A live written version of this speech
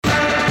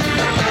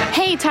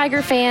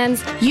Tiger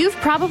fans, you've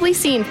probably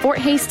seen Fort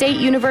Hays State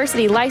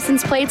University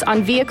license plates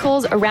on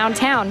vehicles around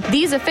town.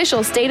 These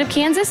official state of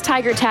Kansas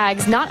Tiger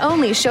tags not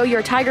only show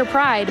your Tiger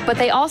pride, but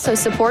they also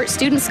support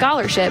student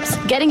scholarships.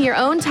 Getting your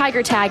own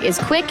Tiger tag is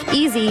quick,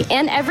 easy,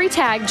 and every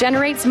tag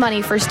generates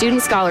money for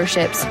student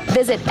scholarships.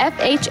 Visit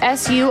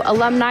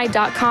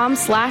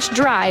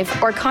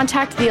FHSUalumni.com/drive or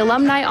contact the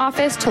alumni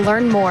office to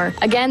learn more.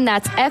 Again,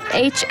 that's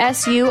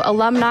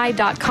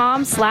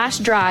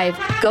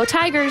FHSUalumni.com/drive. Go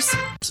Tigers!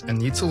 And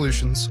need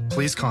solutions,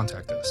 please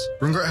contact us.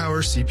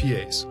 Brungart-Hauer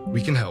CPAs.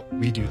 We can help.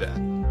 We do that.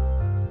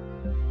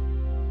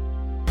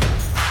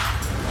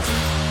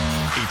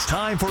 It's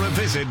time for a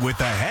visit with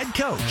the head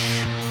coach.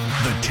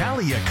 The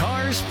Talia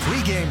Cars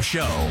pregame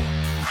show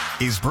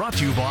is brought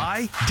to you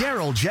by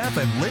Daryl, Jeff,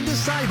 and Linda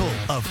Seibel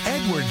of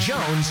Edward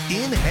Jones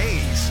in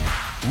Hayes.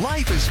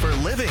 Life is for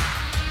living.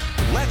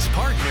 Let's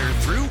partner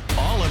through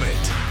all of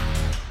it.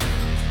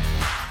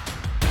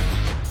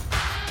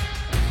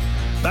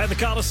 Back at the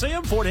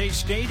Coliseum, Fort Hays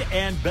State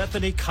and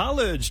Bethany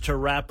College to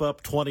wrap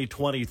up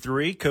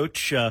 2023.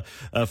 Coach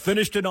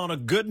finished it on a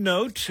good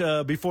note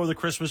before the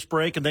Christmas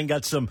break and then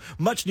got some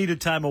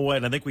much-needed time away.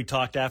 And I think we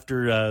talked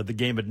after the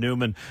game at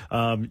Newman.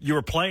 You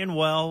were playing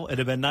well. It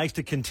had been nice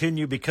to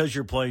continue because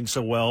you're playing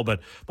so well. But,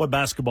 boy,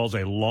 basketball's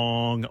a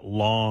long,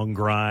 long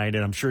grind.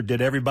 And I'm sure it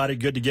did everybody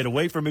good to get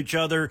away from each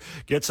other,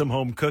 get some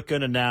home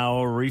cooking, and now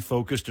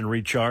refocused and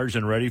recharged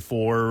and ready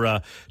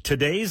for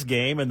today's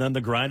game and then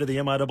the grind of the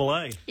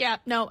MIAA. Yeah.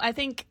 No, I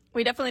think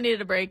we definitely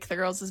needed a break. The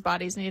girls'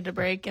 bodies needed a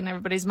break, and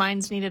everybody's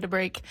minds needed a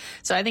break.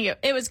 So I think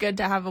it was good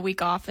to have a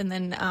week off. And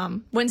then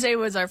Wednesday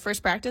was our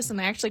first practice, and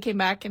they actually came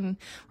back and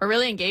were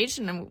really engaged,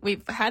 and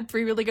we've had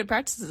 3 really good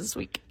practices this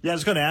week. Yeah, I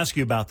was going to ask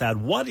you about that.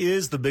 What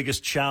is the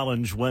biggest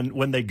challenge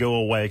when they go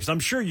away? Because I'm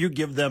sure you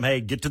give them,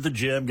 hey, get to the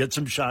gym, get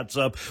some shots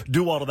up,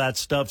 do all of that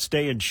stuff,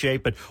 stay in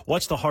shape. But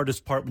what's the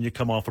hardest part when you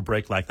come off a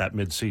break like that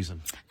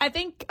mid-season? I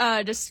think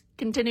just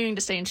continuing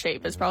to stay in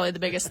shape is probably the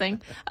biggest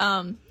thing.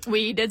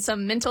 We did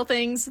some mental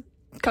things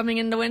coming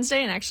into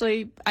Wednesday, and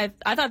actually I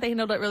thought they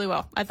handled it really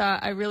well.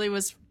 I really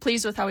was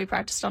pleased with how we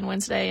practiced on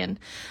Wednesday, and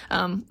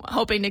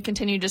hoping to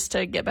continue just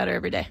to get better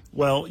every day.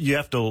 Well, you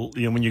have to,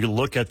 when you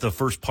look at the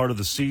first part of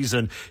the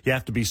season, you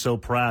have to be so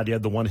proud. You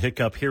had the one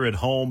hiccup here at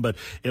home, but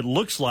it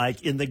looks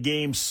like in the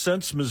game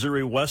since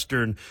Missouri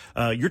Western,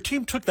 your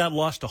team took that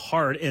loss to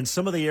heart, and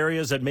some of the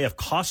areas that may have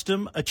cost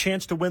them a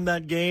chance to win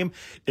that game,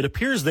 it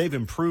appears they've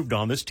improved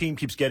on. This team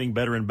keeps getting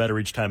better and better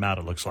each time out,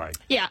 it looks like.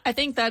 Yeah, I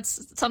think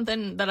that's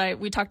something that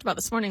we talked about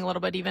this morning a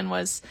little bit, even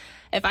was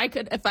if I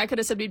could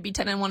have said we'd be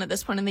 10-1 at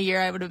this point in the year,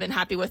 I would have been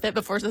happy with it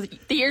before the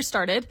year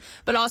started,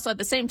 but also at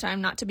the same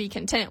time not to be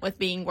content with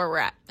being where we're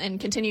at and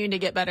continuing to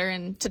get better.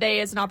 And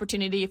today is an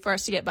opportunity for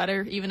us to get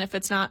better. Even if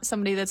it's not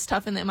somebody that's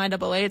tough in the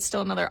MIAA, it's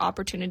still another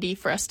opportunity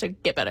for us to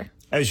get better.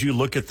 As you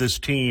look at this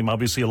team,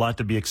 obviously a lot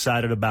to be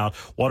excited about.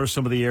 What are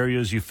some of the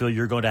areas you feel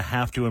you're going to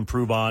have to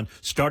improve on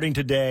starting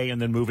today and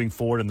then moving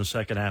forward in the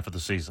second half of the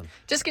season?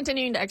 Just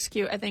continuing to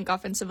execute, I think,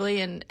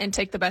 offensively and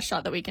take the best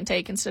shot that we can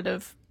take instead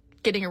of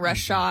getting a rush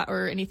shot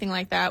or anything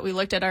like that. We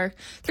looked at our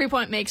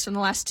 3-point makes from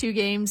the last 2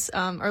 games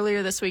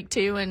earlier this week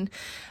too, and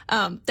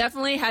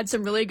definitely had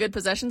some really good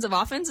possessions of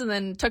offense and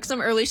then took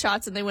some early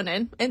shots and they went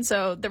in. And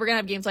so we're going to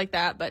have games like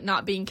that, but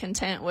not being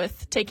content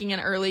with taking an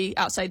early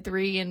outside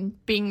 3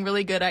 and being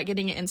really good at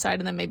getting it inside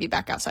and then maybe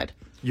back outside.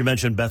 You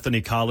mentioned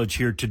Bethany College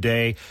here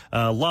today.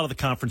 A lot of the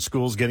conference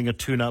schools getting a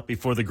tune-up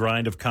before the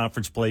grind of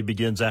conference play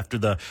begins after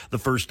the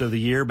first of the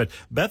year. But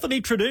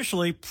Bethany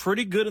traditionally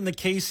pretty good in the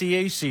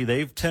KCAC.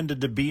 They've tended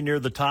to be near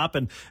the top.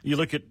 And you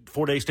look at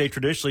Fort Hays State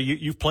traditionally,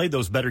 you've played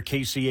those better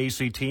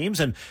KCAC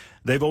teams. And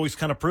they've always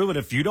kind of proven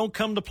if you don't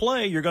come to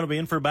play, you're going to be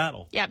in for a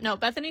battle. Yeah, no,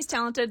 Bethany's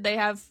talented. They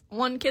have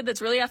one kid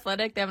that's really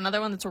athletic. They have another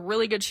one that's a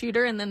really good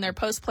shooter, and then their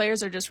post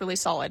players are just really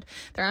solid.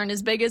 They aren't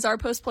as big as our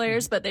post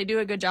players, but they do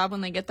a good job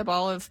when they get the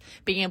ball of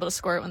being able to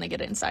score it when they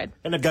get it inside.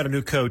 And they've got a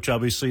new coach,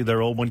 obviously,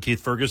 their old one, Keith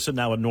Ferguson,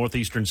 now at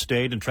Northeastern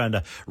State and trying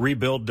to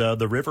rebuild the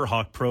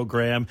Riverhawk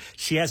program.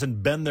 She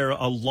hasn't been there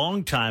a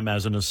long time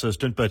as an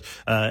assistant, but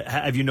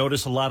have you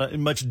noticed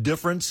much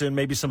difference in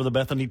maybe some of the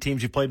Bethany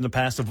teams you've played in the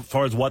past as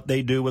far as what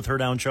they do with her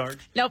down charge?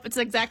 Nope, it's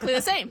exactly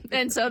the same.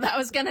 And so that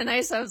was kind of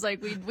nice. I was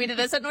like, we did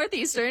this at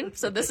Northeastern,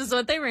 so this is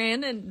what they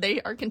ran, and they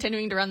are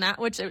continuing to run that,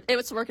 which it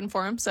was working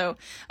for them. So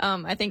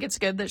I think it's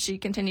good that she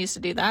continues to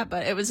do that.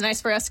 But it was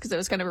nice for us because it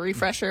was kind of a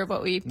refresher of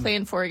what we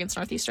planned for against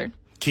Northeastern.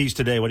 Keys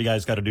today, what do you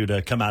guys got to do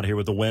to come out here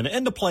with a win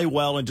and to play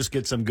well and just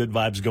get some good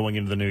vibes going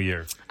into the new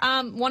year?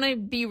 Want to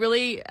be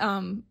really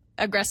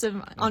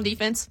aggressive on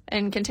defense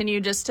and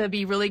continue just to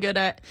be really good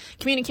at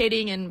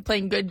communicating and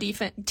playing good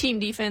team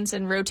defense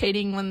and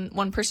rotating when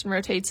one person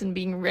rotates and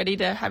being ready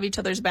to have each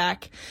other's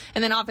back.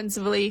 And then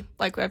offensively,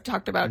 like I've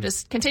talked about,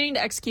 just continuing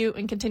to execute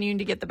and continuing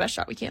to get the best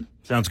shot we can.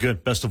 Sounds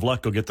good. Best of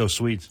luck. Go get those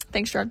sweets.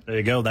 Thanks, Gerard. There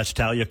you go. That's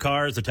Talia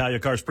Cars. The Talia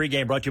Cars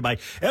pregame brought to you by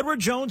Edward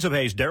Jones of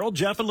Hayes, Daryl,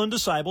 Jeff, and Linda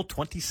Seibel,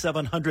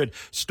 2700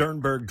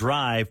 Sternberg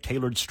Drive.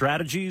 Tailored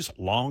strategies,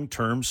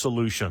 long-term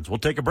solutions. We'll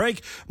take a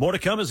break. More to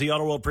come as the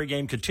Auto World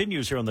pregame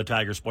continues here on the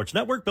Tiger Sports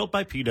Network, built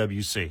by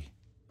PwC.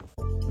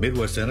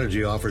 Midwest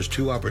Energy offers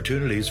 2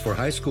 opportunities for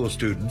high school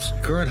students.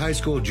 Current high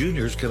school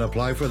juniors can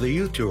apply for the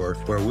youth tour,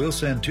 where we'll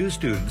send 2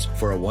 students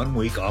for a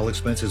 1-week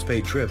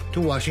all-expenses-paid trip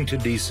to Washington,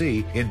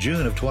 D.C. in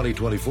June of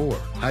 2024.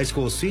 High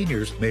school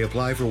seniors may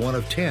apply for one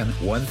of 10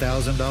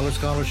 $1,000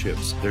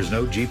 scholarships. There's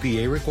no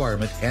GPA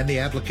requirement, and the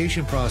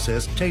application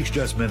process takes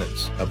just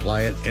minutes.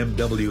 Apply at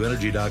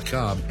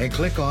mwenergy.com and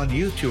click on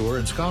Youth Tour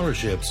and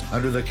Scholarships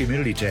under the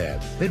Community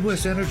tab.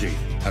 Midwest Energy,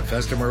 a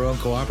customer-owned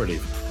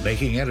cooperative,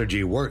 making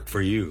energy work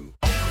for you.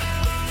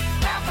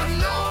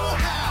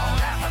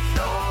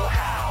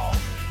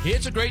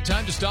 It's a great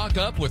time to stock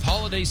up with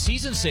holiday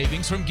season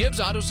savings from Gibbs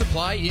Auto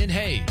Supply in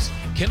Hayes.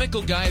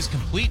 Chemical Guy's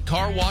complete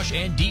car wash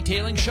and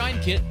detailing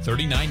shine kit,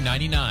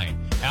 $39.99.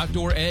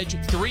 Outdoor Edge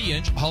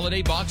 3-inch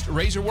holiday boxed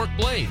razor work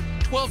blade,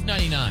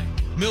 $12.99.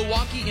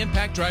 Milwaukee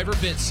Impact Driver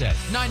bit set,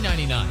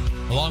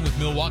 $9.99. Along with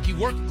Milwaukee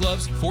work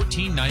gloves,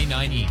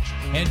 $14.99 each.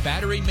 And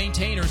battery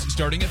maintainers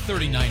starting at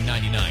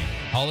 $39.99.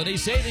 Holiday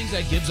savings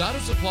at Gibbs Auto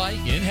Supply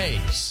in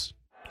Hayes.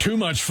 Too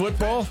much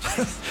football?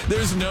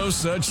 There's no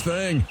such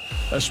thing.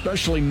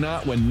 Especially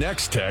not when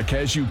Nextech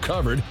has you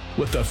covered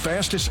with the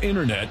fastest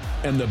internet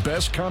and the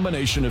best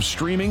combination of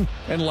streaming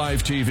and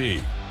live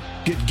TV.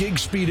 Get gig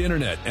speed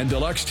internet and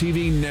deluxe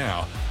TV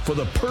now for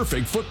the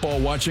perfect football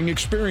watching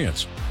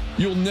experience.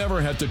 You'll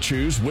never have to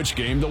choose which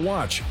game to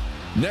watch.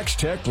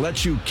 Nextech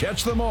lets you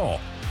catch them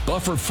all,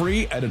 buffer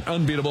free at an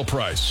unbeatable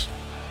price.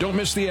 Don't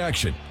miss the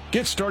action.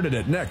 Get started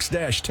at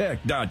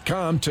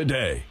next-tech.com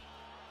today.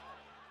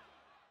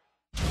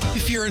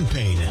 If you're in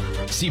pain,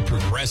 see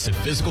Progressive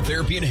Physical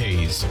Therapy in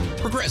Hayes.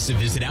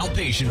 Progressive is an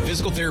outpatient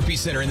physical therapy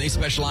center, and they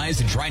specialize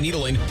in dry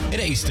needling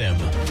and A-stem.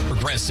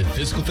 Progressive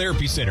Physical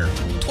Therapy Center,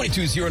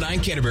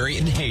 2209 Canterbury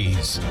in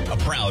Hayes, a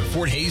proud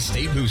Fort Hays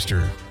State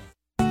booster.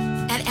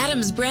 At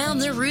Adams Brown,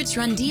 their roots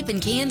run deep in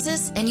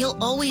Kansas, and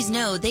you'll always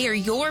know they are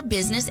your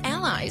business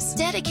allies,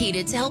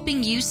 dedicated to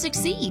helping you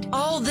succeed.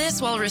 All this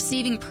while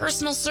receiving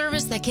personal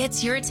service that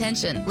gets your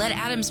attention. Let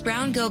Adams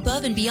Brown go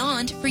above and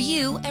beyond for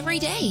you every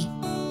day.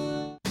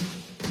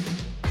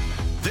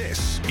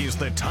 This is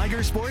the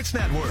Tiger Sports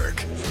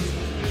Network.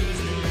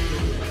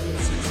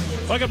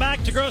 Welcome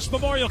back to Gross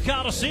Memorial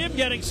Coliseum,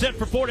 getting set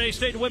for Fort Hays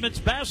State women's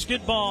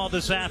basketball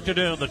this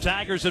afternoon. The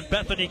Tigers at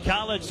Bethany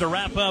College to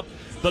wrap up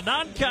the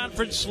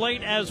non-conference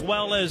slate as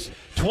well as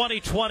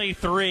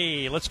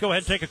 2023. Let's go ahead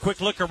and take a quick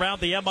look around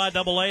the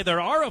MIAA.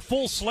 There are a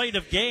full slate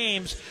of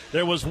games.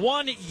 There was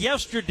one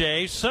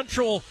yesterday.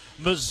 Central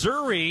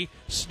Missouri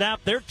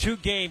snapped their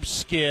 2-game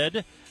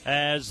skid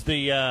as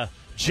the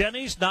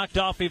Jennies knocked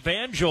off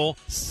Evangel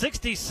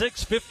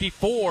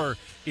 66-54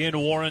 in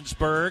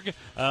Warrensburg.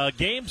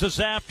 Games this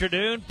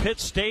afternoon. Pitt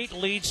State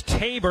leads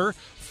Tabor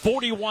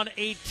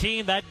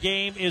 41-18. That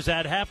game is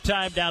at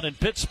halftime down in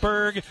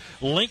Pittsburgh.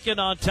 Lincoln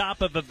on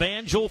top of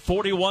Evangel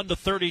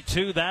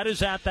 41-32. That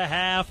is at the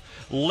half.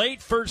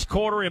 Late first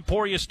quarter,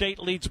 Emporia State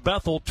leads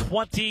Bethel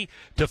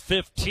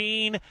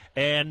 20-15.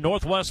 And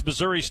Northwest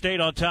Missouri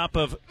State on top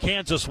of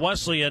Kansas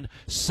Wesleyan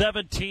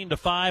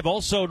 17-5.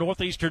 Also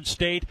Northeastern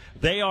State,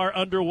 they are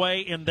underway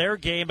in their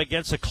game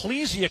against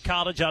Ecclesia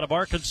College out of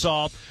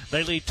Arkansas.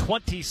 They lead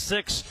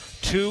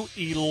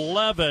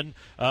 26-11.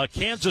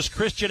 Kansas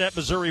Christian at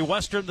Missouri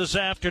Western this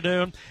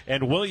afternoon,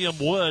 and William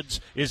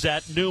Woods is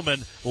at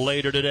Newman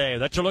later today.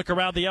 That's a look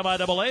around the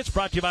MIAA. It's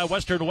brought to you by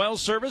Western Well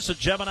Service and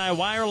Gemini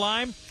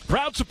Wireline.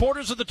 Proud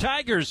supporters of the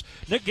Tigers.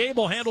 Nick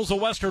Gable handles the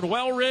Western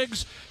Well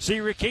rigs.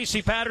 See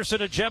Casey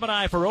Patterson at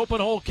Gemini for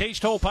open hole,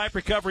 cased hole, pipe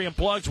recovery, and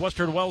plugs.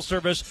 Western Well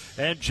Service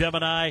and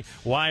Gemini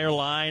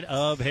Wireline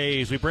of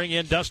Hayes. We bring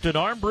in Dustin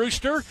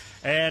Armbruster,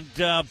 and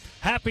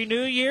Happy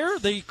New Year.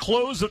 The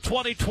close of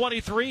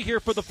 2023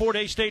 here for the Fort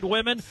Hays State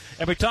women.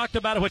 And we talked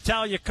about it with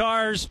Talia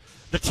Cars.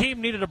 The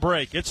team needed a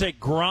break. It's a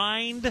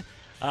grind.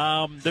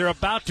 They're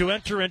about to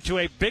enter into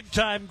a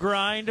big-time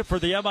grind for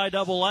the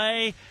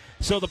MIAA.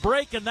 So the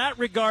break in that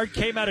regard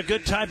came at a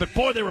good time, but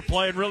boy, they were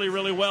playing really,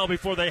 really well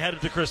before they headed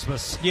to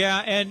Christmas.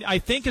 Yeah, and I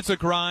think it's a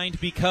grind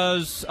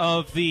because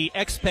of the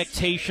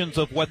expectations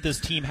of what this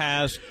team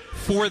has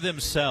for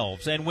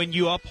themselves. And when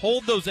you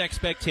uphold those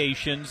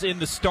expectations in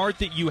the start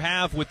that you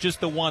have with just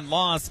the one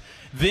loss,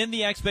 then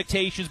the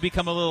expectations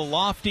become a little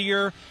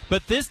loftier.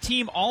 But this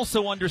team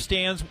also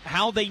understands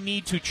how they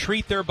need to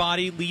treat their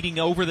body leading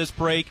over this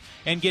break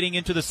and getting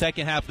into the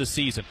second half of the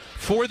season.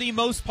 For the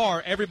most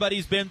part,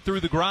 everybody's been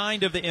through the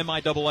grind of the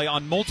MIAA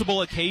on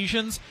multiple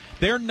occasions.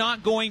 They're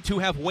not going to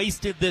have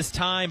wasted this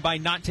time by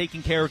not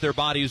taking care of their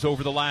bodies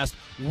over the last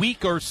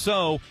week or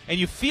so. And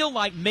you feel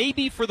like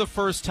maybe for the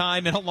first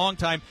time in a long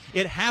time,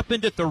 it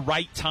happened at the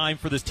right time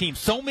for this team.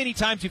 So many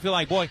times you feel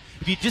like, boy,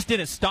 if you just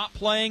didn't stop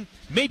playing,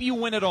 maybe you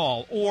win it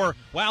all. Or,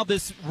 wow,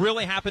 this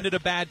really happened at a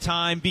bad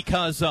time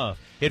because of.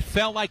 it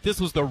felt like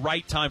this was the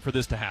right time for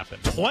this to happen.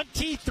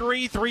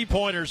 23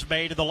 three-pointers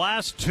made in the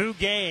last 2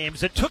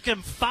 games. It took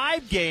him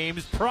 5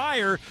 games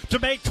prior to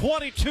make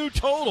 22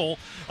 total.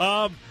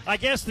 I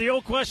guess the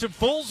old question,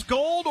 fool's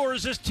gold, or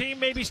is this team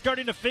maybe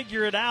starting to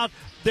figure it out?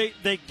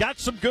 They got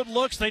some good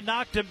looks. They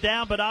knocked him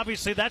down, but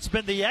obviously that's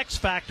been the X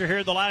factor here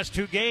in the last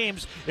 2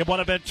 games. It would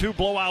have been 2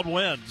 blowout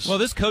wins. Well,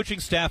 this coaching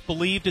staff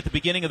believed at the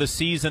beginning of the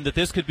season that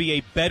this could be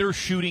a better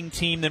shooting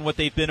team than what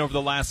they've been over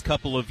the last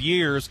couple of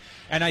years,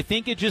 and I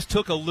think it just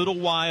took a little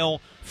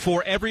while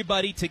for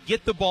everybody to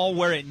get the ball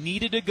where it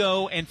needed to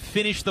go and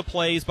finish the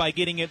plays by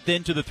getting it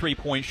then to the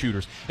three-point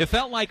shooters. It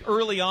felt like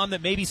early on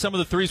that maybe some of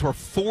the threes were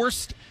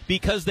forced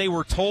because they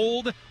were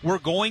told we're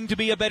going to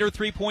be a better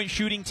three-point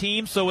shooting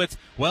team, so it's,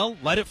 well,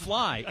 let it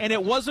fly. And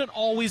it wasn't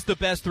always the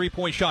best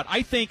three-point shot.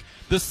 I think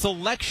the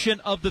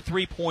selection of the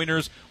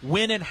three-pointers,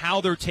 when and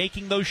how they're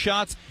taking those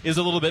shots, is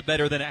a little bit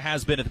better than it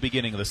has been at the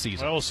beginning of the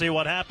season. Well, we'll see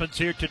what happens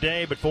here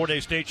today, but Fort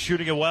Hays State's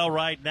shooting it well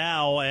right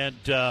now, and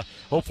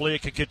hopefully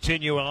it can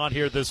continue on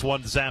here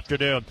this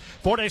afternoon.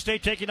 Fort Hays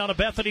State taking on a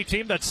Bethany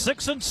team that's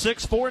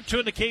 6-6, 4-2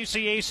 in the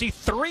KCAC,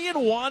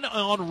 3-1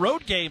 on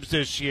road games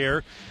this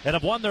year, and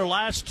have won their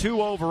last 2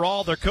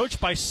 overall. They're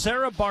coached by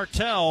Sarah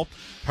Bartell.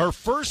 Her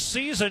first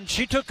season,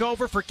 she took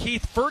over for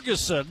Keith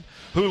Ferguson,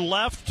 who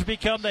left to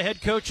become the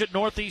head coach at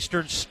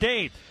Northeastern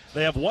State.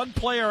 They have 1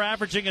 player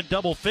averaging in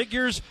double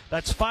figures.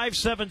 That's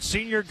 5'7"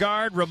 senior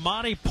guard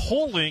Ramani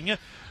Poling.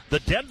 The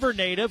Denver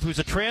native, who's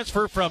a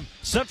transfer from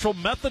Central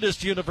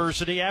Methodist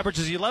University,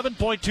 averages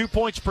 11.2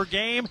 points per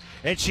game,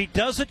 and she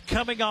does it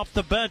coming off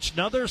the bench.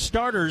 Another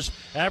starters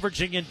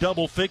averaging in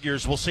double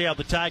figures. We'll see how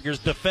the Tigers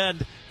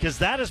defend, because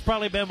that has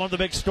probably been one of the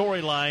big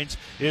storylines,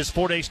 is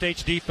Fort Hays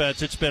State's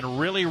defense. It's been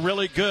really,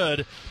 really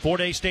good. Fort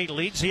Hays State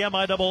leads the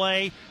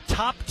MIAA,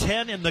 top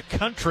 10 in the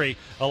country,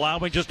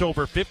 allowing just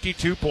over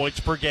 52 points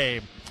per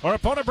game. Our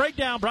opponent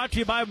breakdown brought to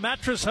you by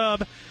Mattress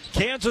Hub.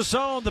 Kansas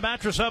owned. The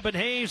Mattress Hub in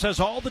Hays has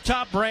all the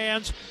top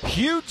brands,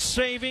 huge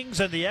savings,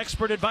 and the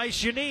expert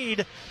advice you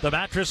need. The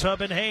Mattress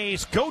Hub in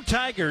Hays. Go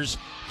Tigers.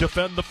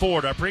 Defend the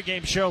fort. Our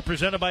pregame show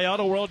presented by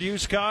Auto World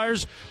Used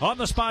Cars.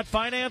 On-the-spot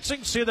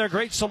financing. See their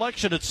great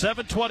selection at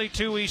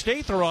 722 East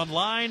 8th or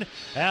online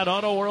at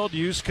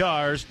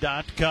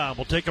AutoWorldUsedCars.com.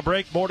 We'll take a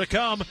break. More to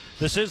come.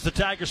 This is the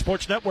Tiger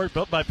Sports Network,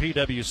 built by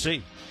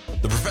PwC.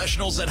 The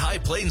professionals at High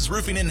Plains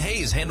Roofing in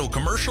Hays handle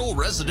commercial,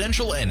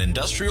 residential, and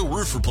industrial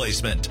roof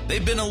replacement.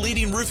 They've been a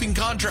leading roofing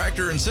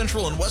contractor in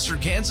central and western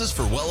Kansas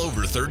for well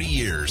over 30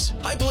 years.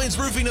 High Plains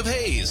Roofing of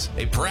Hays,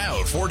 a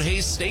proud Fort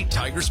Hays State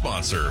Tiger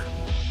sponsor.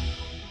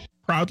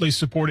 Proudly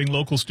supporting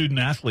local student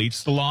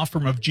athletes, the law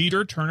firm of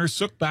Jeter, Turner,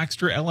 Sook,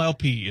 Baxter,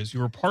 LLP is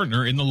your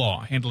partner in the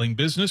law, handling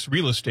business,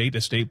 real estate,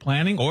 estate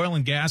planning, oil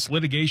and gas,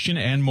 litigation,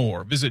 and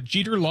more. Visit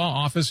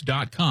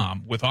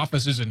JeterLawOffice.com with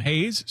offices in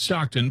Hays,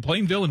 Stockton,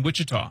 Plainville, and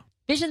Wichita.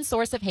 Vision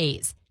Source of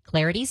Hays,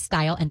 clarity,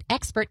 style, and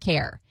expert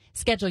care.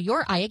 Schedule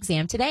your eye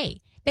exam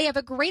today. They have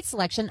a great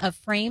selection of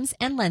frames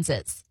and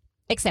lenses.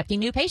 Accepting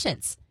new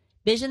patients.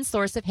 Vision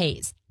Source of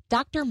Hays,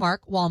 Dr.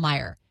 Mark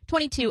Wallmeyer,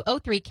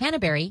 2203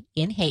 Canterbury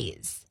in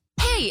Hays.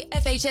 Hey,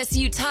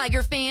 FHSU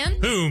Tiger fan.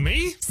 Who,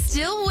 me?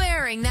 Still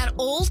wearing that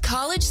old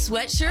college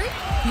sweatshirt?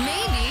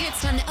 Maybe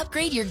it's time to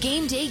upgrade your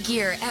game day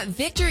gear at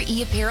Victor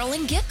E-Apparel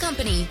and Gift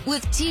Company.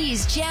 With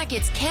tees,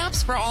 jackets,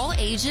 caps for all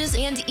ages,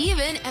 and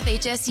even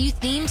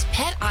FHSU-themed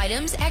pet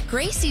items at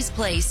Gracie's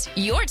Place.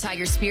 Your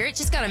Tiger spirit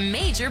just got a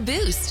major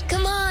boost.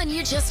 Come on,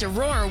 you're just a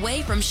roar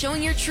away from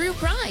showing your true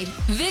pride.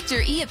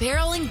 Victor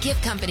E-Apparel and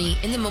Gift Company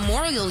in the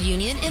Memorial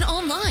Union and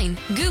online.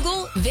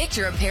 Google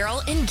Victor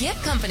Apparel and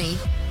Gift Company.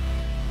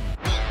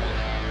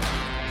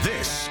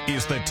 This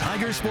is the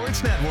Tiger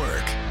Sports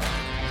Network.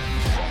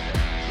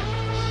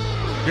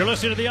 You're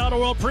listening to the Auto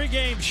World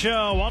pregame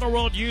show. Auto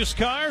World Used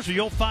Cars, where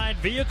you'll find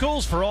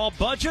vehicles for all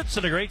budgets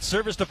and a great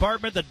service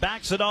department that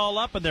backs it all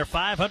up, and their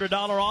 $500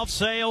 off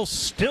sale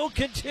still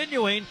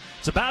continuing.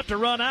 It's about to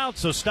run out,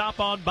 so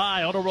stop on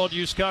by. Auto World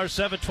Used Cars,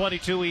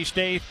 722 East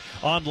 8th,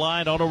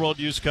 online,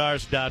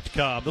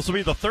 AutoWorldUsedCars.com. This will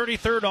be the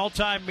 33rd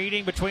all-time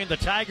meeting between the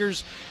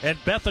Tigers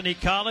and Bethany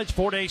College.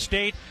 Fort Hays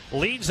State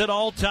leads at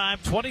all-time,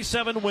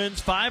 27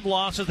 wins, 5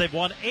 losses. They've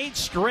won 8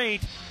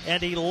 straight,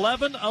 and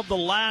 11 of the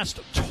last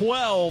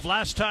 12.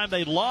 Last time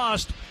they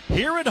lost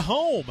here at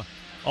home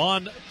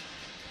on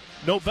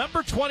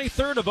November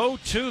 23rd of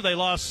 2002, they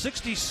lost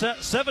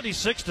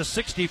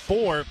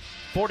 76-64.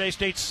 Fort Hays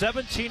State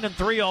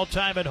 17-3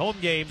 all-time at home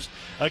games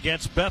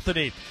against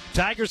Bethany.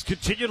 Tigers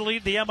continue to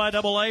lead the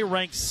MIAA,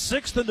 ranked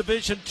 6th in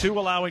Division II,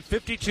 allowing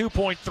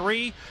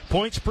 52.3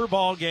 points per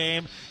ball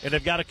game. And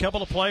they've got a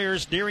couple of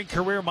players nearing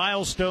career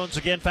milestones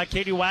again. In fact,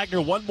 Katie Wagner,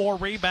 1 more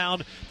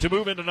rebound to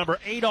move into number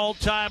 8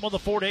 all-time on the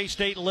Fort Hays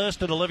State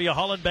list. And Olivia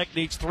Hollenbeck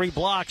needs 3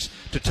 blocks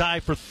to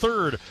tie for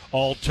 3rd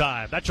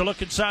all-time. That's your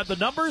look inside the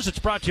numbers. It's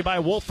brought to you by by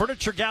Wolf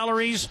Furniture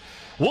Galleries.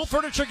 Wolf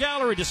Furniture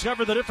Gallery.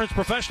 Discover the difference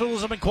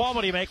professionalism and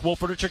quality make. Wolf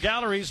Furniture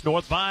Galleries,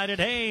 North Vine and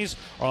Hayes.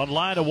 Or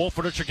online at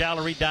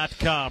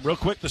wolffurnituregallery.com. Real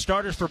quick, the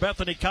starters for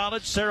Bethany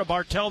College. Sarah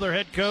Bartell, their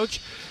head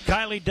coach.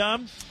 Kylie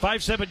Dunn,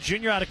 5'7"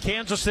 junior out of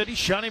Kansas City.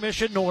 Shawnee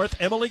Mission North.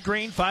 Emily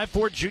Green,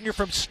 5'4" junior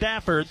from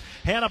Stafford.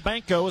 Hannah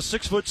Banco, a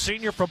 6'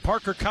 senior from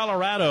Parker,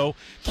 Colorado.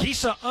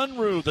 Kisa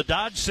Unruh, the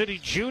Dodge City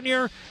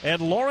junior.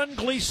 And Lauren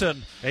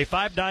Gleason, a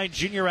 5'9"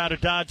 junior out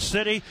of Dodge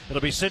City.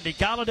 It'll be Sydney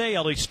Galladay,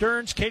 Ellie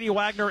Stearns, Katie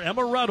Wagner,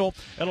 Emma Ruddle,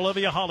 and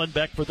Olivia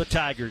Hollenbeck for the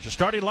Tigers. Your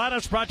starting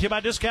lineups brought to you by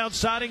Discount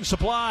Siding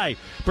Supply.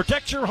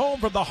 Protect your home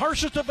from the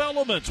harshest of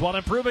elements while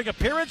improving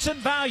appearance and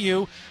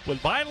value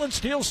with vinyl and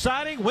steel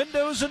siding,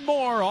 windows, and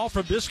more. All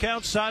from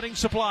Discount Siding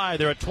Supply.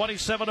 They're at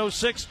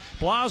 2706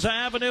 Plaza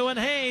Avenue in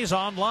Hayes.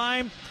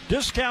 Online,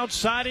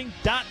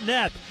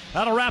 discountsiding.net.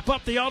 That'll wrap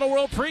up the Auto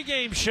World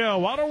pregame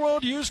show. Auto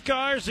World Used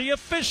Cars, the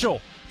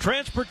official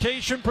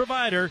transportation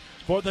provider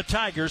for the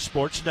Tigers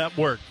Sports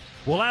Network.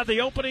 We'll have the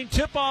opening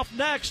tip-off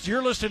next.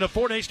 You're listening to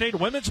Fort Hays State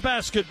Women's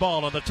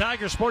Basketball on the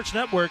Tiger Sports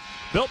Network,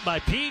 built by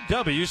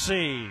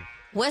PWC.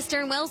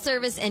 Western Well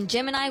Service and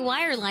Gemini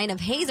Wireline of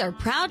Hayes are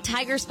proud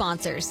Tiger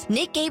sponsors.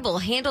 Nick Gable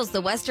handles the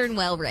Western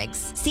Well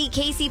rigs. See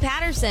Casey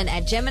Patterson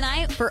at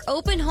Gemini for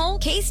open hole,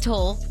 cased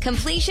hole,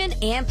 completion,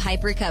 and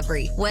pipe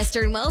recovery.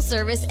 Western Well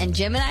Service and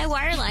Gemini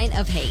Wireline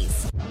of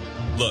Hayes.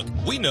 Look,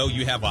 we know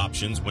you have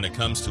options when it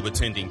comes to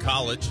attending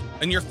college,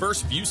 and your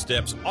first few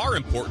steps are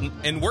important,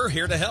 and we're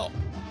here to help.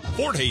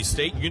 Fort Hays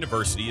State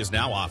University is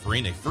now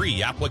offering a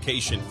free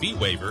application fee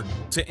waiver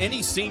to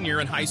any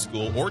senior in high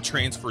school or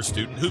transfer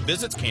student who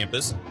visits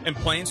campus and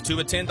plans to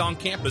attend on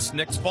campus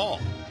next fall.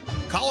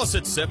 Call us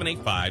at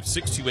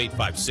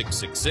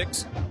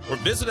 785-628-5666 or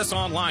visit us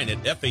online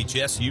at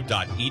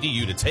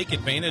FHSU.edu to take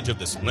advantage of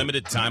this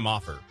limited time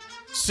offer.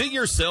 See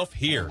yourself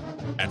here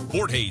at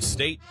Fort Hays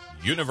State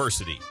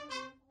University.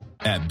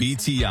 At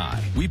BTI,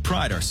 we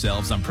pride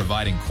ourselves on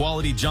providing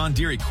quality John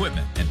Deere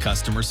equipment and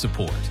customer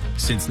support.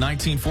 Since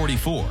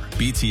 1944,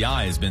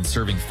 BTI has been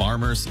serving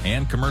farmers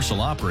and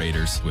commercial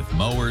operators with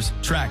mowers,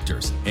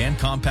 tractors, and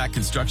compact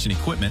construction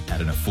equipment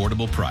at an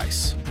affordable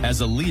price.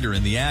 As a leader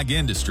in the ag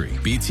industry,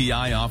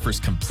 BTI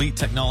offers complete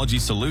technology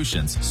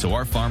solutions so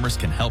our farmers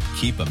can help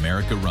keep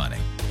America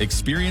running.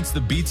 Experience the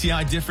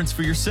BTI difference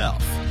for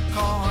yourself.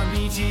 Call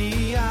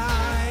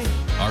BTI.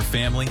 Our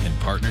family in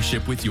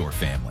partnership with your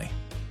family.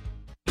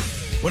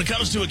 When it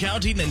comes to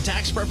accounting and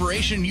tax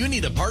preparation, you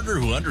need a partner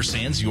who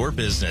understands your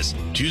business.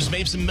 Choose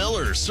Mapes &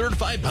 Miller,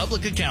 certified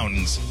public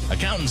accountants.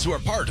 Accountants who are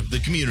part of the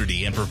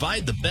community and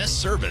provide the best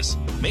service.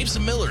 Mapes &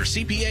 Miller,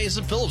 CPAs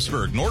of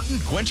Phillipsburg, Norton,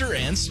 Quinter,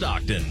 and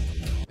Stockton.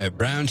 At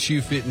Brown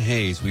Shoe Fit in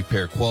Hayes, we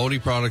pair quality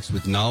products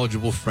with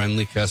knowledgeable,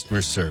 friendly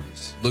customer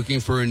service. Looking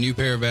for a new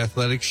pair of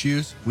athletic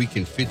shoes? We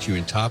can fit you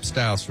in top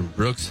styles from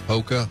Brooks,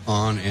 Hoka,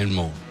 On, and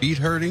more. Feet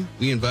hurting?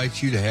 We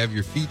invite you to have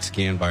your feet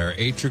scanned by our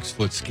Atrix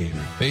foot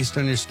scanner. Based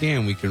on your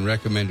scan, we can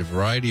recommend a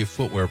variety of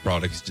footwear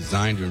products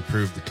designed to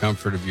improve the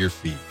comfort of your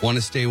feet. Want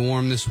to stay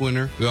warm this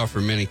winter? We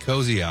offer many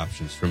cozy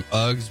options from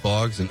Uggs,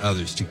 Bogs, and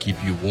others to keep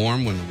you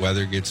warm when the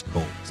weather gets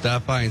cold.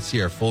 Stop by and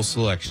see our full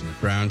selection at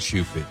Brown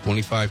Shoe Fit,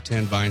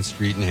 2510 Vine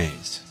Street in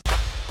Hayes.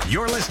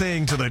 You're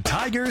listening to the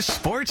Tigers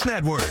Sports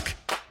Network,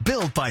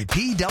 built by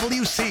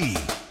PWC.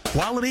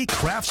 Quality,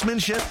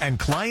 craftsmanship, and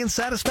client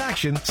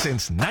satisfaction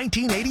since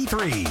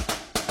 1983.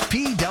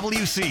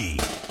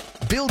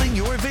 PWC, building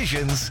your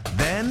visions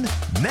then,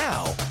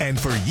 now, and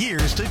for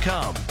years to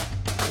come.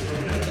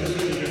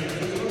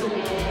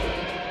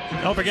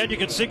 Don't forget, you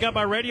can sync up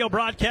our radio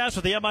broadcast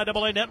with the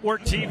MIAA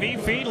Network TV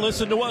feed.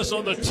 Listen to us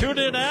on the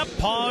TuneIn app.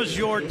 Pause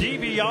your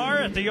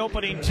DVR at the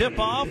opening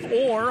tip-off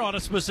or on a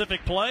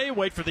specific play.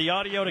 Wait for the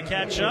audio to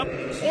catch up,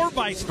 or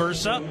vice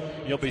versa.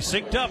 You'll be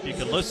synced up. You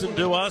can listen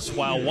to us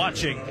while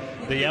watching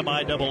the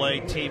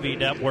MIAA TV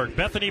network.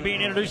 Bethany being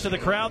introduced to the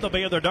crowd. They'll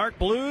be in their dark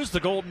blues, the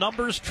gold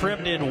numbers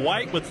trimmed in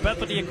white with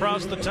Bethany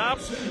across the top.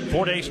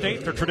 Fort Hays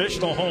State, their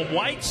traditional home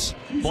whites.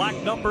 Black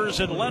numbers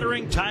and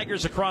lettering.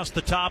 Tigers across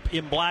the top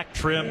in black,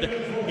 trimmed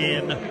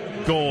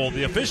in gold.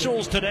 The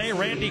officials today,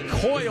 Randy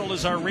Coyle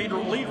is our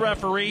lead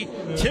referee.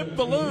 Tim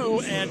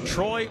Ballou and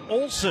Troy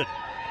Olson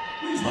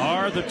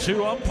are the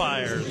two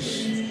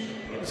umpires.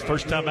 It's the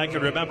first time I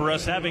can remember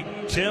us having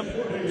Tim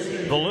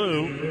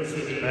Ballou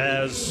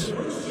as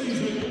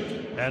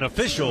an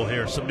official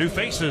here. Some new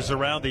faces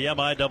around the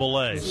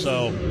MIAA.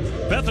 So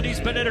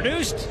Bethany's been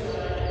introduced.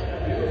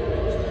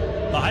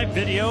 The hype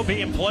video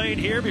being played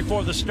here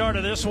before the start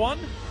of this one.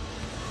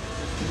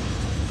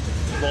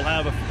 We'll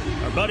have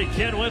our buddy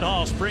Ken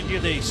Winhall bring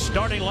you the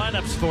starting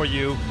lineups for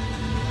you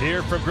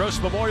here from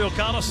Gross Memorial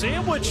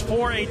Coliseum, which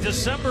for a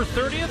December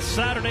 30th,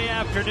 Saturday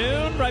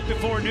afternoon, right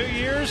before New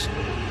Year's,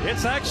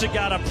 it's actually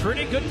got a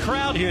pretty good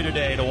crowd here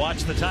today to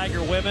watch the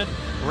Tiger women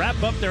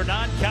wrap up their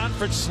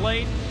non-conference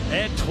slate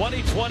in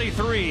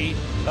 2023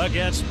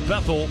 against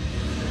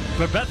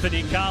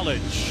Bethany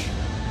College.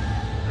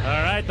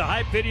 All right, the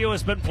hype video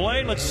has been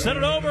played. Let's send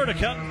it over to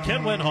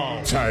Ken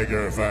Winhall.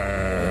 Tiger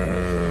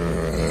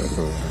fans,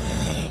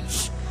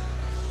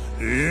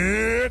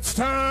 it's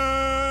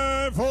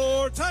time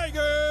for Tiger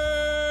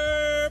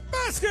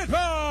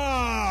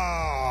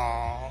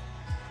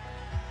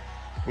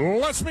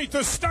Let's meet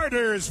the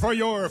starters for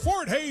your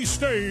Fort Hays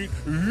State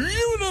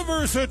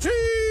University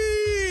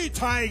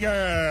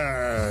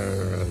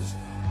Tigers.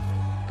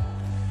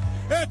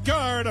 At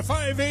guard, a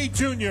 5'8"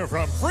 junior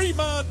from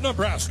Fremont,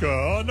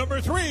 Nebraska, number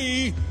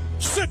 3,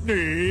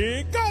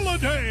 Sydney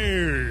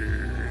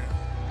Galladay.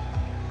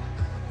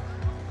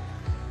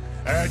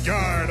 At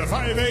guard, a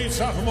 5'8"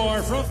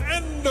 sophomore from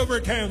Andover,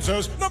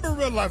 Kansas, number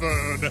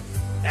 11,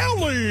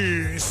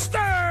 Ellie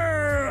Stearns.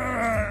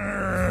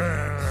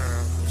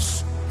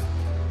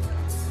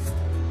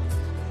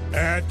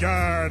 At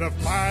guard, a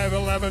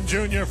 5'11"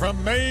 junior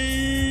from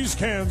Maize,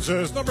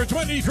 Kansas, number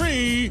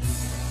 23,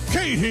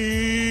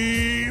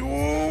 Katie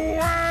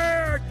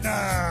Wagner.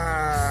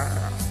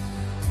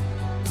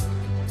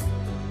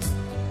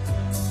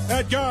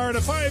 At guard, a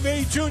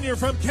 5'8" junior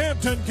from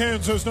Canton,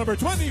 Kansas, number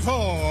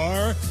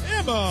 24,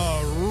 Emma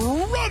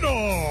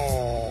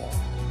Ruddle.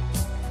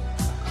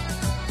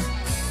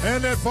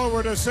 And at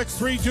forward, a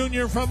 6'3"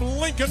 junior from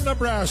Lincoln,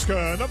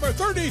 Nebraska, number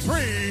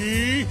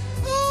 33,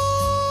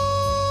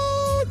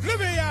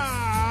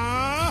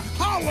 Olivia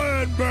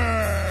Hollenberg.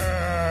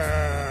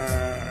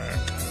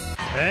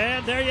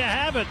 And there you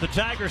have it, the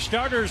Tiger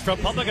starters from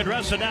public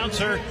address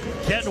announcer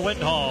Ken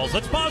Windhalls.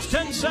 Let's pause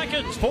 10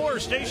 seconds for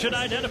station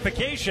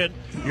identification.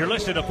 You're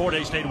listening to Fort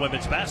Hays State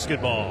Women's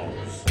Basketball.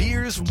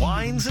 Beers,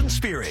 wines, and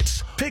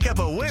spirits. Pick up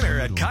a winner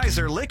at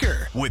Kaiser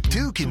Liquor with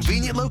 2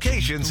 convenient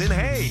locations in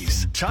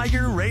Hays.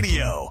 Tiger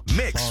Radio,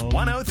 Mix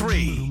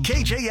 103,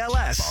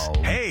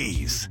 KJLS,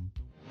 Hays.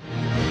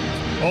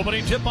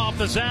 Opening tip-off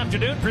this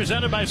afternoon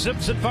presented by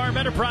Simpson Farm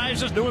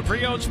Enterprises. New and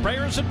pre-owned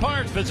sprayers and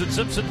parts. Visit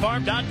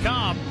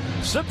simpsonfarm.com.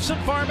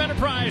 Simpson Farm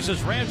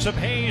Enterprises, Ransom,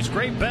 Hays,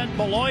 Great Bend,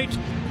 Beloit,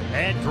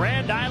 and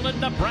Grand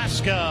Island,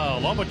 Nebraska.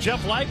 Along with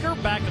Jeff Leiker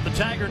back at the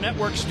Tiger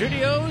Network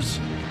studios.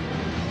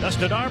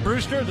 Dustin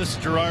Armbruster, this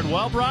is Gerard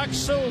Welbrock.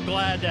 So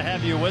glad to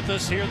have you with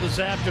us here this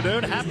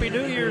afternoon. Happy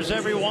New Year's,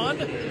 everyone.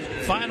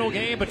 Final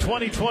game of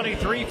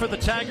 2023 for the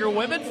Tiger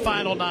women.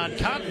 Final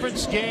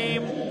non-conference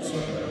game.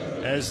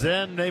 As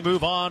then they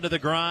move on to the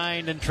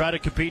grind and try to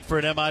compete for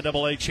an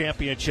MIAA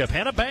championship.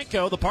 Hannah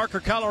Banco, the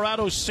Parker,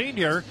 Colorado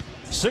senior,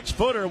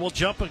 6-footer, will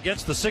jump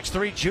against the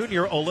 6'3"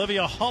 junior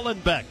Olivia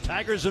Hollenbeck.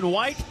 Tigers in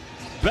white,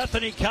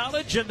 Bethany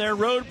College in their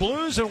road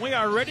blues, and we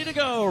are ready to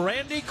go.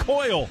 Randy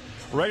Coyle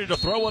ready to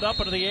throw it up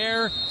into the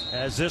air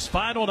as this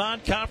final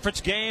non-conference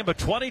game of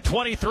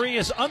 2023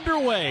 is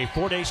underway.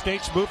 Fort Hays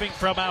State's moving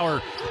from our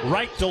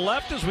right to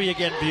left as we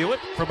again view it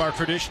from our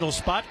traditional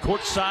spot,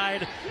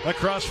 courtside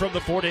across from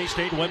the Fort Hays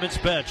State women's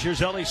bench.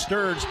 Here's Ellie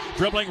Stearns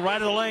dribbling right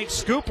of the lane,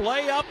 scoop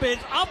layup, and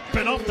up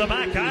and off the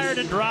back iron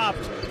and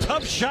dropped.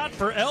 Tough shot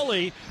for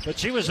Ellie, but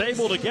she was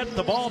able to get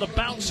the ball to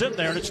bounce in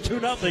there, and it's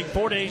 2-0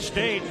 Fort Hays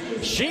State.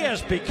 She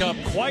has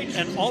become quite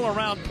an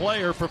all-around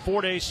player for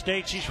Fort Hays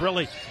State. She's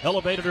really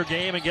elevated her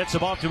game and gets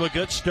them off to a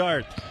good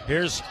start.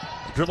 Here's a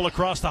dribble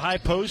across the high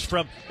post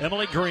from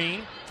Emily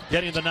Green.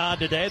 Getting the nod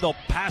today. They'll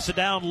pass it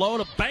down low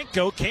to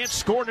Banco. Can't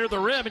score near the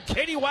rim. And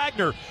Katie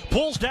Wagner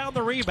pulls down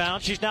the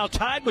rebound. She's now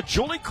tied with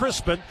Julie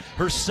Crispin.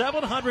 Her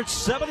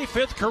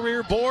 775th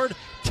career board.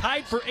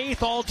 Tied for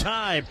 8th all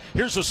time.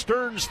 Here's a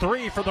Stearns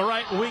 3 from the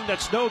right wing.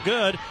 That's no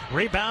good.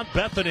 Rebound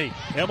Bethany.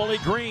 Emily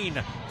Green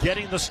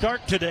getting the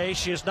start today.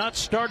 She has not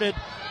started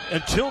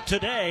until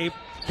today.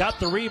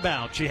 Got the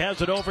rebound. She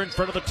has it over in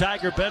front of the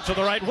Tiger bench on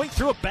the right wing.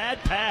 Threw a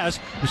bad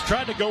pass. Was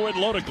trying to go in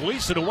low to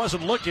Gleason, who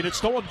wasn't looking. It's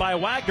stolen by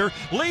Wagner.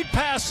 Lead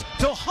pass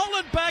to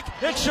Hollenbeck,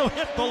 and she'll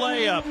hit the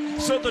layup.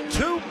 So the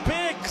two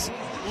bigs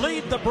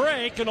lead the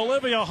break, and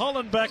Olivia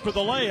Hollenbeck with the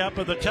layup,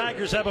 and the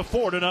Tigers have a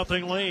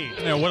 4-0 lead.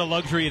 You know, what a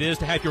luxury it is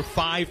to have your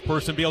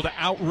 5-person be able to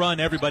outrun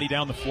everybody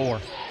down the floor.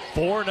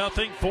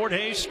 4-0 Fort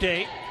Hays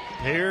State.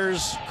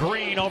 Here's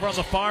Green over on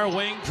the far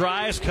wing.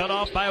 Drives cut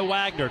off by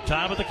Wagner.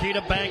 Time with the key to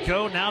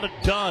Banco. Now to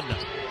Dunn.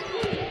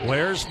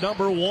 Where's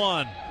number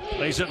 1?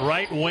 Plays it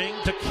right wing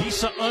to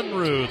Kisa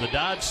Unruh, the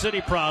Dodge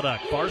City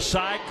product. Far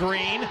side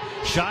Green.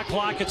 Shot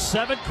clock at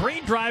 7.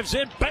 Green drives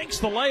in. Banks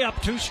the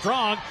layup. Too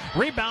strong.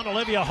 Rebound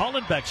Olivia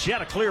Hollenbeck. She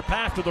had a clear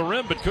path to the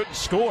rim but couldn't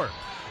score.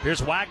 Here's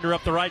Wagner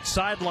up the right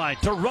sideline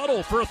to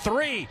Ruddle for a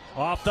 3.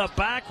 Off the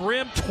back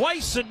rim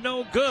twice and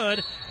no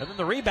good. And then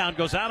the rebound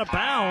goes out of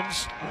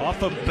bounds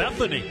off of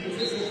Bethany.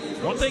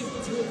 One thing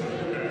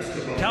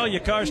Talia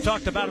Cars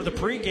talked about in the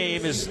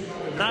pregame is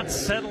not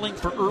settling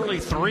for early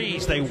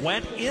threes. They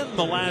went in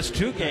the last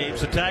 2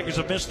 games. The Tigers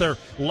have missed their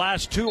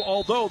last 2,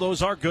 although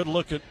those are good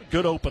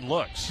open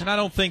looks. And I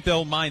don't think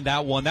they'll mind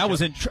that one. That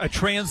was in a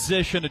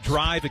transition, a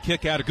drive, a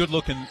kick out, a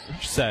good-looking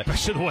set.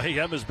 Especially the way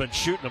Emma's been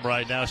shooting them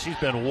right now. She's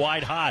been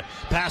wide hot.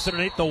 Pass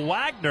underneath the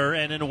Wagner,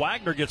 and then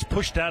Wagner gets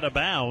pushed out of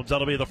bounds.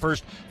 That'll be the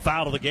first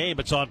foul of the game.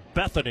 It's on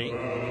Bethany.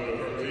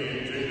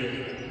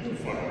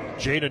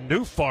 Jada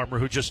Newfarmer,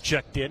 who just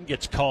checked in,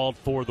 gets called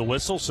for the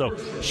whistle. So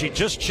she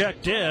just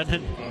checked in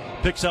and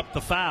picks up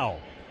the foul.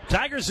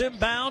 Tigers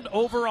inbound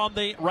over on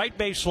the right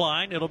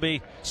baseline. It'll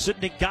be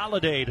Sydney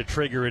Galladay to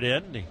trigger it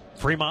in, the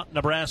Fremont,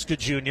 Nebraska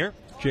junior.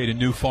 Jada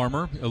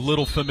Newfarmer, a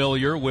little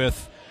familiar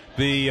with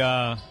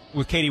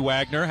with Katie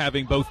Wagner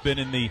having both been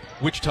in the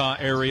Wichita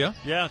area.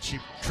 Yeah, she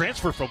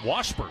transferred from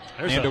Washburn.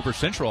 Andover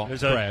Central.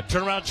 There's a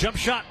turnaround jump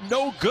shot,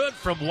 no good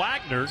from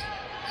Wagner.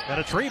 And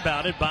it's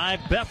rebounded by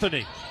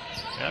Bethany.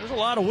 Yeah, there's a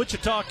lot of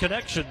Wichita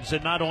connections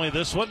in not only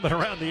this one, but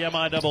around the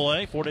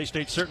MIAA. Fort Hays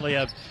State certainly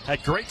have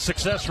had great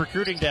success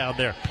recruiting down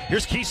there.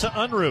 Here's Kisa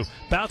Unruh.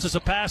 Bounces a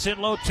pass in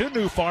low to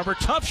New Farmer.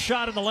 Tough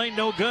shot in the lane,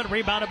 no good.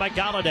 Rebounded by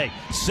Galladay.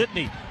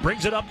 Sydney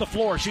brings it up the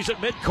floor. She's at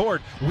midcourt,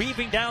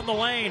 weaving down the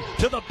lane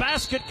to the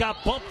basket.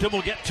 Got bumped and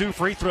will get 2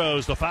 free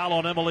throws. The foul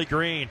on Emily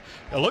Green.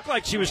 It looked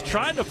like she was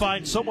trying to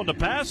find someone to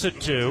pass it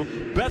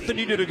to.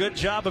 Bethany did a good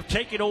job of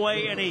taking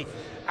away any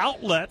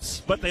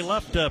outlets, but they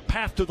left a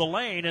path to the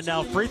lane, and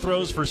now free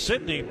throws for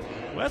Sydney,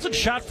 who hasn't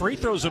shot free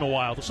throws in a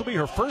while. This will be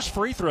her first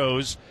free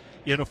throws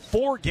in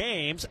 4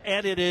 games,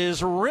 and it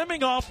is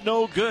rimming off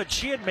no good.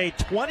 She had made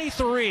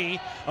 23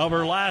 of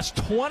her last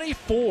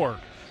 24.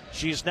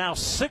 She's now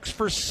 6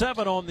 for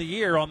 7 on the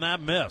year on that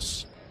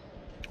miss.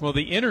 Well,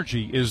 the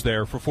energy is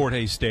there for Fort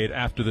Hays State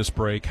after this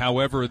break.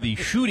 However, the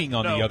shooting,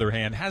 on the other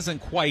hand,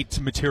 hasn't quite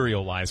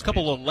materialized. A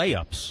couple of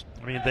layups.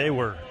 I mean, they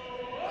were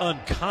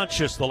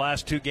unconscious the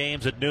last 2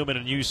 games at Newman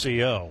and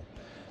UCO.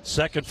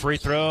 Second free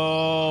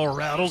throw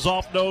rattles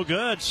off no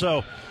good.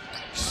 So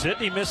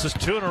Sydney misses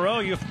 2 in a row.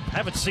 You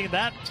haven't seen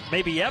that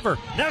maybe ever.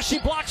 Now she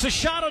blocks a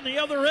shot on the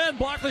other end.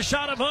 Blocked the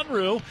shot of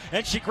Unruh,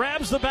 and she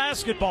grabs the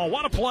basketball.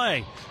 What a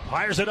play.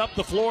 Fires it up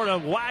the floor to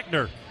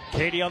Wagner.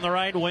 Katie on the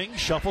right wing,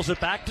 shuffles it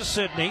back to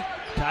Sydney.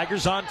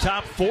 Tigers on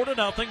top,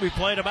 4-0. We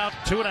played about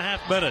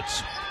 2.5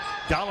 minutes.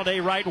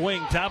 Galladay right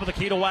wing, top of the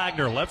key to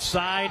Wagner. Left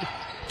side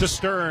to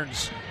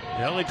Stearns.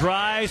 Ellie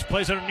drives,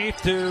 plays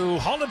underneath to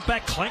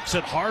Hollenbeck, clanks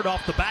it hard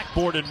off the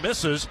backboard and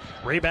misses.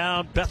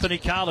 Rebound, Bethany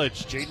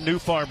College, Jaden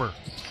Newfarmer.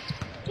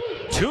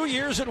 2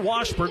 years at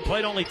Washburn,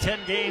 played only 10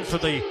 games for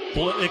the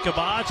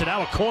Ichabod's, and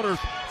now a corner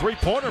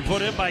three-pointer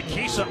put in by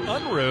Kisa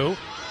Unruh,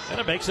 and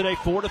it makes it a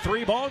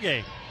 4-3 ball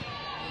game.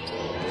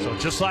 So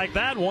just like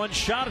that, one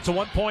shot, it's a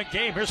 1-point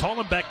game. Here's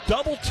Hollenbeck,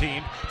 double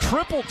team,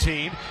 triple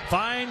team,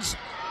 finds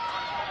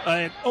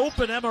an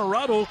open Emma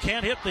Ruddle,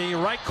 can't hit the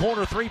right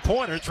corner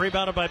three-pointer. It's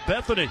rebounded by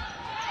Bethany.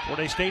 Fort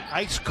Hays State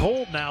ice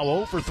cold now,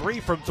 0 for 3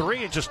 from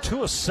 3 and just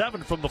 2 of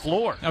 7 from the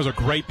floor. That was a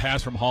great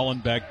pass from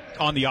Hollenbeck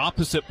on the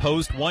opposite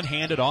post,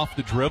 one-handed off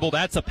the dribble.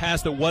 That's a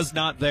pass that was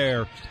not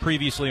there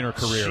previously in her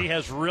career. She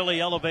has really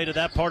elevated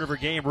that part of her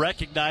game,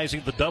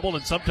 recognizing the double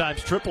and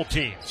sometimes triple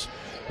teams.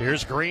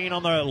 Here's Green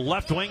on the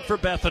left wing for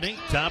Bethany.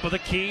 Top of the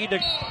key to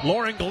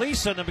Lauren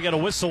Gleason. And we got a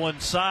whistle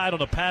inside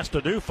on a pass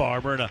to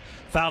Newfarmer, and a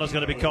foul is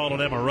going to be called on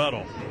Emma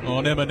Ruddle. Well,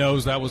 and Emma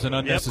knows that was an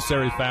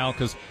unnecessary foul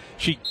because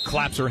she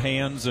claps her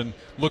hands and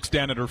looks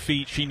down at her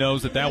feet. She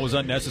knows that was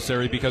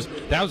unnecessary because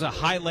that was a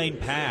high lane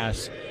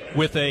pass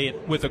with a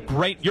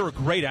great. You're a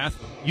great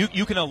athlete.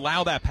 You can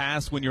allow that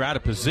pass when you're out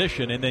of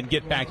position and then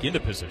get back into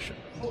position.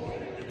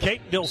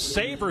 Kate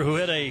Dilsaver, who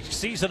hit a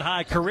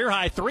season-high,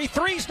 career-high 3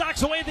 threes,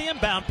 knocks away the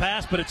inbound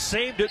pass, but it's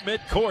saved at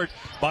midcourt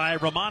by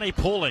Romani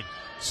Pulling.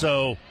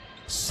 So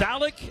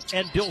Salick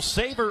and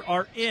Dilsaver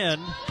are in.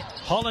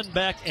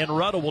 Hollenbeck and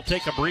Ruddle will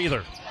take a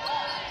breather.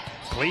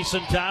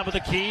 Gleason, top of the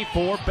key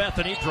for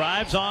Bethany,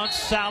 drives on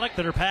Salick,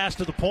 then her pass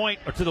to the point,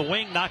 or to the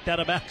wing, knocked out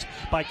of bounds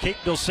by Kate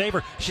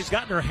Dilsaver. She's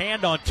gotten her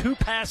hand on 2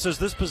 passes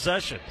this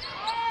possession.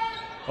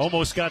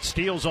 Almost got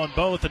steals on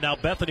both, and now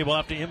Bethany will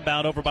have to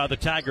inbound over by the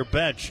Tiger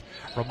bench.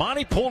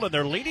 Romani Pullen,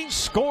 their leading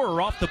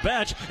scorer, off the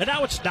bench, and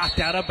now it's knocked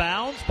out of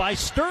bounds by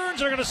Stearns.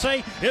 They're going to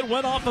say it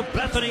went off of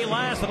Bethany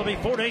last. That'll be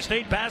Fort Hays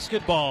State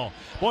basketball.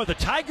 Boy, the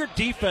Tiger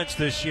defense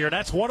this year,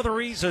 that's one of the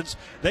reasons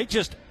they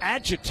just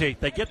agitate.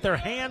 They get their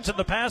hands in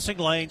the passing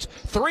lanes.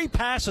 3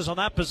 passes on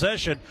that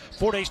possession.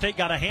 Fort Hays State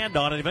got a hand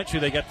on it, and eventually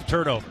they get the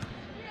turnover.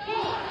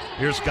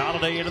 Here's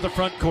Galladay into the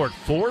front court.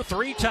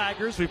 4-3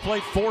 Tigers. We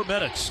played 4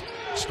 minutes.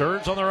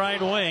 Stearns on the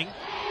right wing.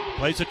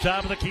 Plays the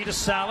top of the key to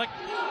Salick.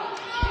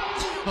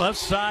 Left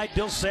side,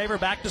 Dilsaver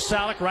back to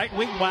Salick. Right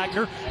wing,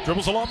 Wagner.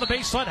 Dribbles along the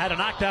baseline. Had it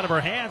knocked out of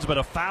her hands, but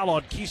a foul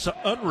on Kisa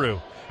Unruh.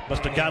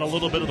 Must have got a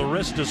little bit of the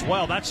wrist as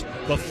well. That's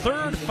the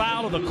 3rd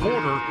foul of the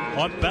quarter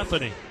on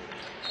Bethany.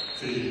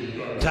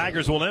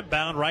 Tigers will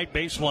inbound right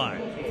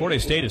baseline. Fort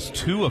Hays State is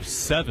 2 of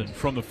 7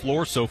 from the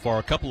floor so far.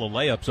 A couple of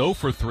layups, 0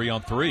 for 3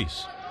 on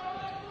threes.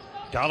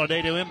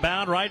 Galladay to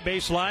inbound, right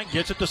baseline,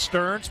 gets it to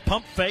Stearns,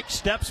 pump fake,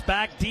 steps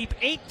back deep,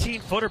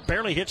 18-footer,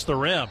 barely hits the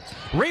rim.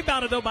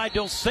 Rebounded, though, by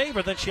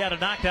Dilsaver, then she had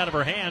it knocked out of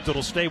her hands.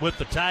 It'll stay with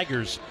the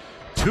Tigers.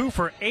 2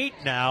 for 8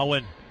 now,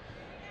 and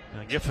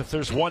I guess if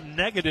there's one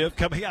negative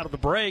coming out of the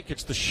break,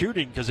 it's the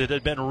shooting, because it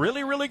had been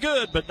really, really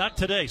good, but not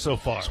today so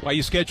far. That's why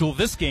you schedule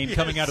this game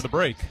coming out of the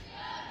break.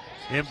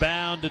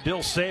 Inbound to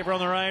Dilsaver on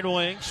the right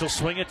wing. She'll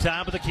swing it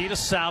top of the key to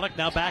Salick.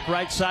 Now back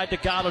right side to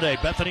Galladay.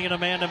 Bethany in a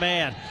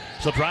man-to-man.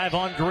 She'll drive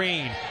on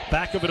Green.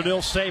 Back over to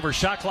Dilsaver.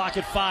 Shot clock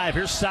at 5.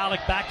 Here's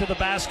Salick back to the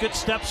basket.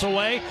 Steps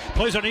away.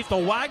 Plays underneath the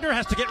Wagner.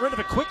 Has to get rid of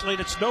it quickly, and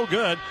it's no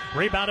good.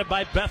 Rebounded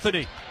by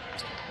Bethany.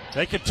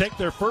 they can take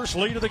their first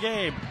lead of the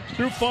game.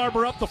 Drew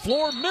Farber up the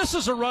floor,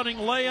 misses a running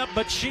layup,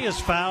 but she is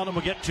fouled and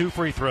will get 2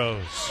 free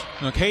throws.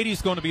 Now,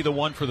 Katie's going to be the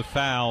one for the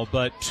foul,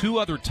 but 2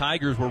 other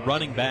Tigers were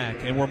running back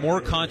and were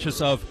more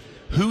conscious of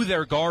who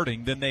they're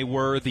guarding than they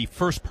were the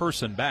first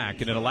person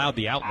back, and it allowed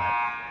the outlet.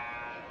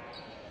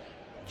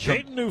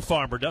 Jaden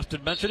Newfarmer,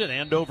 Dustin mentioned it,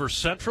 Andover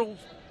Central,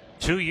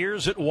 2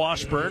 years at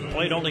Washburn,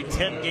 played only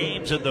 10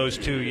 games in those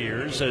 2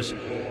 years, as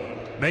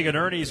Megan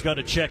Ernie's going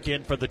to check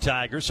in for the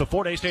Tigers. So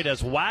Fort Hays State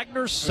has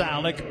Wagner,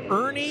 Salick,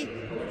 Ernie,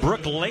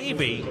 Brooke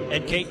Levy,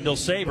 and Kate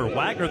Dilsaver.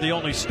 Wagner, the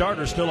only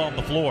starter, still on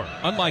the floor.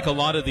 Unlike a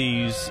lot of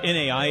these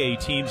NAIA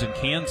teams in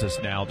Kansas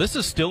now, this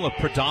is still a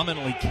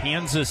predominantly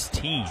Kansas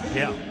team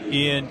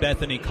in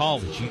Bethany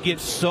College. You get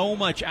so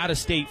much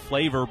out-of-state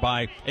flavor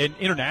and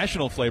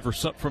international flavor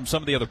from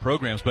some of the other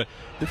programs, but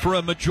for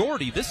a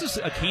majority, this is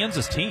a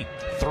Kansas team.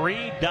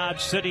 3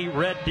 Dodge City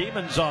Red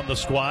Demons on the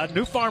squad.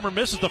 Newfarmer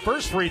misses the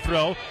first free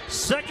throw.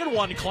 Second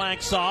one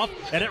clanks off,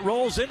 and it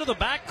rolls into the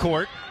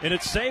backcourt, and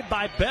it's saved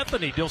by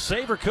Bethany.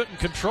 Dilsaver couldn't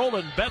control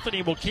it, and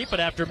Bethany will keep it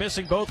after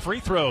missing both free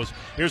throws.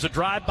 Here's a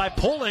drive by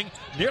Pulling.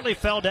 Nearly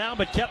fell down,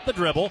 but kept the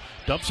dribble.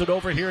 Dumps it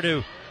over here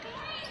to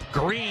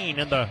Green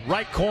in the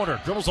right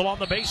corner. Dribbles along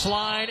the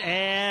baseline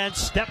and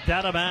stepped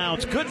out of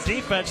bounds. Good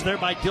defense there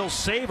by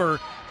Dilsaver.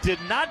 Did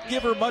not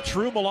give her much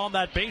room along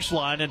that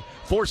baseline and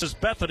forces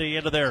Bethany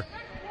into their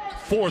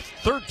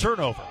third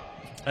turnover.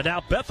 And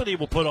now Bethany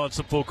will put on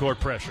some full court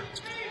pressure.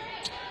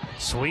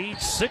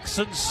 Swedes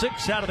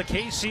 6-6 out of the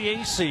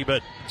KCAC,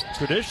 but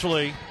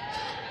traditionally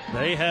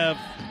they have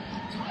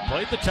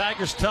played the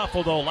Tigers tough,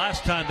 although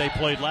last time they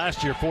played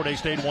last year, Fort Hays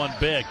State won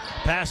big.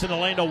 Pass in the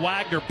lane to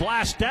Wagner.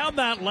 Blast down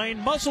that lane.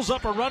 Muscles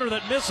up a runner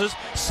that misses.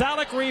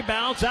 Salick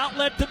rebounds.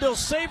 Outlet to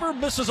Dilsaver.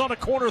 Misses on a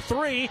corner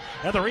 3.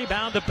 And the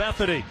rebound to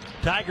Bethany.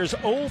 Tigers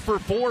 0 for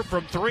 4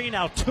 from 3.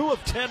 Now 2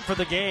 of 10 for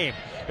the game.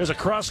 There's a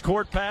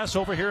cross-court pass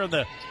over here on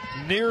the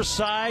near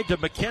side to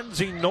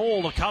Mackenzie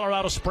Knoll, the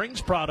Colorado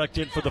Springs product,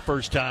 in for the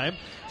first time.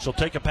 She'll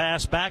take a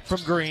pass back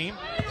from Green.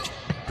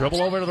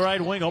 Dribble over to the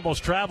right wing,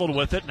 almost traveled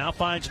with it. Now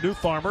finds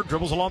Newfarmer,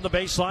 dribbles along the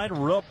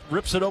baseline,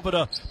 rips it over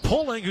to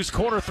Pulling, whose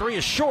corner 3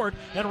 is short,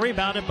 and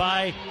rebounded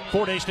by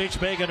Fort Hays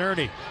State's Megan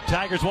Ernie.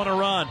 Tigers want to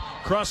run.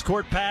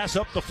 Cross-court pass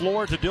up the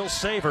floor to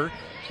Dilsaver.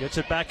 Gets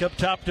it back up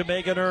top to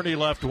Megan Ernie,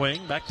 left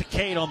wing. Back to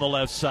Kate on the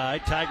left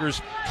side. Tigers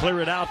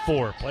clear it out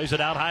for her. Plays it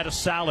out high to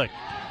Salick.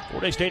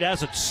 Fort Hays State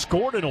hasn't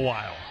scored in a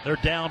while. They're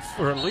down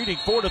for leading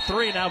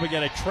 4-3. Now we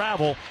get a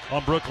travel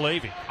on Brooke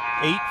Levy.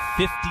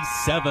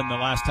 8:57 the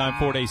last time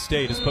Fort Hays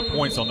State has put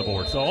points on the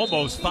board. So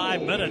almost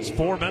 5 minutes,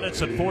 4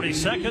 minutes and 40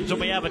 seconds, and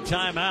we have a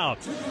timeout.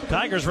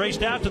 Tigers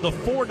raced out to the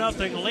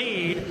 4-0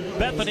 lead.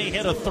 Bethany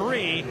hit a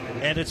 3,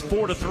 and it's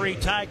 4-3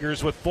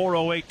 Tigers with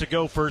 4:08 to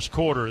go first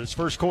quarter. This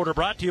first quarter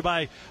brought to you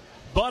by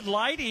Bud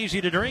Light,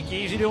 easy to drink,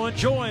 easy to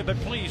enjoy, but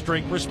please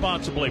drink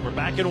responsibly. We're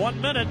back in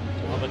 1 minute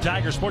on the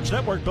Tiger Sports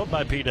Network, built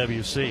by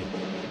PwC.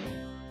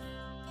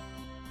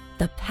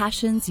 The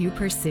passions you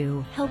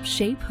pursue help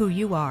shape who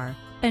you are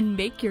and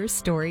make your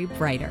story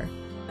brighter.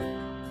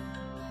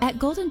 At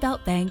Golden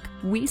Belt Bank,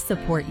 we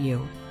support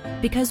you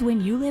because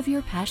when you live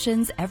your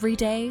passions every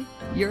day,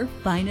 your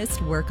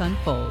finest work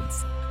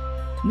unfolds.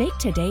 Make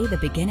today the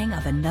beginning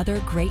of another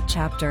great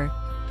chapter.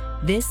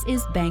 This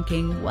is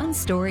banking one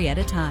story at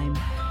a time.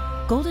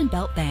 Golden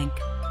Belt Bank,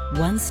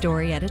 one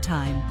story at a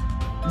time.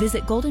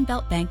 Visit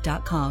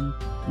goldenbeltbank.com.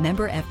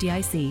 Member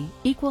FDIC,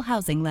 Equal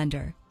Housing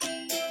Lender.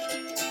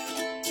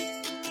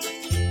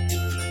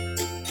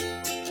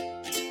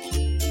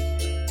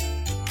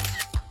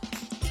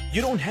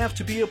 You don't have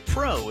to be a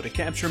pro to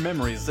capture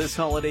memories this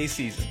holiday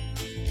season.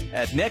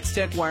 At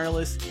Nextech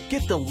Wireless,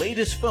 get the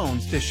latest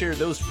phones to share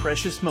those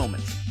precious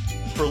moments.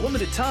 For a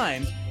limited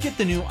time, get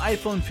the new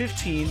iPhone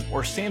 15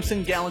 or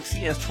Samsung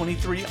Galaxy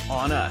S23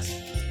 on us.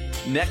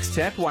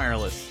 Nextech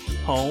Wireless,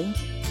 home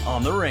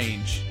on the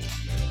range.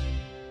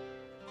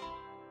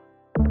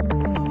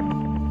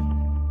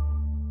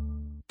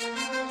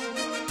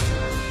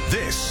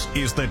 This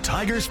is the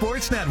Tiger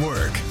Sports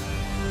Network.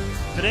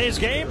 Today's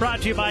game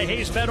brought to you by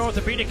Hayes Vet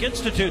Orthopedic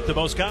Institute, the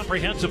most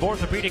comprehensive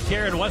orthopedic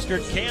care in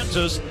western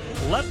Kansas.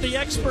 Let the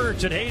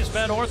experts at Hayes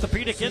Vet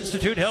Orthopedic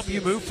Institute help you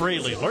move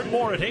freely. Learn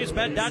more at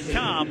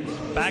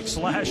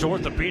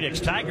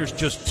hayesvet.com/orthopedics. Tigers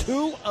just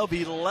 2 of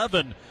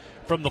 11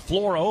 from the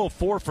floor, 0 of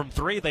 4 from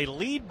 3. They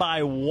lead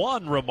by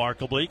 1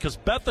 remarkably because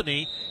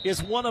Bethany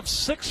is 1 of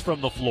 6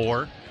 from the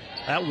floor.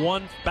 That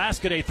one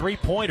basket, a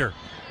three-pointer.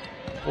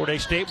 Fort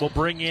Hays State will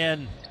bring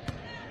in.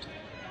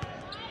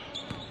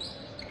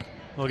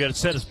 We'll get it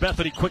set as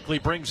Bethany quickly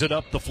brings it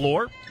up the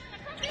floor.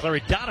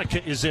 Clary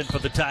Donica is in for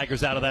the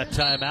Tigers out of that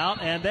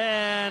timeout. And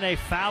then a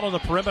foul on the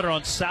perimeter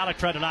on Salick,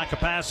 trying to knock a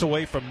pass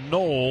away from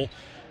Knoll.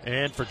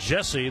 And for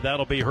Jessie,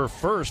 that'll be her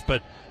first.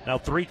 But now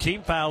 3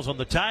 team fouls on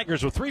the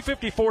Tigers with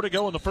 3:54 to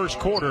go in the first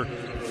quarter.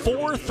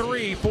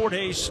 4-3 Fort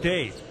Hays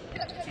State.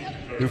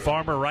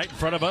 Newfarmer right in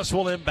front of us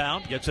will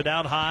inbound. Gets it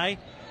out high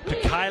to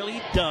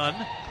Kylie Dunn.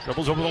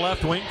 Dribbles over the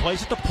left wing,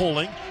 plays it to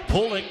Pulling.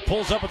 Pulling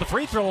pulls up at the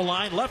free throw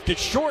line, left it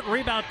short,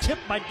 rebound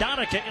tipped by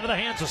Donica into the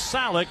hands of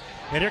Salick.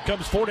 And here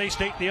comes Fort Hays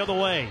State the other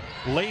way.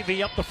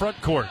 Levy up the front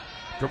court.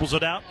 Dribbles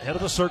it out, head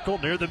of the circle,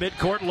 near the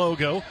midcourt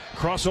logo.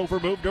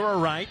 Crossover move to her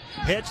right.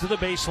 Heads to the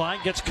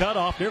baseline, gets cut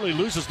off, nearly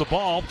loses the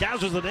ball.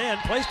 Gouges it in,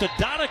 plays to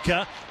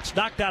Donica. It's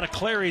knocked out of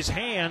Clary's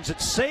hands.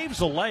 It saves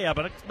the layup,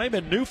 but it may have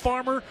been New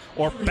Farmer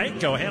or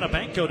Banco. Hannah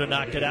Banco to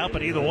knock it out,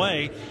 but either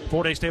way,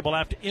 Fort Hays State will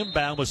have to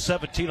inbound with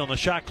 17 on the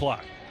shot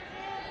clock.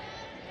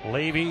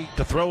 Levy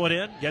to throw it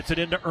in, gets it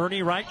into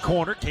Ernie right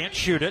corner, can't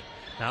shoot it.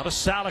 Now to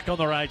Salick on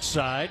the right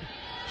side.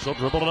 She'll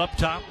dribble it up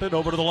top and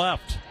over to the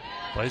left.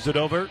 Plays it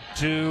over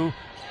to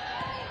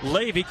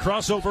Levy,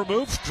 crossover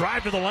moves,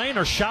 drive to the lane,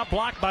 or shot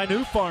blocked by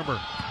New Farmer.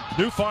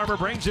 New Farmer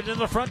brings it into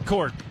the front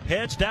court,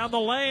 heads down the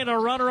lane, a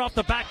runner off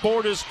the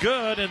backboard is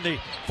good, and the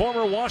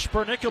former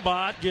Washburn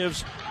Ichabod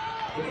gives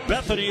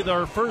Bethany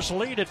their first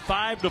lead at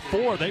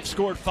 5-4. They've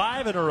scored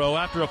 5 in a row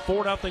after a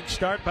 4-0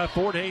 start by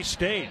Fort Hays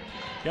State.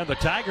 Yeah, the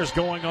Tigers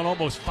going on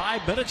almost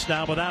 5 minutes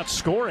now without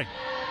scoring.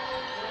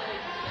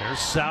 There's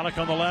Salick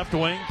on the left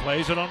wing,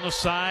 plays it on the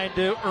side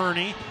to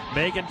Ernie.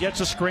 Megan gets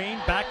a screen,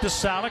 back to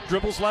Salick,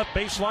 dribbles left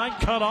baseline,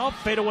 cut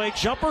off, fadeaway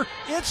jumper.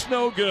 It's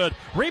no good.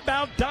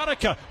 Rebound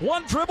Donica,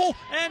 one dribble,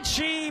 and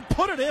she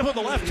put it in with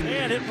the left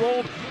hand. It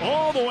rolled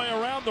all the way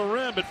around the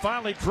rim, but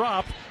finally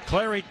dropped.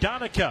 Clary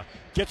Donica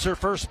gets her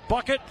first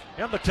bucket,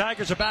 and the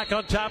Tigers are back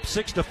on top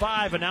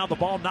 6-5, and now the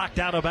ball knocked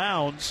out of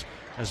bounds.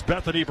 As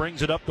Bethany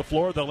brings it up the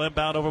floor, they'll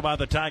inbound over by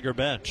the Tiger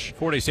bench.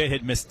 Fort Hays State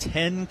had missed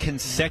 10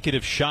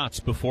 consecutive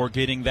shots before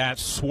getting that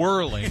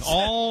swirling,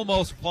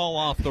 almost fall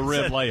off the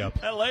rim layup.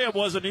 That layup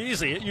wasn't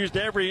easy. It used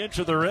every inch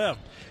of the rim.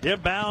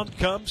 Inbound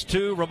comes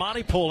to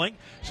Ramani Pulling.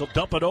 She'll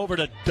dump it over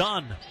to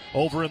Dunn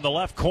over in the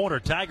left corner.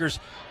 Tigers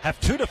have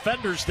 2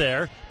 defenders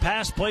there.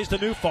 Pass plays to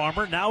New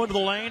Farmer. Now into the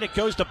lane. It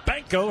goes to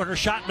Banco, and her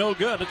shot no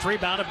good. It's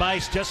rebounded by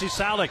Jessie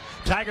Salick.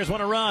 Tigers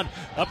want to run.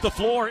 Up the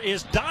floor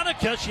is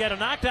Donica. She had it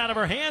knocked out of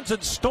her hands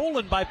and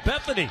stolen by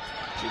Bethany.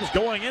 She was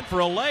going in for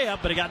a layup,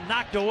 but it got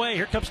knocked away.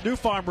 Here comes New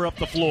Farmer up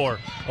the floor.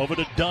 Over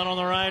to Dunn on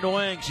the right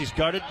wing. She's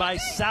guarded by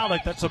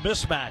Salick. That's a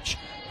mismatch.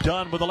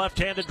 Dunn with a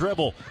left-handed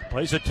dribble.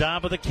 Plays it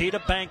top of the key to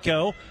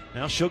Banco.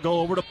 Now she'll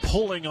go over to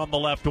Pulling on the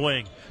left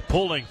wing.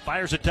 Pulling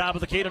fires it top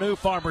of the key to New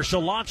Farmer.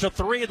 She'll launch a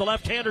three. The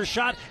left-hander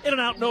shot in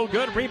and out, no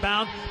good.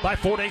 Rebound by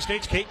Fort Hays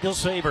State's Kate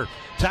Dilsaver.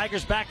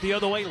 Tigers back the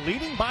other way,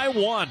 leading by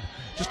 1.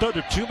 Just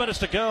under 2 minutes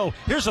to go.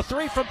 Here's a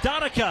three from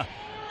Donica.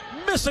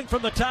 Missing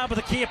from the top of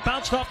the key. It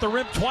bounced off the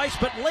rim twice,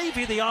 but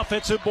Levy the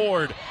offensive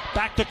board.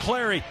 Back to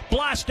Clary.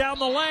 Blast down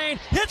the lane.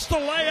 Hits the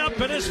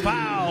layup and is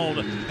fouled.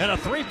 And a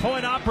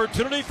three-point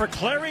opportunity for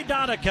Clary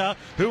Donica,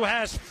 who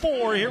has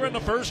 4 here in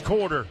the first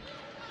quarter.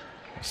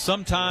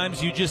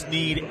 Sometimes you just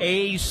need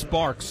a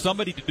spark,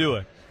 somebody to do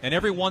it. And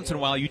every once in a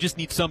while, you just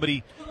need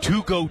somebody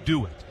to go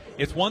do it.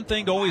 It's one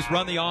thing to always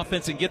run the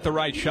offense and get the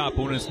right shot,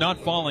 but when it's not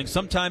falling,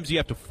 sometimes you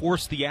have to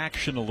force the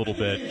action a little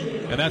bit,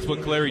 and that's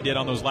what Clary did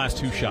on those last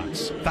 2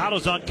 shots. Foul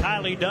is on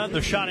Kylie Dunn,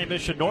 the Shawnee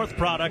Mission North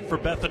product for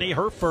Bethany,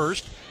 her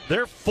first,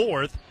 their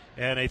 4th,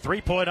 and a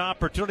 3-point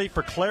opportunity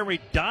for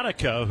Clary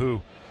Donica,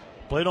 who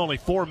played only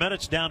 4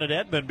 minutes down at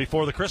Edmond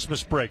before the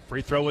Christmas break.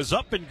 Free throw is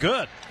up and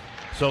good.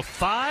 So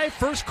 5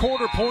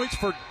 first-quarter points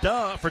for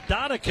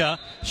Donica.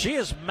 She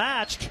has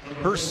matched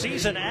her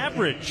season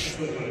average.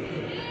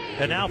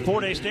 And now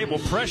Fort Hays State will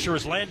pressure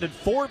as Landon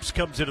Forbes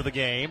comes into the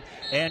game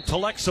and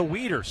Telexa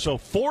Weeder. So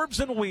Forbes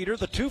and Weeder,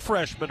 the 2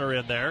 freshmen, are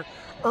in there.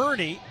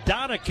 Ernie,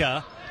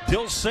 Donica,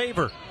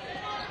 Dilsaver.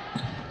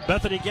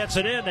 Bethany gets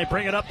it in. They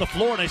bring it up the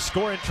floor, and they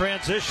score in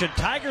transition.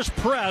 Tigers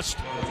pressed,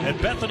 and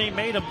Bethany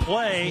made them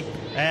play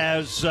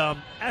as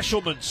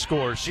Ashelman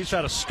scores. She's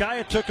out of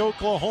Skiatook,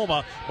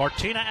 Oklahoma.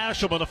 Martina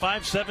Ashelman, a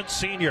 5'7"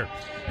 senior.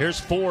 Here's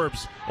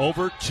Forbes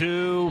over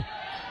to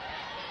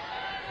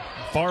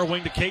far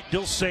wing to Kate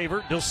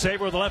Dilsaver.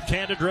 Dilsaver with a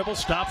left-handed dribble.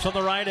 Stops on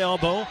the right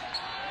elbow.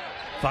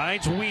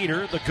 Finds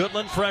Weeder, the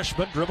Goodland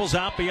freshman, dribbles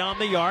out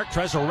beyond the arc,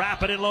 tries to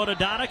wrap it in low to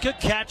Donica,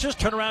 catches,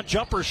 turnaround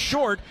jumper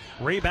short,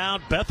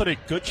 rebound Bethany.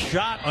 Good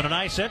shot on a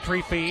nice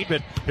entry feed,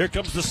 but here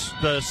comes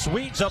the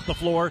Swedes up the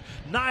floor.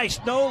 Nice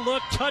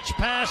no-look touch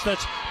pass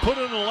that's put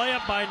in a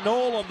layup by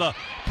Knoll on the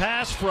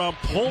pass from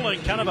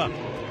Pulling, kind of a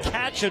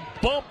catch and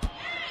bump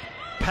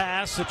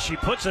pass that she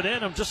puts it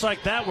in, and just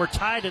like that, we're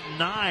tied at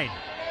 9.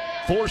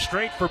 4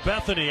 straight for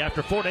Bethany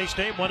after Fort Hays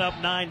State went up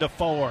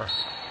 9-4.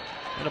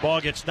 And the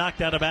ball gets knocked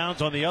out of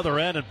bounds on the other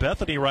end, and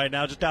Bethany right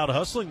now just out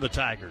hustling the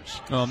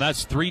Tigers. Well, and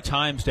that's 3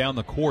 times down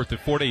the court that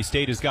Fort Hays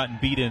State has gotten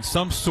beat in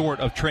some sort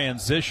of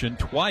transition,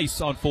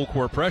 twice on full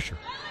court pressure.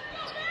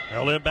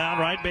 They'll inbound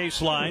right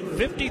baseline.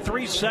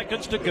 53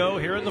 seconds to go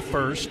here in the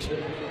first.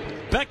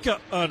 Becca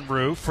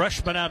Unruh,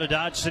 freshman out of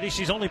Dodge City.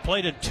 She's only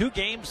played in 2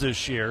 games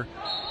this year.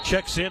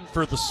 Checks in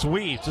for the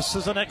Swedes. This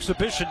is an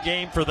exhibition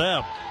game for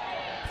them.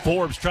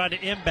 Forbes trying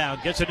to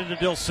inbound, gets it into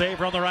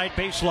Dilsaver on the right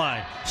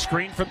baseline.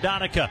 Screen from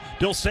Donica.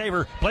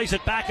 Dilsaver plays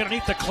it back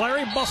underneath to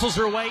Clary, muscles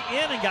her way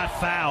in and got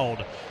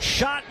fouled.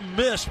 Shot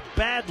missed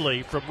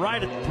badly from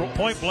right at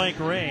point-blank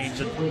range,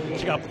 and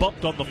she got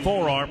bumped on the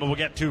forearm and will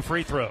get 2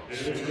 free throws.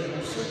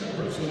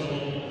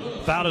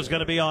 Foul is going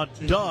to be on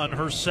Dunn,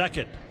 her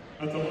second.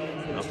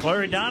 Now,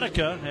 Clary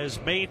Donica has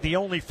made the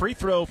only free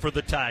throw for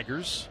the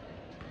Tigers.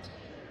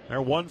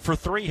 They're 1 for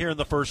 3 here in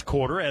the first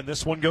quarter, and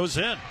this one goes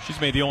in. She's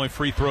made the only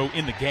free throw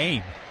in the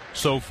game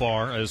so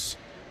far, as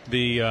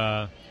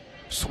the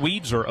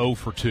Swedes are 0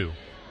 for 2.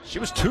 She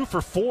was 2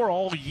 for 4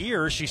 all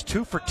year. She's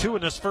 2 for 2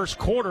 in this first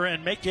quarter,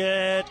 and make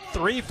it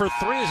 3 for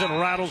 3 as it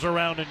rattles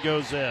around and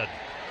goes in.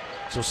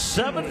 So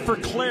 7 for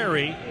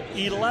Clary,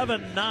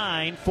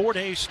 11-9, Fort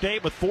Hays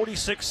State with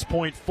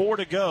 46.4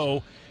 to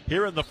go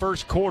here in the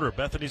first quarter.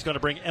 Bethany's going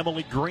to bring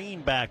Emily Green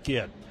back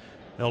in.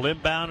 They'll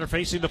inbound, are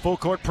facing the full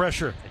court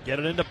pressure. They get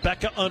it into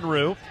Becca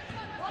Unruh.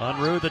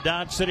 Unruh, the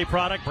Dodge City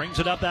product, brings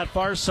it up that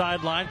far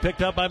sideline.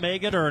 Picked up by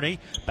Megan Ernie.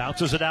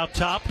 Bounces it out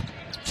top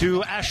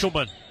to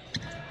Ashelman.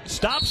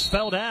 Stops,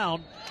 fell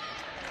down.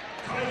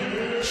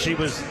 She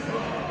was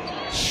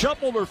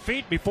shuffled her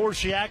feet before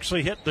she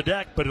actually hit the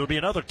deck, but it'll be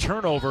another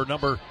turnover,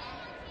 number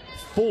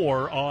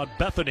 4 on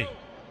Bethany.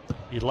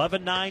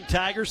 11-9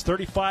 Tigers,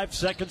 35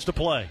 seconds to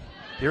play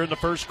here in the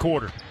first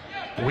quarter.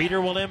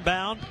 Weeder will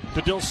inbound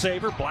to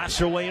Dilsaver, blasts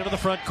her way into the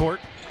front court,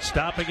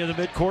 stopping in the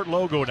midcourt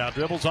logo now,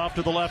 dribbles off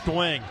to the left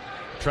wing.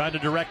 Trying to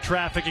direct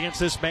traffic against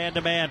this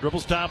man-to-man.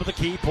 Dribbles top of the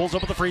key, pulls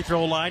up at the free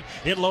throw line.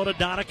 In low to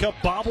Donica,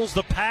 bobbles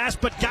the pass,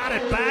 but got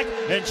it back,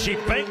 and she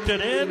banked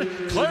it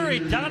in. Clary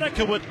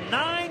Donica with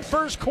 9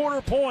 first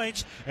quarter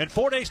points, and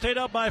Fort Hays stayed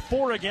up by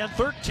 4 again,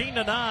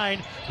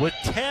 13-9, with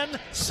 10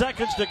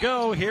 seconds to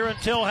go here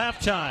until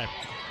halftime.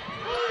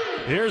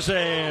 Here's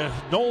a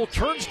Knoll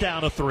turns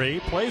down a 3,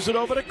 plays it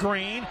over to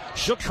Green.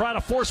 She'll try to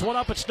force one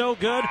up. It's no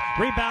good.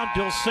 Rebound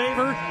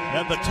Dilsaver,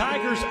 and the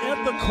Tigers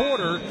end the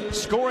quarter,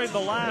 scoring the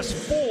last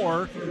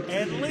 4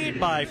 and lead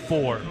by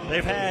 4.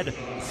 They've had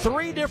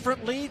 3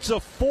 different leads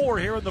of 4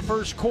 here in the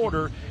first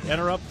quarter and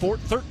are up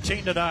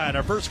 13-9.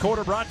 Our first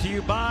quarter brought to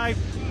you by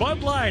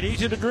Bud Light.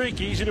 Easy to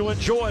drink, easy to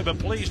enjoy, but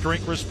please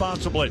drink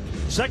responsibly.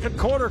 Second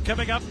quarter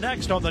coming up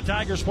next on the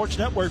Tiger Sports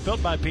Network,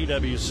 built by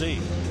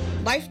PwC.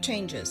 Life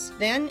changes,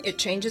 then it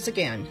changes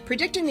again.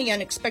 Predicting the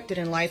unexpected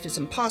in life is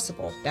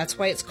impossible. That's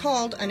why it's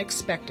called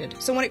Unexpected.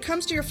 So when it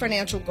comes to your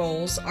financial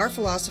goals, our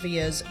philosophy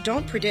is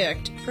don't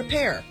predict,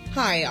 prepare.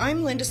 Hi,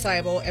 I'm Linda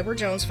Seibel, Edward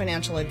Jones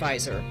Financial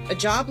Advisor. A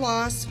job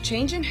loss,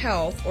 change in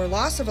health, or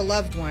loss of a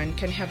loved one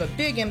can have a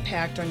big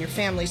impact on your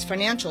family's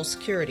financial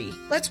security.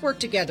 Let's work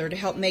together to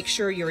help make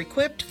sure you're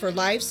equipped for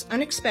life's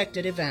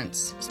unexpected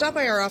events. Stop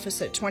by our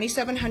office at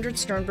 2700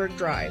 Sternberg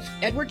Drive.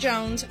 Edward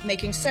Jones,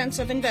 making sense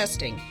of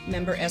investing.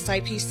 Member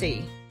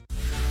SIPC.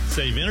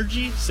 Save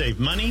energy,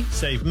 save money,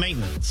 save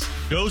maintenance.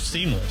 Go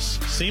Seamless.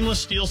 Seamless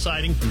steel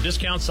siding from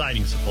Discount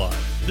Siding Supply.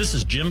 This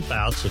is Jim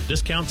Fouts of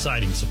Discount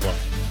Siding Supply.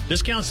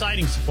 Discount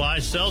Siding Supply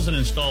sells and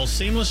installs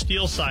seamless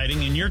steel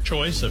siding in your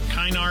choice of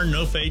Kynar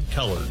no-fade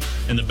colors.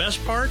 And the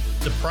best part?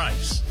 The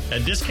price.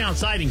 At Discount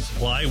Siding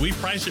Supply, we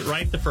price it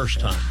right the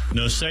first time.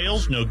 No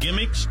sales, no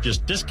gimmicks,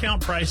 just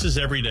discount prices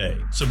every day.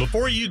 So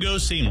before you go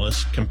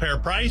Seamless, compare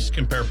price,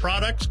 compare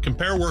products,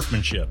 compare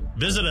workmanship.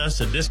 Visit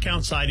us at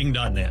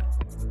discountsiding.net.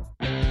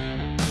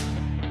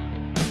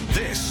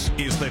 This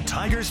is the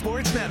Tiger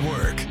Sports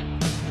Network.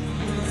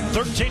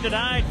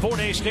 13-9, Fort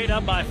Hays State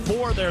up by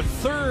 4, their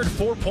third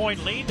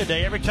 4-point lead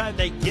today. Every time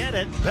they get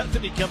it,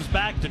 Bethany comes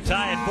back to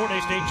tie it. Fort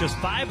Hays State just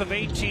 5 of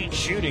 18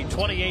 shooting,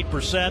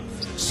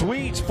 28%.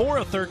 Swedes 4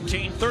 of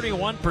 13,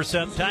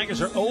 31%.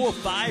 Tigers are 0 of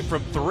 5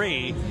 from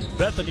 3.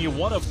 Bethany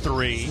 1 of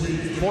 3.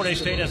 Fort Hays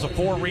State has a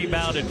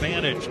 4-rebound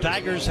advantage.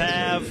 Tigers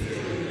have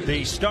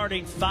the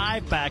starting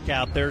 5 back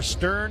out there: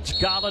 Stearns,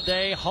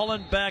 Galladay,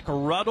 Hollenbeck,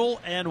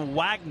 Ruddle, and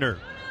Wagner.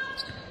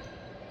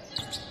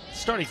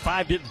 Starting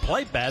 5 didn't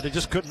play bad. They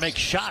just couldn't make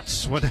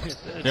shots at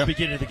the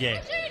beginning of the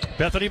game.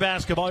 Bethany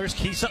basketball. Here's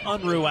Kisa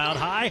Unruh out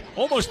high.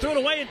 Almost threw it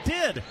away and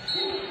did.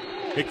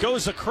 It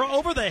goes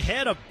over the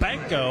head of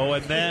Benko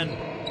and then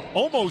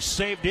almost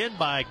saved in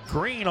by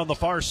Green on the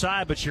far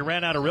side, but she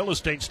ran out of real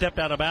estate, stepped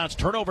out of bounds.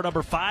 Turnover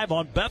number 5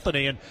 on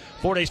Bethany, and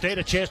Fort Hays State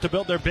a chance to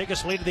build their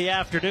biggest lead of the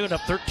afternoon,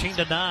 up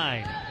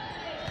 13-9.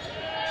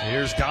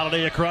 Here's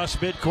Galladay across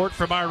midcourt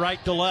from our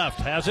right to left.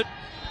 Has it.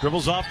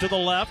 Dribbles off to the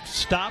left,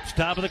 stops,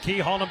 top of the key,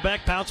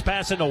 Hollenbeck, bounce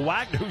pass into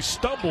Wagner, who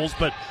stumbles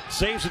but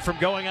saves it from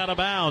going out of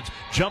bounds.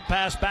 Jump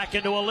pass back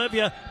into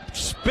Olivia,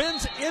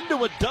 spins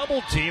into a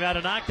double team, had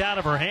it knocked out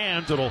of her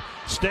hands. It'll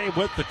stay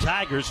with the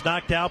Tigers,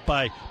 knocked out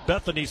by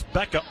Bethany's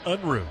Becca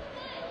Unruh.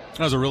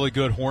 That was a really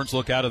good Horns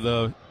look out of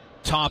the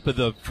top of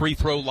the free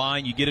throw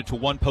line. You get it to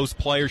one post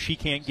player, she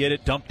can't get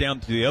it, dumped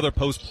down to the other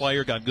post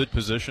player, got good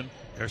position.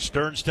 There's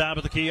Stearns top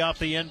of the key off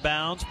the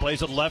inbounds.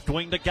 Plays it left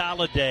wing to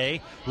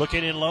Galladay.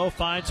 Looking in low,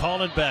 finds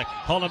Hollenbeck.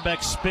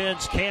 Hollenbeck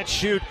spins, can't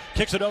shoot.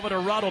 Kicks it over to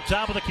Ruddle,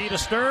 top of the key to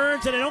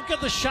Stearns. And they don't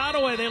get the shot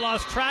away. They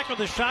lost track of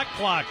the shot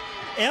clock.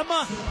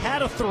 Emma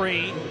had a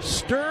 3.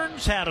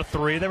 Stearns had a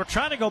 3. They were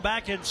trying to go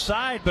back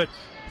inside, but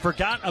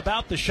forgot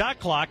about the shot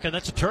clock, and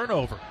that's a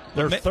turnover.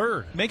 Their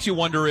third. Makes you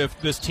wonder if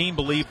this team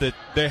believed that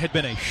there had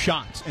been a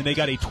shot and they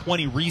got a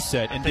 20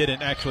 reset and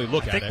didn't actually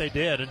look at it. I think they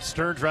did, and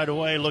Stearns right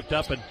away looked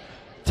up and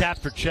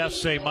tapped her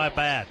chest saying, my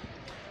bad.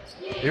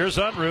 Here's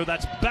Unruh.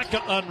 That's Becca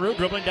Unruh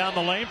dribbling down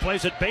the lane,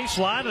 plays it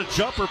baseline, a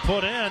jumper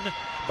put in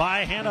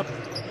by Hannah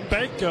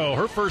Benko.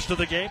 Her first of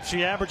the game.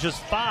 She averages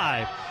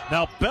 5.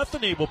 Now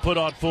Bethany will put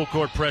on full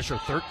court pressure,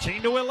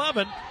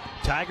 13-11.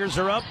 Tigers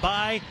are up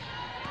by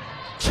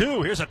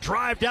 2. Here's a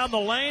drive down the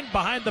lane,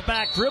 behind the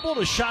back dribble.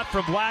 The shot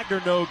from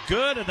Wagner, no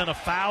good, and then a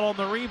foul on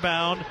the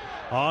rebound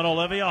on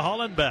Olivia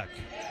Hollenbeck.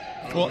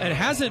 Well, it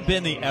hasn't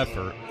been the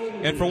effort.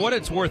 And for what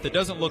it's worth, it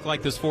doesn't look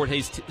like this Fort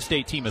Hays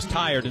State team is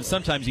tired. And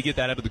sometimes you get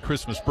that out of the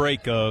Christmas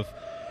break of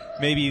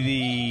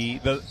maybe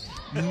the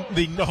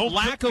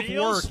lack of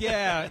work.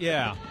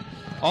 Yeah.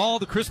 All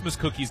the Christmas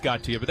cookies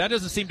got to you. But that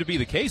doesn't seem to be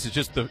the case. It's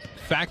just the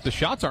fact the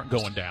shots aren't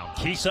going down.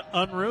 Kisa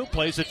Unruh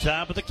plays it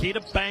top of the key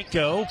to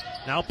Banco.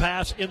 Now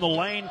pass in the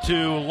lane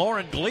to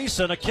Lauren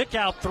Gleason. A kick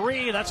out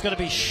 3. That's going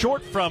to be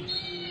short from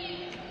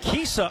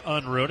Kisa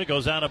Unruh. It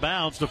goes out of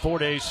bounds to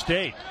Fort Hays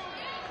State.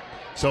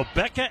 So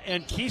Becca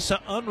and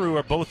Kisa Unruh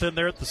are both in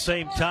there at the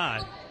same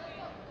time.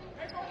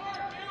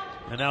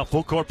 And now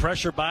full court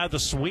pressure by the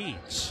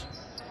Swedes.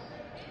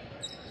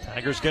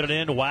 Tigers get it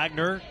in.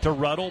 Wagner to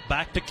Ruddle,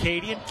 back to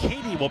Katie, and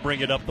Katie will bring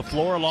it up the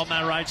floor along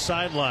that right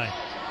sideline.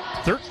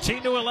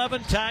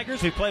 13-11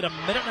 Tigers. We played a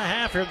minute and a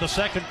half here in the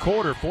second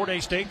quarter. Fort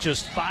Hays State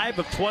just 5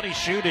 of 20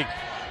 shooting.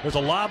 There's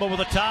a lob over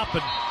the top,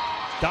 and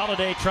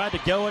Galladay tried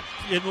to go it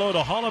in low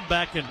to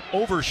Hollenbeck and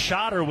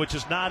overshot her, which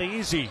is not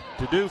easy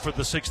to do for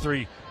the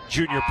 6'3"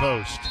 junior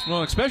post.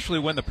 Well, especially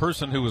when the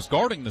person who was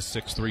guarding the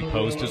 6'3"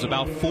 post is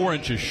about 4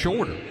 inches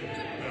shorter.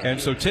 And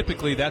so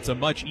typically that's a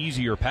much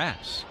easier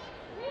pass.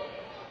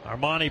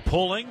 Armani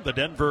Pulling, the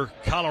Denver,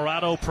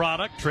 Colorado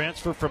product,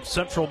 transfer from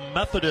Central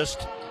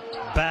Methodist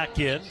back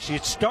in. She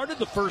had started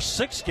the first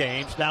 6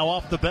 games, now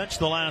off the bench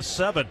the last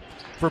 7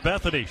 for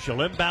Bethany.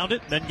 She'll inbound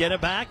it, then get it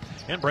back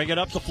and bring it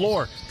up the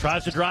floor.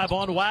 Tries to drive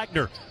on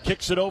Wagner.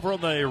 Kicks it over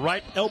on the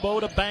right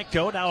elbow to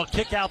Banco. Now a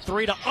kick out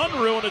 3 to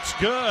Unruh, and it's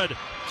good.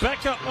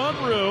 Becca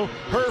Unruh,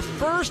 her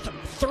first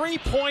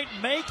 3-point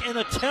make and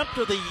attempt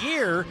of the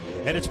year,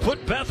 and it's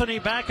put Bethany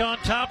back on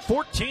top,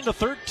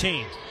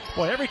 14-13.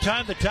 Boy, every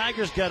time the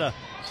Tigers get a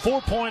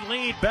 4-point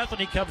lead,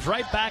 Bethany comes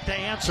right back to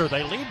answer.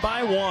 They lead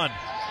by 1.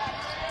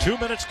 2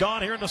 minutes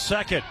gone here in the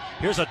second.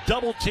 Here's a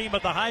double team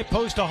at the high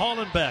post to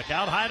Hollenbeck.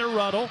 Out high to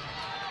Ruddle.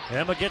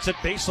 Emma gets it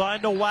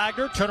baseline to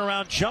Wagner.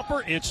 Turnaround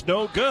jumper. It's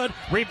no good.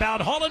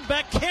 Rebound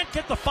Hollenbeck. Can't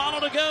get the follow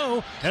to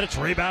go. And it's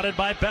rebounded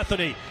by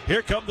Bethany.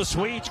 Here come the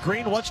Swedes.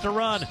 Green wants to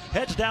run.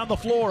 Heads down the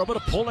floor. A bit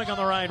of pulling on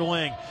the right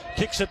wing.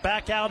 Kicks it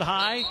back out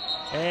high.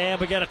 And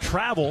we get a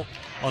travel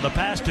on the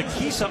pass to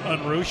Kisa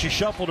Unruh. She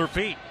shuffled her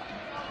feet.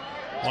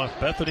 Well, if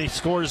Bethany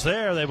scores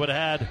there, they would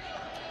have had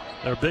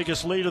their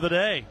biggest lead of the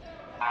day.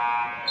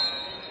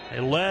 They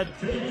led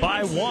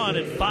by 1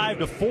 at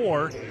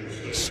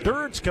 5-4.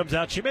 Stearns comes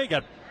out. She may have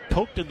got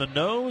poked in the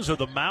nose or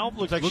the mouth.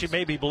 Looks like she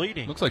may be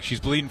bleeding. Looks like she's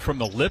bleeding from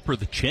the lip or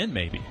the chin,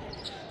 maybe.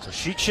 So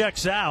she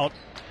checks out.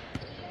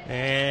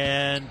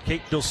 And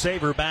Kate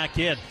Dilsaver back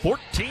in.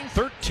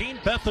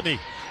 14-13 Bethany.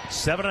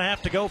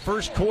 7.5 to go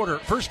first quarter.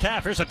 First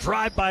half. Here's a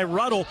drive by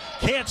Ruddle.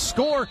 Can't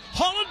score.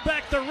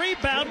 Hollenbeck, the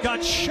rebound,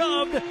 got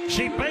shoved.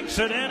 She banks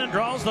it in and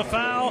draws the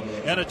foul.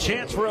 And a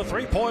chance for a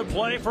 3-point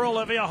play for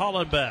Olivia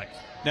Hollenbeck.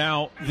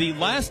 Now, the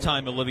last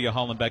time Olivia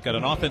Hollenbeck got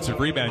an offensive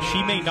rebound,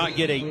 she may not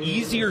get an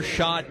easier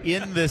shot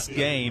in this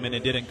game, and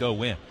it didn't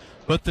go in.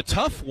 But the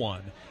tough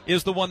one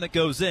is the one that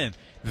goes in.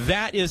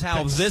 That is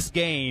how this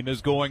game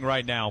is going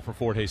right now for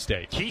Fort Hays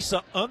State.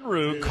 Kisa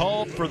Unruh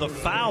called for the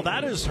foul.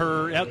 That is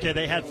her. Okay,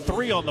 they had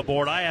 3 on the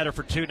board. I had her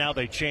for 2. Now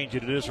they changed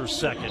it. It is her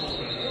second.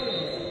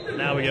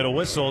 Now we get a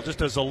whistle.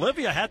 Just as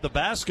Olivia had the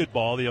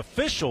basketball, the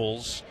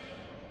officials...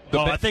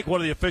 I think one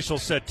of the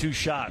officials said 2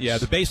 shots. Yeah,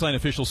 the baseline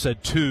official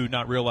said 2,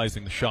 not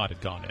realizing the shot had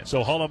gone in.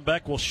 So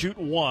Hollenbeck will shoot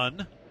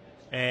 1,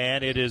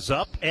 and it is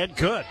up and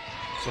good.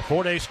 So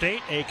Fort Hays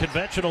State, a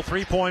conventional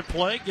 3-point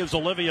play, gives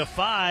Olivia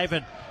 5,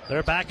 and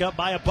they're back up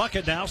by a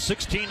bucket now,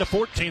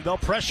 16-14. They'll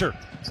pressure.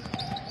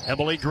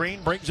 Emily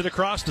Green brings it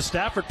across. The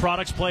Stafford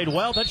products played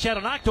well. Then she had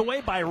it knocked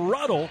away by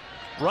Ruddle.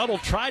 Ruddle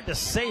tried to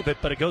save it,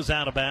 but it goes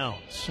out of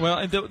bounds. Well,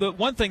 and the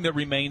one thing that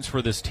remains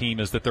for this team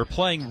is that they're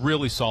playing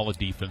really solid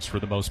defense for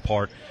the most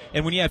part.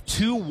 And when you have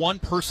 2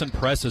 one-person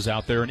presses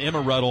out there, and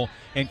Emma Ruddle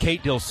and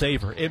Kate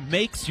Dilsaver, it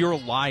makes your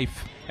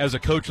life as a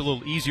coach a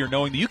little easier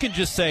knowing that you can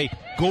just say,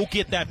 go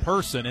get that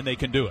person, and they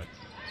can do it.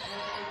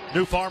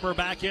 New Farmer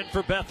back in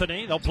for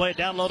Bethany. They'll play it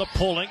down low to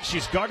Pulling.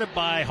 She's guarded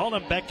by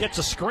Hollenbeck, gets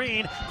a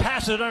screen,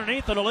 passes it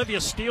underneath, and Olivia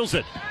steals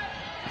it.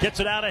 Gets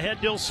it out ahead,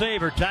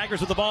 Dilsaver. Tigers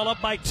with the ball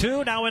up by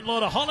 2. Now in low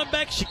to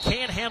Hollenbeck. She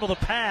can't handle the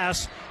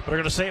pass, but they're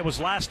going to say it was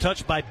last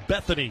touched by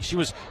Bethany. She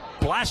was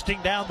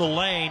blasting down the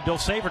lane.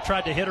 Dilsaver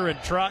tried to hit her in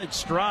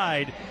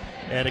stride,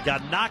 and it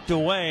got knocked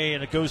away,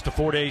 and it goes to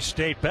Fort Hays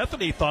State.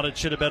 Bethany thought it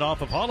should have been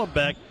off of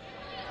Hollenbeck.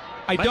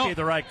 Might be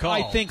the right call.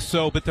 I think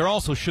so, but there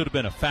also should have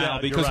been a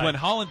foul because right. when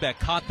Hollenbeck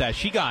caught that,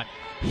 she got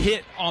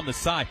hit on the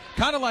side.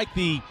 Kind of like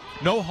the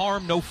no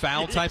harm, no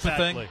foul type of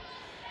thing.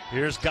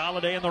 Here's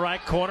Galladay in the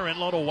right corner, in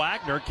low to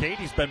Wagner.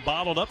 Katie's been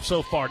bottled up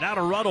so far. Now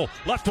to Ruddle,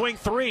 left wing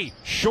three,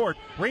 short,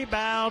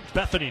 rebound,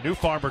 Bethany. New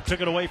Farmer took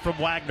it away from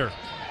Wagner.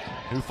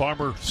 New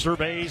Farmer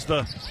surveys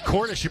the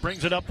court as she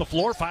brings it up the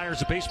floor,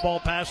 fires a baseball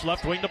pass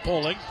left wing to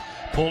Pulling.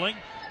 Pulling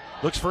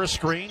looks for a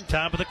screen,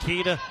 top of the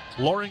key to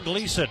Lauren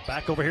Gleason.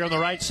 Back over here on the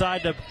right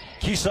side to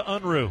Kisa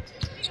Unruh.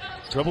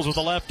 Dribbles with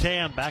the left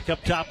hand, back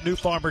up top, New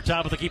Farmer,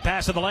 top of the key,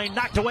 pass in the lane,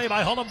 knocked away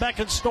by Hullenbeck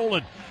and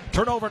stolen.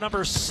 Turnover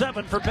number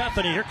 7 for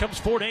Bethany. Here comes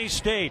Fort Hays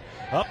State.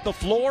 Up the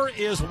floor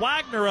is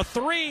Wagner, a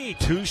three.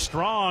 Too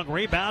strong.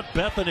 Rebound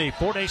Bethany.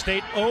 Fort Hays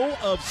State 0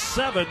 of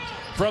 7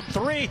 from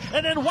 3.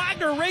 And then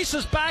Wagner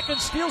races back and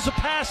steals a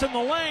pass in the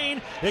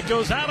lane. It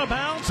goes out of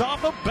bounds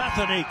off of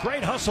Bethany.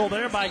 Great hustle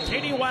there by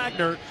Katie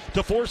Wagner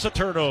to force a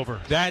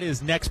turnover. That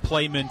is next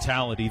play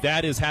mentality.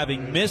 That is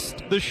having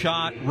missed the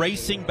shot,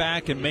 racing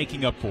back and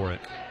making up for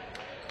it.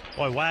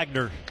 Boy,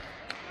 Wagner,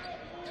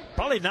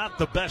 probably not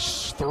the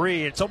best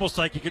three. It's almost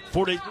like you get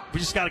 40. We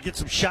just got to get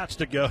some shots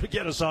to go to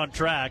get us on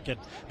track and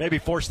maybe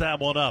force that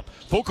one up.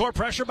 Full court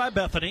pressure by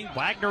Bethany.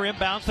 Wagner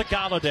inbounds to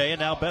Galladay, and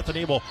now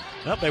Bethany will.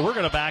 Nope, they were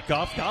going to back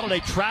off.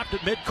 Galladay trapped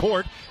at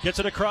midcourt, gets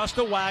it across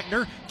to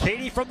Wagner.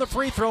 Katie from the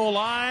free throw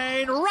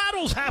line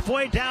rattles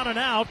halfway down and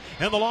out,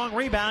 and the long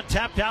rebound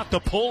tapped out to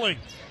Pulling.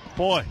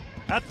 Boy,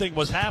 that thing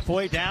was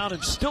halfway down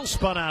and still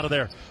spun out of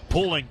there.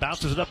 Pulling,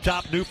 bounces it up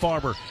top, New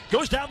Farmer.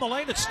 Goes down the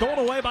lane, it's stolen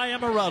away by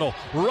Emma Ruddle.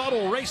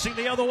 Ruddle racing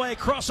the other way,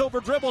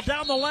 crossover dribble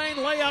down the lane,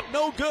 layup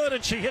no good,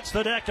 and she hits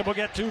the deck and will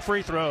get 2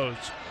 free throws.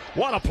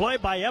 What a play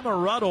by Emma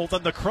Ruddle,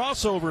 then the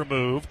crossover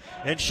move,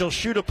 and she'll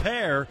shoot a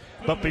pair.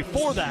 But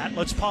before that,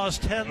 let's pause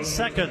 10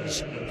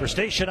 seconds for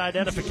station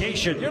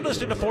identification. You're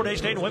listening to Fort Hays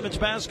State Women's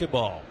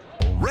Basketball.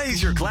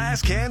 Raise your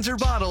glass cans or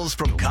bottles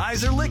from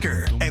Kaiser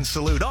Liquor and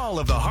salute all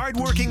of the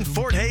hardworking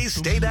Fort Hays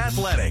State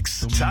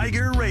Athletics.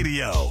 Tiger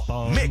Radio,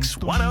 Mix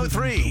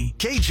 103,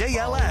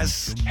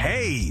 KJLS,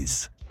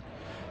 Hays.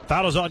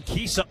 Foul is on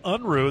Kisa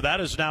Unruh. That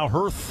is now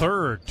her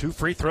third. 2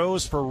 free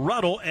throws for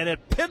Ruddle, and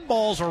it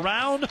pinballs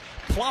around,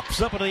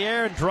 plops up in the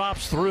air, and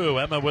drops through.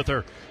 Emma with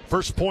her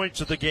first points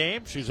of the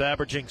game. She's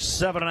averaging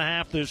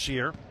 7.5 this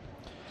year.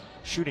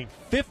 Shooting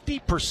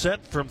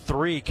 50% from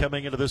 3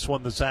 coming into this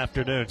one this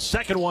afternoon.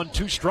 Second one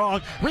too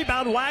strong.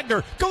 Rebound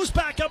Wagner. Goes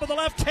back up with the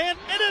left hand,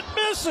 and it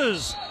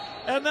misses.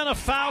 And then a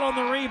foul on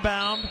the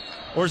rebound.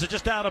 Or is it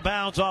just out of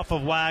bounds off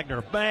of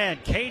Wagner? Man,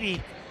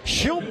 Katie,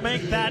 she'll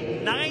make that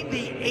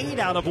 98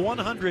 out of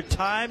 100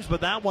 times,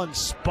 but that one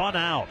spun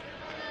out.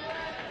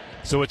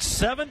 So it's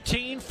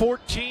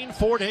 17-14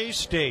 Fort Hays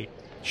State.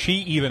 She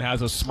even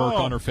has a smirk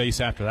on her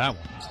face after that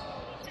one.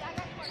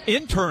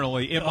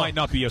 Internally, it might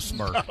not be a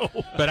smirk,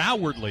 but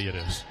outwardly it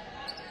is.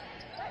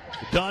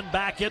 Dunn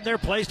back in there,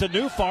 plays to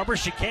New Farmer.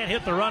 She can't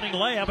hit the running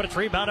layup, but it's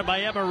rebounded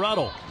by Emma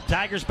Ruddle.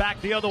 Tigers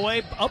back the other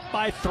way, up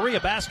by 3. A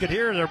basket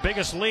here, their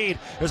biggest lead.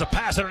 There's a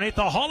pass underneath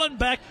the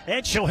Hollenbeck,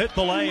 and she'll hit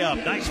the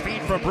layup. Nice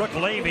feed from Brooke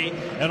Levy,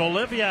 and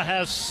Olivia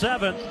has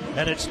 7,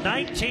 and it's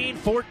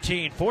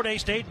 19-14. Fort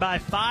Hays State by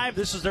 5.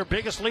 This is their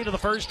biggest lead of the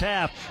first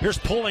half. Here's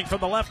Pulling from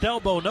the left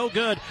elbow, no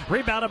good.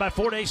 Rebounded by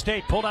Fort Hays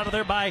State, pulled out of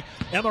there by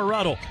Emma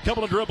Ruddle.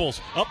 Couple of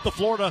dribbles, up the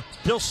floor to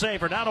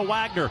Dilsaver, now to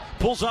Wagner.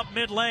 Pulls up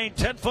mid-lane,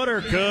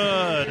 10-footer, good.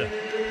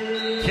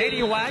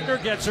 Katie Wagner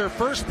gets her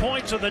first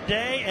points of the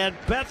day, and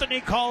Bethany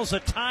calls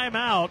a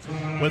timeout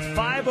with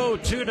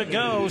 5:02 to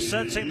go,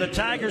 sensing the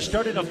Tigers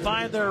starting to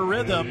find their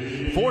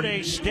rhythm. Fort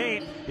Hays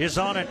State is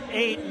on an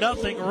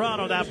 8-0 run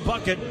on that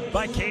bucket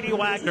by Katie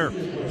Wagner.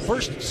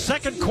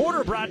 Second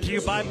quarter brought to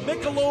you by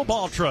Michelob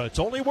Ultra. It's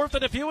only worth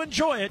it if you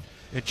enjoy it.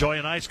 Enjoy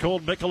an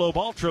ice-cold Michelob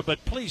Ultra,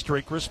 but please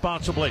drink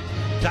responsibly.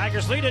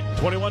 Tigers lead it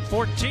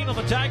 21-14 on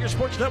the Tiger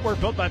Sports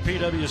Network, built by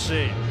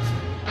PwC.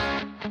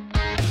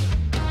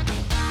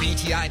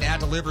 BTI now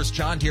delivers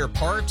John Deere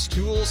parts,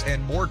 tools,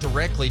 and more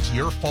directly to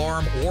your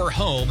farm or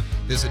home.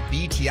 Visit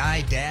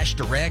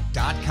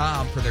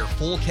BTI-direct.com for their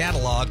full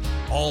catalog.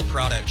 All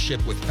products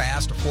shipped with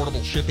fast,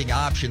 affordable shipping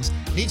options.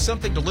 Need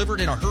something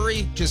delivered in a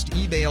hurry? Just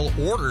email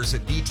orders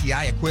at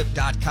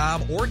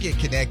BTIequip.com or get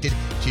connected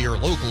to your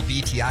local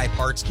BTI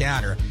parts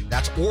counter.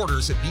 That's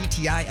orders at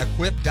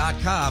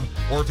BTIequip.com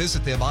or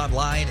visit them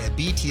online at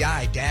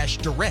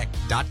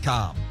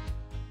BTI-direct.com.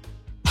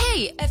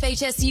 Hey,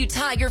 FHSU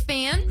Tiger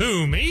fan.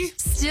 Who, me?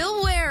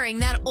 Still wearing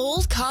that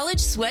old college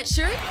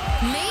sweatshirt?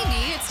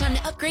 Maybe it's time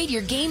to upgrade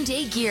your game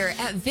day gear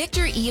at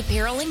Victor E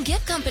Apparel and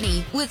Gift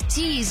Company. With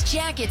tees,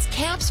 jackets,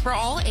 caps for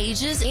all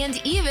ages,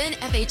 and even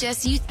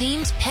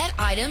FHSU-themed pet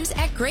items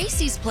at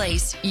Gracie's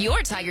Place.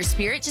 Your Tiger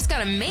spirit just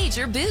got a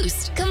major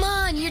boost. Come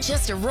on, you're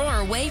just a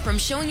roar away from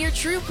showing your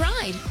true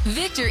pride.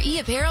 Victor E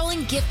Apparel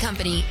and Gift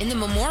Company in the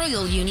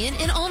Memorial Union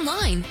and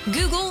online.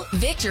 Google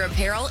Victor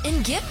Apparel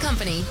and Gift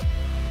Company.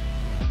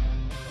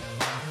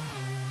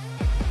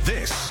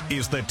 This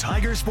is the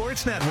Tiger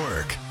Sports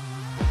Network.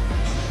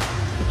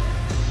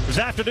 This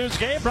afternoon's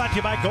game brought to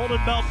you by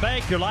Golden Belt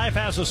Bank. Your life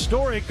has a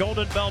story.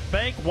 Golden Belt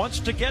Bank wants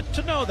to get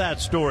to know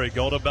that story.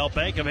 Golden Belt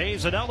Bank of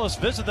Hayes and Ellis.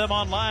 Visit them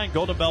online,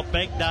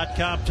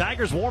 goldenbeltbank.com.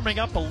 Tigers warming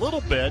up a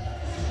little bit.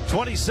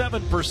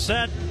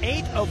 27%,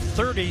 8 of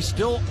 30,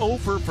 still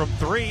over from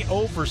 3,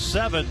 0 for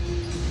 7.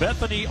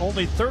 Bethany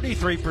only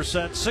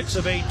 33%, 6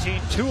 of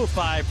 18, 2 of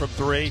 5 from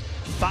 3.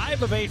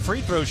 5 of 8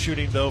 free throw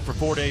shooting, though, for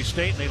Fort Hays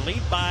State. And they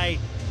lead by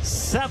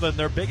 7,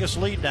 their biggest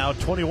lead now,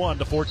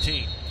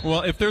 21-14.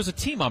 Well, if there's a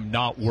team I'm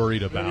not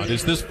worried about,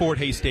 is this Fort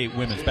Hays State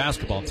women's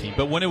basketball team.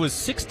 But when it was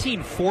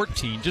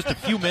 16-14 just a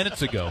few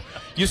minutes ago,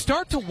 you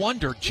start to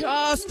wonder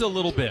just a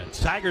little bit.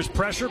 Tigers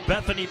pressure.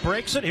 Bethany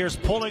breaks it. Here's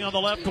pulling on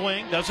the left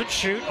wing. Doesn't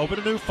shoot. Over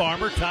to New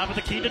Farmer. Top of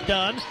the key to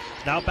Dunn.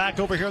 Now back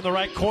over here in the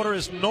right corner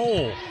is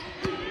Knoll.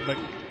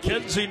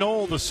 Mackenzie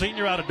Knoll, the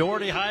senior out of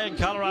Doherty High in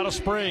Colorado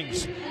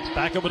Springs.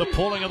 Back over to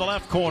pulling in the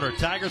left corner.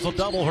 Tigers will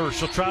double her.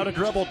 She'll try to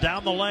dribble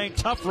down the lane.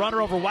 Tough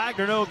runner over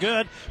Wagner, no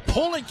good.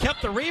 Pulling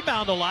kept the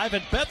rebound alive,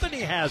 and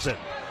Bethany has it.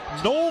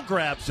 Knoll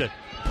grabs it.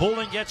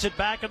 Pulling gets it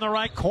back in the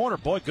right corner.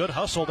 Boy, good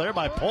hustle there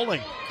by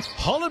Pulling.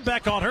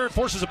 Hullenbeck on her,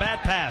 forces a bad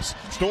pass.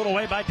 Stolen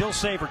away by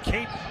Dilsaver.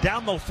 Kate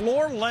down the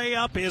floor.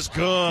 Layup is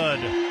good.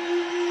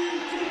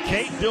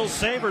 Kate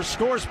Dilsaver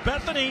scores.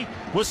 Bethany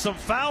with some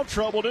foul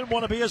trouble, didn't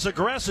want to be as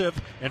aggressive,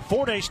 and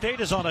Fort Hays State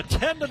is on a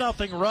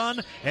 10-0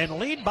 run and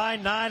lead by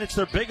 9. It's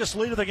their biggest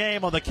lead of the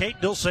game on the Kate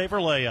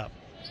Dilsaver layup.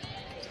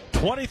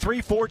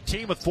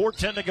 23-14 with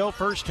 4:10 to go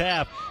first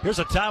half. Here's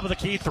a top of the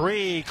key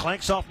three.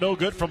 Clanks off no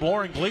good from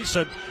Lauren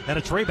Gleason, and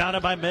it's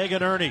rebounded by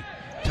Megan Ernie.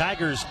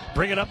 Tigers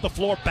bring it up the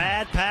floor.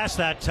 Bad pass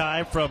that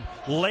time from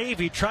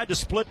Levy. Tried to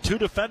split 2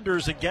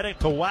 defenders and get it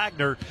to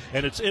Wagner,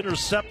 and it's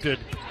intercepted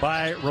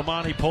by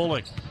Romani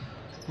Pulling.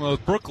 Well,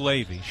 Brooke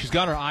Levy, she's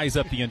got her eyes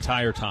up the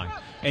entire time.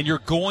 And you're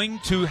going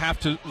to have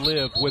to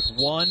live with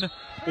 1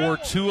 or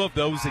 2 of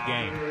those a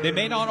game. They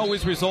may not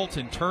always result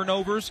in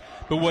turnovers,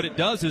 but what it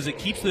does is it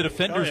keeps the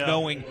defenders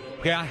knowing,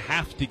 okay, I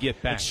have to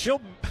get back.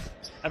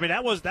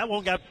 That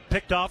one got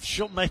picked off.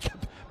 She'll make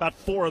about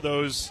 4 of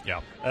those.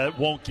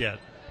 Won't get.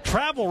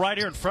 Travel right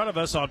here in front of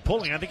us on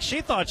Pulling. I think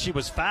she thought she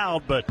was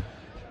fouled, but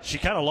she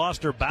kind of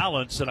lost her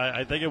balance, and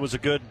I think it was a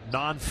good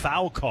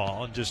non-foul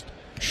call and just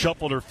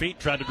shuffled her feet,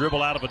 tried to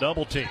dribble out of a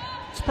double team.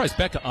 Surprised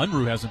Becca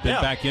Unruh hasn't been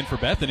back in for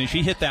Bethany.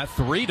 She hit that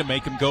 3 to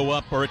make them go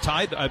up, or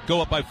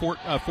go up by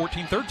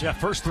 14-13. Yeah,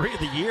 first 3 of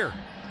the year.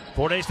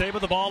 Fort Hays State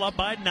with the ball up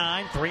by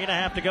 9.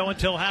 3.5 to go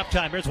until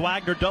halftime. Here's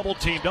Wagner double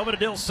teamed. Over to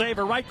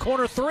Dilsaver. Right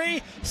corner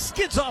 3.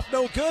 Skids off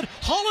no good.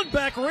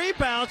 Hullenbeck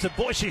rebounds. And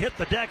boy, she hit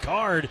the deck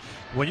hard.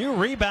 When you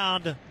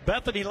rebound,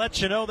 Bethany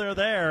lets you know they're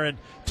there. And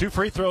 2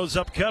 free throws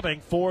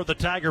upcoming for the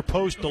Tiger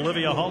post,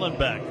 Olivia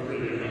Hullenbeck.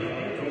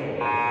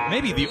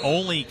 Maybe the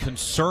only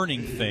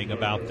concerning thing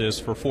about this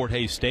for Fort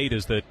Hays State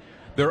is that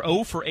they're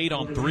 0 for 8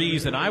 on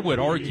threes. And I would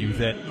argue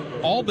that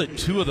all but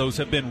 2 of those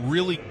have been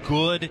really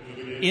good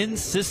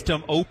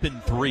in-system open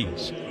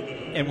threes.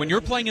 And when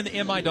you're playing in the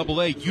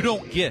MIAA, you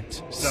don't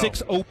get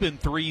 6 open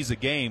threes a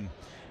game,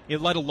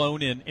 let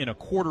alone in a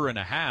quarter and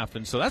a half.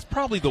 And so that's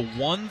probably the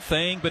one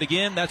thing. But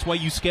again, that's why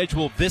you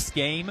schedule this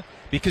game,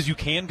 because you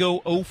can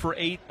go 0 for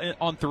 8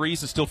 on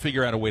threes and still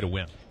figure out a way to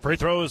win. Free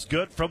throw is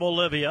good from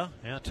Olivia.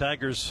 Yeah,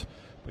 Tigers,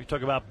 we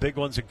talk about big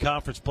ones in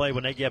conference play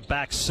when they get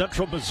back.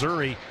 Central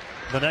Missouri,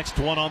 the next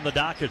one on the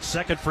docket.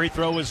 Second free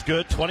throw is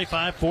good,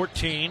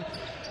 25-14.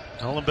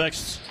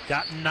 Hullenbeck's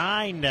got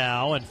 9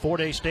 now, and Fort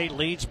Hays State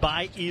leads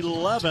by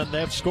 11.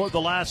 They've scored the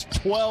last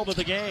 12 of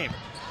the game.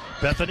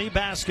 Bethany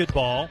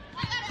basketball.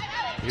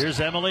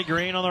 Here's Emily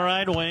Green on the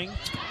right wing.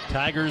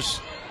 Tigers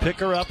pick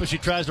her up as she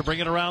tries to bring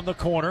it around the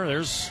corner.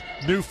 There's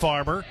New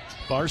Farmer.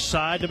 Far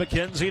side to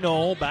Mackenzie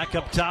Knoll. Back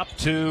up top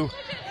to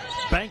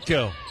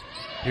Banco.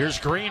 Here's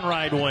Green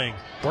right wing.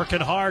 Working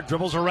hard,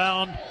 dribbles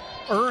around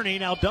Ernie,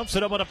 now dumps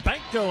it over to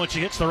Banco, and she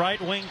hits the right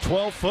wing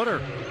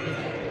 12-footer.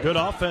 Good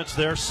offense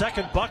there.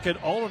 Second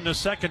bucket all in the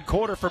second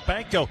quarter for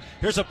Banco.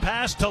 Here's a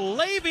pass to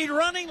Levy,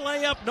 running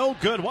layup, no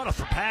good. What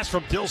a pass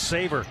from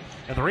Dilsaver.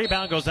 And the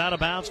rebound goes out of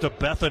bounds to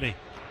Bethany.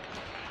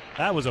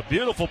 That was a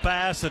beautiful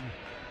pass, and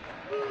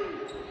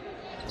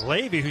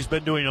Levy, who's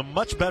been doing a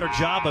much better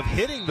job of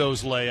hitting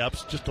those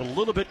layups, just a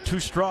little bit too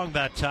strong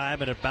that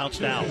time, and it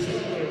bounced out.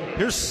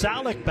 Here's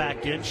Salick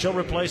back in. She'll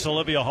replace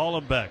Olivia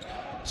Hullenbeck.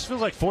 This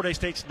feels like Fort Hays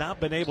State's not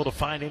been able to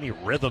find any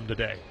rhythm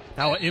today.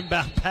 Now an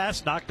inbound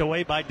pass knocked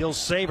away by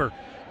Dilsaver.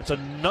 It's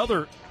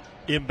another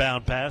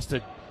inbound pass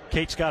that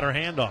Kate's got her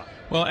hand on.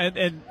 Well,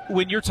 and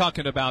when you're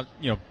talking about,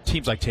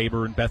 teams like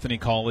Tabor and Bethany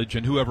College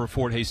and whoever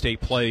Fort Hays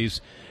State plays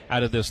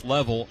out of this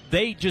level,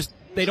 they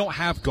don't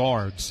have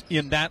guards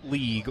in that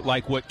league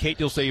like what Kate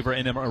Dilsaver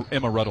and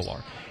Emma Ruddle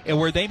are, and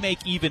where they make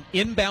even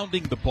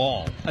inbounding the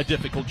ball a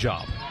difficult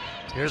job.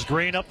 Here's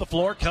Green up the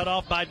floor, cut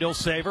off by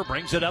Dilsaver,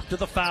 brings it up to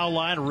the foul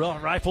line,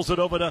 rifles it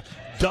over to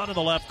Dunn in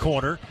the left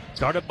corner,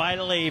 guarded by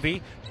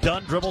Levy.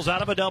 Dunn dribbles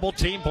out of a double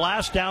team,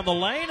 blast down the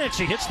lane, and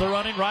she hits the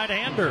running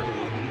right-hander.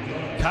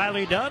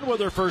 Kylie Dunn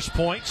with her first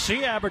point.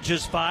 She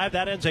averages 5.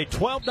 That ends a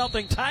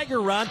 12-0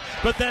 Tiger run.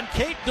 But then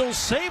Kate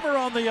Dilsaver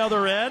on the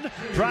other end,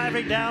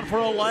 driving down for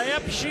a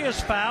layup. She is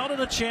fouled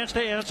and a chance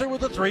to answer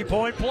with a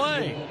 3-point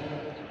play.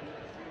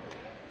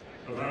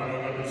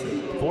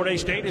 Fort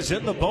Hays State is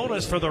in the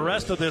bonus for the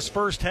rest of this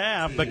first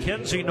half.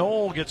 Mackenzie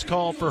Knoll gets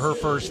called for her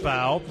first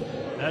foul.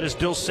 That is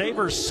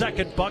Dilsaver's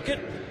second bucket.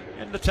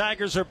 And the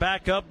Tigers are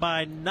back up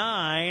by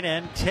 9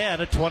 and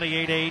 10 at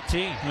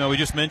 28-18. We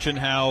just mentioned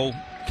how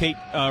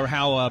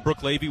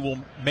Brooke Levy will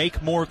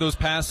make more of those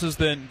passes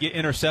than get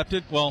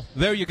intercepted. Well,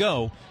 there you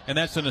go. And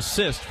that's an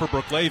assist for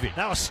Brooke Levy.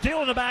 Now a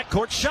steal in the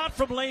backcourt. Shot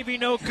from Levy,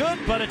 no good,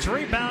 but it's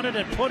rebounded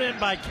and put in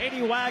by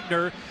Katie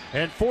Wagner.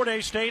 And Fort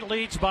Hays State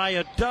leads by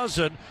a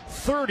dozen,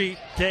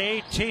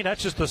 30-18.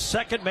 That's just the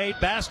second made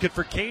basket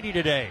for Katie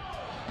today.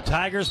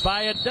 Tigers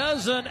by a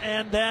dozen,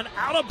 and then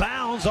out of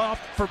bounds off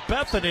for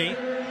Bethany.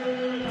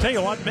 Tell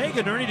you what,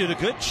 Megan Ernie did a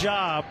good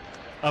job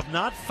of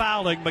not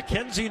fouling.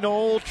 Mackenzie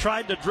Knoll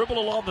tried to dribble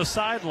along the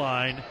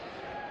sideline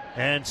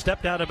and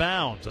stepped out of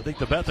bounds. I think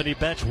the Bethany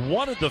bench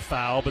wanted the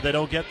foul, but they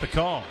don't get the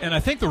call. And I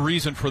think the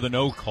reason for the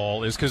no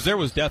call is because there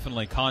was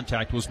definitely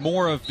contact. It was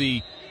more of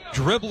the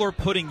dribbler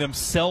putting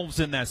themselves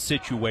in that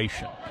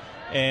situation.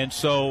 And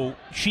so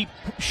she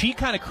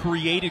kind of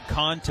created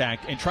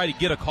contact and tried to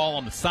get a call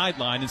on the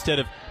sideline instead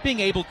of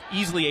being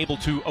easily able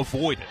to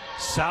avoid it.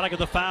 Salick at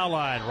the foul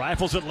line,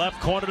 rifles it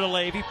left corner to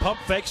Levy, pump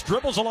fakes,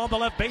 dribbles along the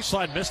left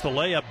baseline, missed the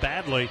layup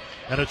badly,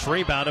 and it's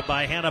rebounded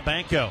by Hannah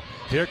Banco.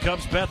 Here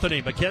comes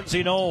Bethany.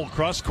 Mackenzie Knoll,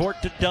 cross court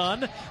to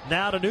Dunn,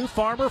 now to New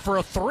Farmer for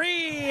a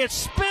three. It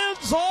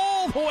spins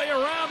all the way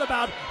around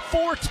about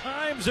 4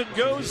 times and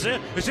goes in.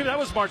 You see, that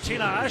was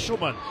Martina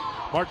Ashelman.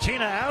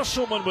 Martina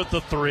Ashelman with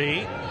the three,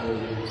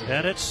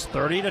 and it's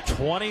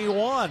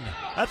 30-21.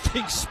 That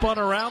thing spun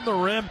around the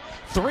rim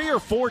 3 or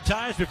 4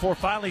 times before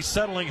finally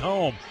settling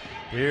home.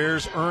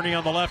 Here's Ernie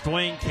on the left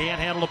wing,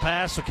 can't handle the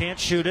pass, so can't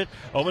shoot it.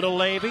 Over to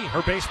Levy,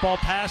 her baseball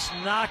pass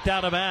knocked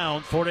out of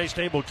bounds. Fort Hays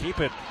State will keep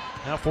it.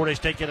 Now Fort Hays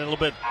State getting a little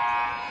bit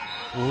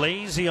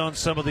lazy on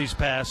some of these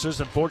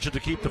passes, and fortunate to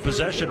keep the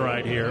possession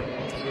right here.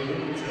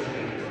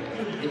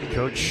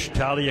 Coach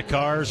Talia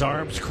Carr's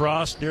arms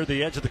crossed near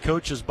the edge of the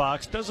coach's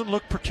box. Doesn't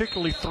look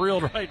particularly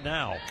thrilled right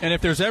now. And if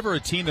there's ever a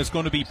team that's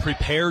going to be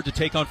prepared to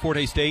take on Fort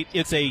Hays State,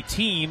 it's a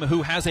team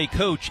who has a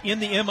coach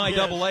in the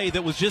MIAA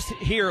that was just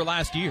here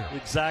last year.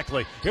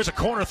 Exactly. Here's a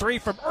corner three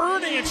from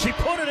Ernie, and she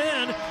put it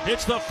in.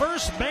 It's the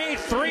first made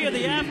three of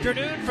the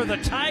afternoon for the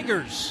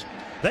Tigers.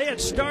 They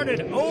had started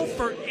 0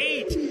 for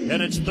 8,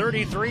 and it's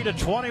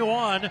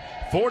 33-21.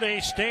 Fort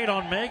Hays State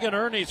on Megan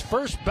Ernie's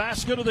first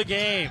basket of the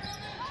game.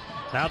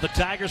 Now the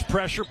Tigers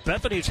pressure.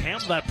 Bethany's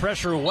handled that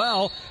pressure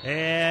well,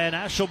 and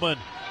Ashelman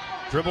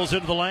dribbles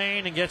into the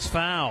lane and gets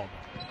fouled.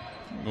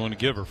 I'm going to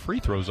give her free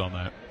throws on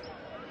that.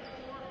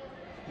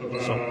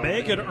 So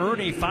Megan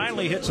Ernie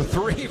finally hits a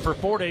three for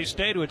Fort Hays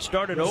State, who had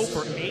started 0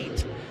 for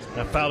 8.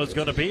 That foul is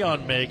going to be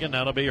on Megan.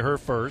 That'll be her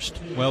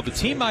first. Well, the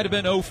team might have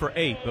been 0 for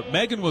 8, but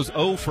Megan was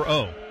 0 for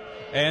 0.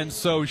 And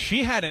so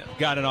she hadn't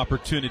got an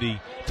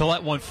opportunity to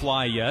let one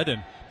fly yet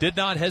and did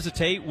not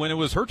hesitate when it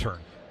was her turn.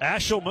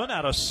 Ashelman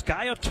out of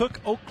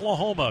Skiatook,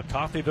 Oklahoma.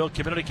 Coffeyville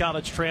Community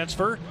College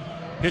transfer.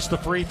 Hits the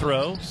free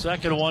throw.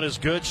 Second one is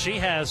good. She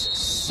has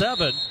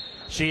 7.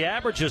 She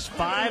averages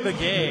 5 a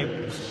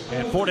game.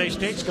 And Fort Hays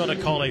State's going to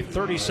call a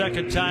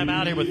 30-second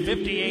timeout here with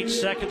 58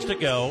 seconds to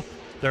go.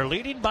 They're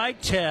leading by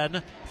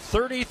 10,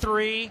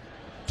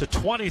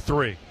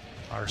 33-23.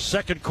 Our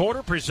second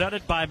quarter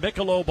presented by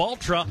Michelob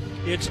Ultra.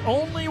 It's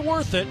only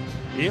worth it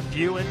if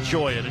you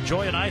enjoy it.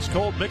 Enjoy an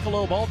ice-cold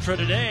Michelob Ultra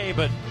today,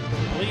 but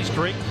please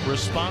drink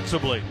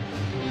responsibly.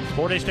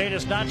 Fort Hays State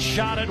has not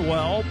shot it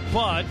well,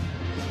 but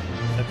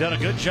they've done a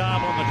good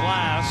job on the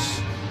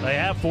glass. They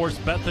have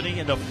forced Bethany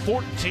into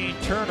 14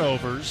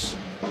 turnovers,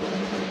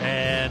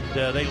 and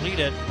they lead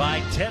it by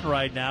 10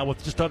 right now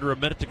with just under a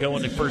minute to go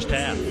in the first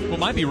half. Well,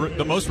 might be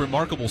the most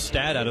remarkable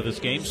stat out of this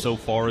game so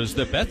far is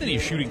that Bethany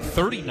is shooting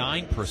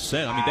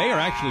 39%. I mean, they are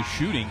actually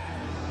shooting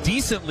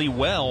decently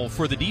well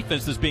for the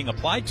defense that's being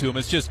applied to them.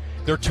 It's just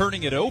they're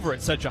turning it over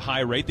at such a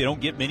high rate. They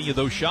don't get many of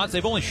those shots.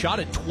 They've only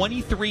shot it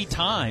 23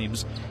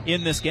 times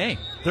in this game.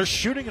 They're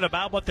shooting at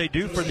about what they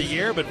do for the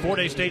year, but Fort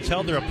Hays State's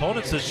held their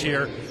opponents this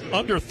year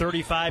under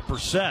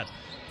 35%.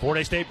 Fort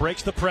Hays State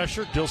breaks the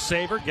pressure.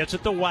 Dilsaver gets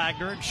it to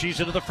Wagner, and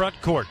she's into the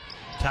front court.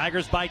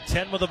 Tigers by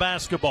 10 with the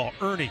basketball.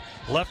 Ernie,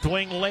 left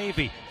wing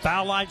Levy,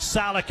 foul line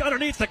Salick,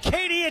 underneath the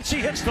Katie, and she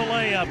hits the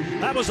layup.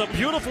 That was a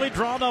beautifully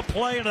drawn up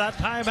play into that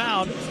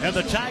timeout, and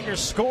the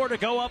Tigers score to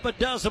go up a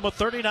dozen with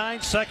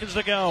 39 seconds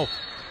to go.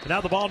 And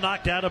now the ball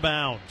knocked out of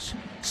bounds.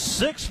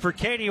 6 for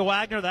Katie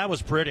Wagner. That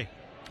was pretty.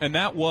 And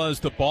that was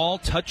the ball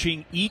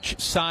touching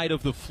each side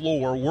of the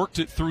floor, worked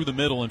it through the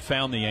middle, and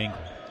found the angle.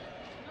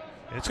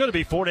 It's going to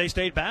be Fort Hays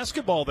State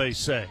basketball, they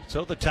say.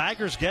 So the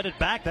Tigers get it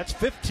back. That's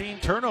 15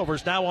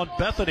 turnovers now on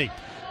Bethany.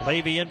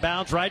 Levy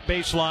inbounds right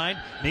baseline.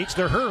 Needs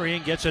to hurry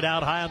and gets it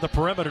out high on the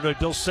perimeter to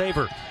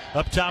Dilsaver.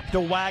 Up top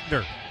to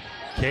Wagner.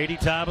 Katie,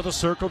 top of the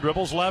circle,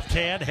 dribbles left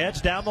hand,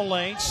 heads down the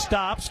lane,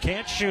 stops,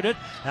 can't shoot it.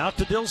 Out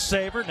to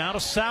Dilsaver, now to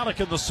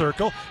Salick in the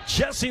circle.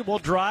 Jesse will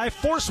drive,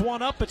 force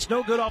one up. It's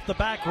no good off the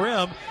back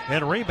rim,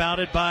 and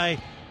rebounded by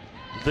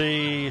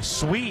the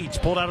Swedes.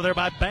 Pulled out of there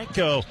by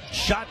Banco.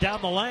 Shot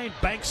down the lane,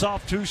 Banks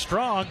off too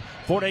strong.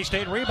 Fort Hays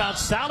State rebound.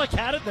 Salick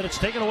had it, but it's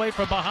taken away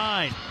from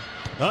behind.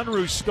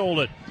 Unruh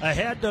stole it.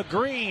 Ahead to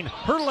Green.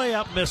 Her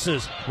layup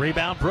misses.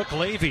 Rebound, Brooke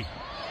Levy.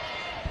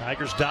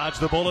 Tigers dodge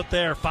the bullet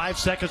there. 5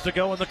 seconds to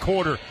go in the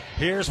quarter.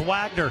 Here's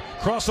Wagner.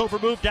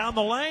 Crossover move down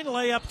the lane.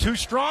 Layup too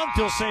strong.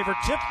 Dilsaver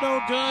tip no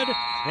good.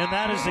 And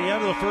that is the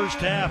end of the first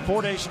half.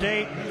 Fort Hays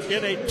State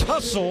in a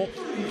tussle,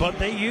 but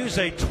they use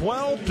a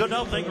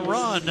 12-0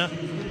 run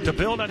to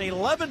build an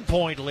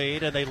 11-point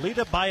lead, and they lead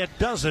it by a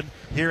dozen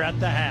here at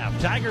the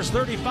half. Tigers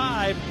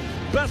 35,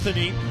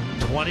 Bethany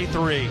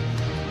 23.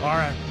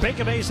 Our Bank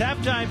of Hays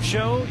halftime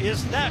show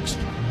is next.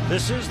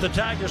 This is the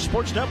Tiger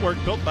Sports Network,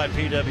 built by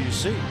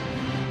PwC.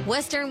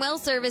 Western Well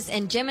Service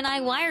and Gemini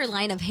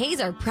Wireline of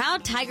Hays are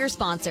proud Tiger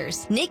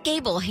sponsors. Nick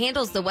Gable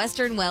handles the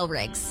Western Well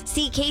rigs.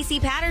 See Casey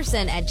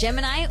Patterson at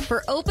Gemini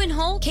for open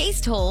hole,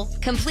 cased hole,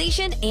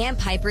 completion, and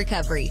pipe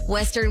recovery.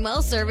 Western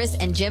Well Service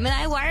and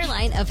Gemini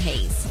Wireline of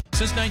Hays.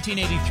 Since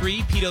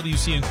 1983,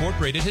 PwC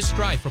Incorporated has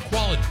strived for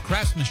quality,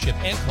 craftsmanship,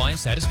 and client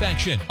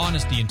satisfaction.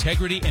 Honesty,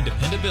 integrity, and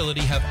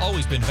dependability have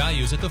always been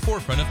values at the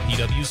forefront of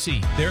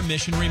PwC. Their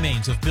mission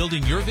remains of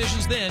building your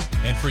visions then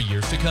and for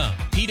years to come.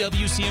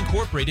 PwC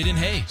Incorporated in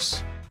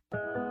Hays.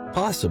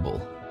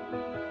 Possible.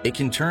 It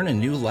can turn a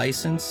new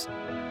license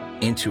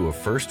into a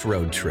first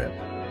road trip.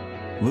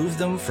 Move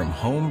them from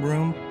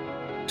homeroom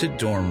to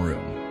dorm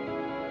room.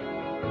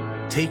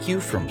 Take you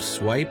from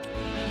swipe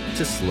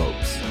to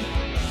slopes.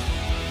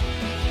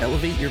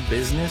 Elevate your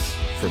business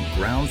from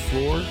ground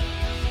floor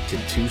to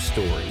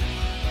 2-story.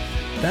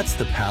 That's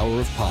the power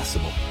of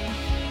possible.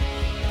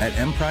 At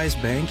Emprise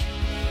Bank,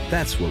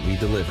 that's what we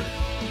deliver.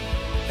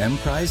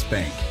 Emprise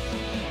Bank,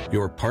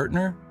 your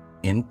partner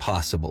in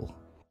possible.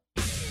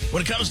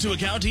 When it comes to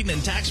accounting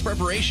and tax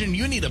preparation,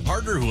 you need a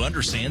partner who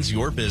understands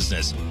your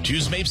business.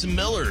 Choose Mapes &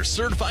 Miller,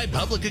 certified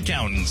public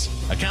accountants.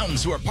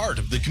 Accountants who are part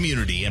of the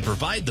community and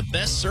provide the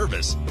best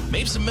service.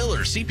 Mapes & Miller,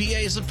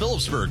 CPAs of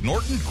Phillipsburg,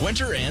 Norton,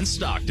 Quinter, and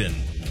Stockton.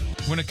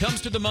 When it comes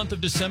to the month of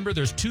December,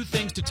 there's two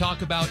things to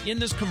talk about in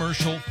this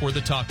commercial for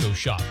the taco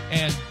shop,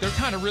 and they're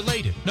kind of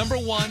related. Number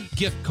one,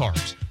 gift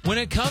cards. When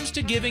it comes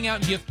to giving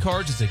out gift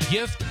cards as a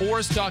gift or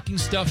a stocking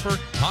stuffer,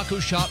 Taco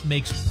Shop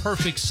makes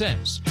perfect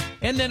sense.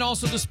 And then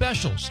also the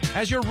specials.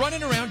 As you're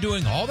running around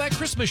doing all that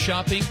Christmas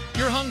shopping,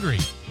 you're hungry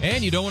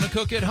and you don't want to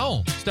cook at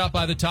home. Stop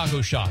by the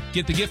Taco Shop,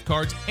 get the gift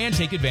cards, and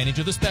take advantage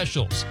of the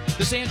specials.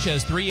 The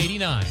Sanchez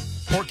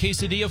 $3.89, pork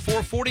quesadilla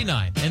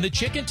 $4.49, and the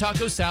chicken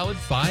taco salad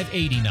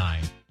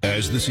 $5.89.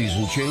 As the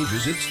season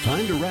changes, it's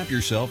time to wrap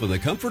yourself in the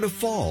comfort of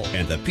fall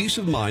and the peace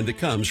of mind that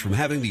comes from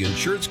having the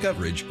insurance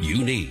coverage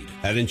you need.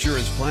 At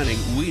Insurance Planning,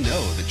 we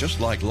know that just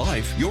like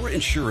life, your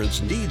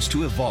insurance needs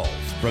to evolve.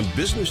 From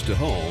business to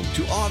home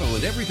to auto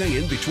and everything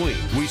in between,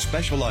 we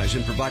specialize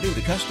in providing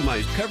the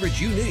customized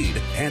coverage you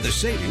need and the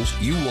savings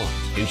you want.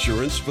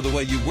 Insurance for the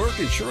way you work,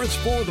 insurance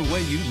for the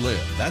way you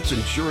live. That's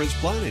Insurance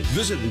Planning.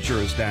 Visit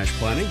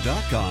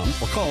insurance-planning.com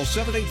or call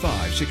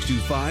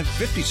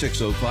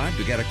 785-625-5605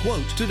 to get a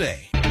quote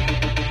today.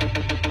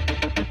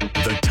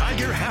 The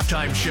Tiger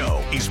Halftime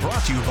Show is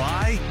brought to you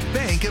by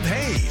Bank of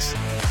Hays.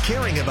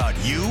 Caring about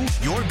you,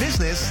 your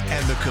business,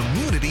 and the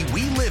community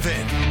we live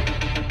in.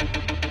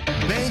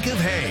 Bank of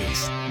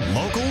Hays.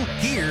 Local,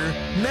 here,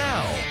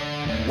 now.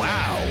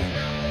 Wow.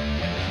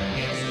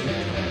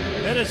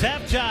 It is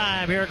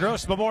halftime here at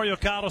Gross Memorial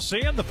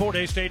Coliseum. The Fort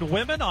Hays State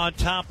women on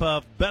top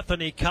of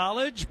Bethany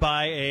College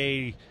by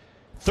a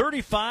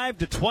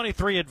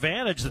 35-23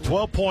 advantage. The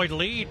 12-point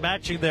lead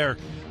matching their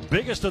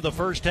biggest of the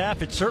first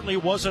half. It certainly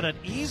wasn't an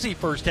easy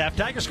first half.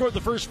 Tigers scored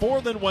the first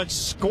four, then went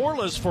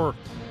scoreless for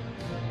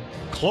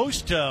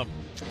close to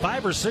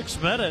 5 or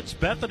 6 minutes.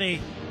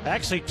 Bethany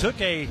actually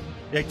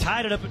they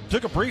tied it up,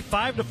 took a brief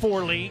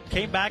 5-4 lead,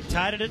 came back,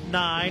 tied it at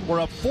 9.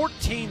 We're up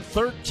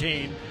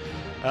 14-13.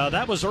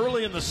 That was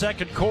early in the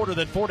second quarter.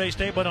 Then Fort Hays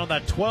State went on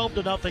that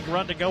 12-0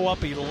 run to go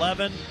up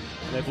 11.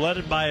 They've led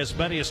it by as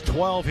many as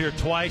 12 here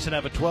twice and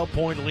have a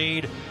 12-point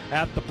lead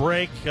at the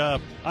break.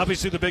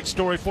 Obviously, the big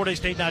story, Fort Hays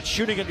State not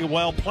shooting it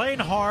well, playing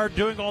hard,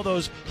 doing all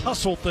those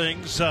hustle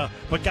things,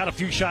 but got a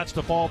few shots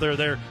to fall there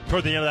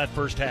toward the end of that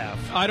first half.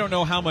 I don't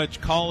know how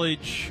much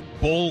college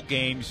bowl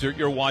games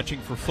you're watching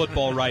for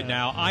football right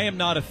now. I am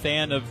not a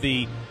fan of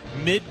the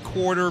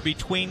mid-quarter,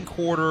 between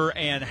quarter,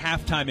 and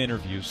halftime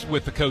interviews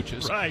with the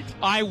coaches. Right.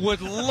 I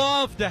would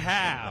love to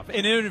have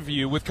an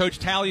interview with Coach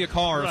Talia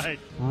Cars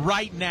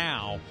right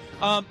now.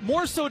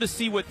 More so to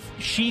see what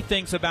she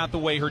thinks about the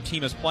way her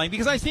team is playing,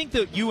 because I think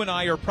that you and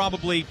I are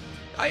probably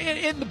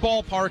in the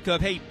ballpark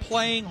of, hey,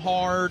 playing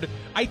hard.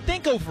 I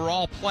think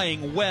overall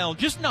playing well,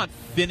 just not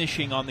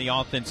finishing on the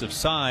offensive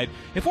side.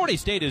 If Fort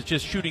Hays State is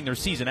just shooting their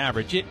season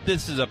average,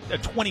 this is a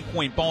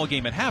 20-point ball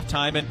game at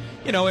halftime, and,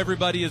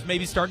 everybody is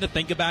maybe starting to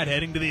think about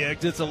heading to the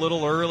exits a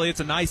little early. It's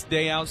a nice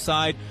day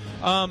outside.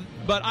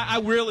 But I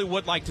really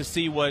would like to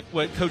see what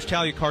Coach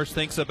Talia-Kars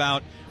thinks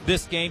about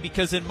this game,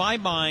 because in my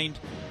mind,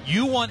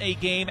 you want a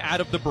game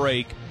out of the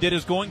break that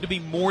is going to be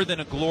more than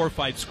a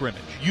glorified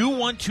scrimmage. You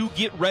want to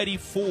get ready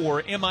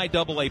for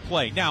MIAA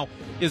play. Now,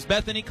 is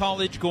Bethany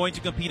College going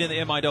to compete in the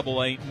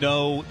MIAA?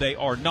 No, they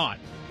are not.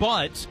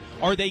 But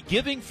are they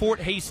giving Fort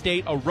Hays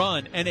State a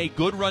run, and a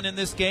good run in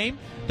this game?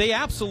 They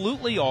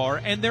absolutely are,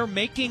 and they're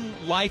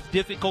making life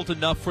difficult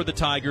enough for the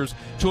Tigers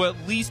to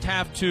at least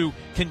have to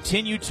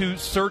continue to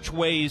search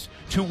ways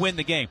to win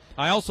the game.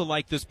 I also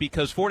like this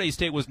because Fort Hays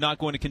State was not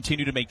going to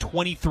continue to make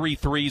 23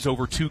 threes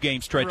over 2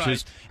 game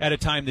stretches at a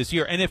time this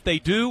year. And if they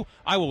do,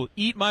 I will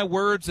eat my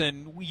words,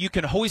 and you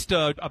can hoist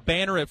a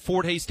banner at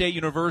Fort Hays State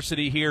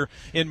University here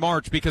in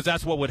March, because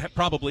that's what would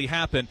probably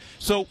happen.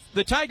 So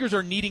the Tigers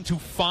are needing to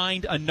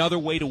find another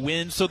way to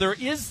win. So there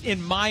is,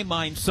 in my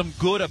mind, some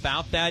good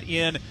about that.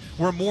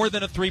 We're more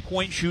than a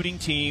 3-point shooting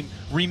team.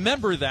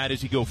 Remember that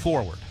as you go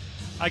forward.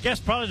 I guess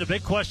probably the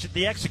big question,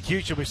 the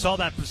execution. We saw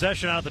that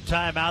possession out of the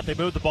timeout. They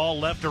moved the ball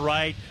left to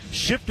right,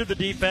 shifted the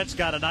defense,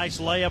 got a nice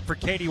layup for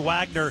Katie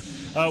Wagner.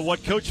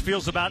 What Coach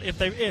feels about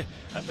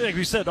like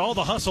we said, all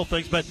the hustle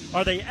things, but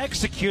are they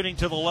executing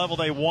to the level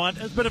they want?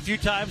 There's been a few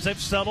times they've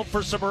settled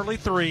for some early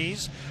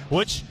threes,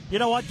 which, you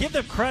know what, give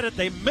them credit.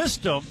 They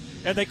missed them,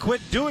 and they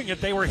quit doing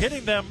it. They were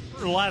hitting them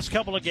the last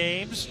couple of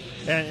games,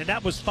 and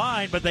that was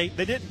fine, but they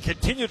didn't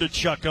continue to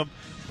chuck them.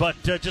 But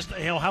just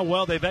how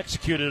well they've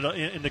executed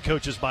in the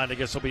coach's mind, I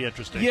guess, will be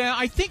interesting. Yeah,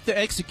 I think the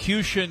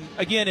execution,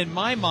 again, in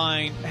my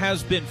mind,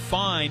 has been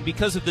fine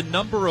because of the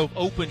number of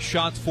open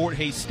shots Fort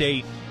Hays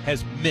State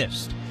has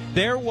missed.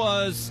 There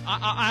was,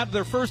 out of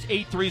their first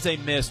 8 threes they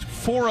missed,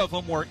 4 of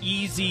them were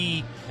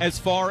easy as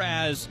far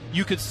as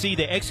you could see.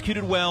 They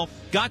executed well,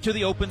 got to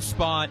the open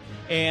spot,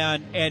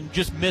 and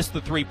just missed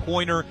the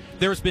three-pointer.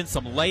 There's been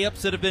some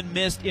layups that have been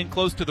missed in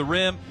close to the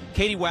rim.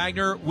 Katie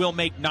Wagner will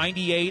make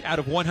 98 out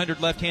of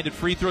 100 left-handed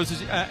free throws,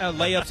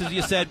 layups, as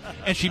you said,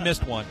 and she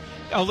missed one.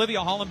 Olivia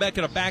Hollenbeck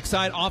at a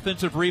backside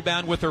offensive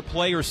rebound with her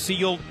player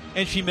sealed,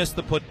 and she missed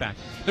the putback.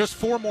 There's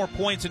 4 more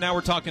points, and now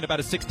we're talking about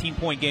a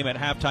 16-point game at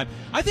halftime.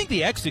 I think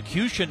the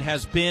execution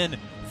has been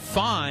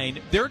fine.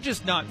 They're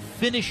just not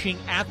finishing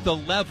at the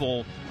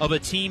level of a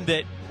team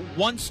that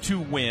wants to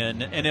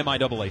win an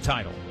MIAA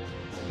title.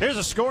 Here's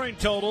the scoring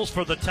totals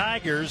for the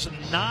Tigers.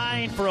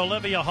 9 for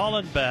Olivia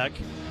Hollenbeck,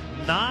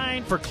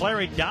 9 for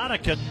Clary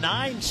Donica,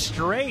 9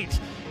 straight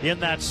in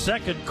that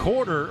second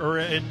quarter, or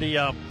in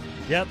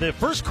the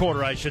first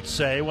quarter, I should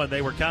say, when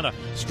they were kind of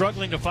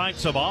struggling to find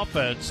some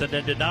offense and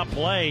then did not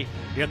play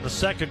in the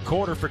second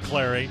quarter for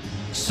Clary.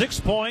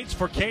 6 points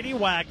for Katie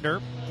Wagner.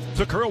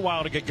 Took her a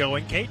while to get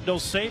going. Kate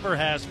Dosaver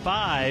has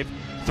 5.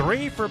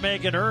 3 for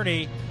Megan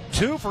Ernie.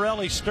 2 for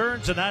Ellie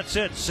Stearns, and that's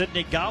it.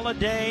 Sydney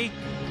Galladay.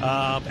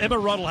 Emma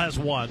Ruddle has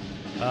 1.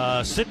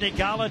 Sydney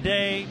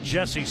Galladay,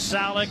 Jessie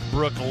Salick,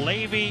 Brooke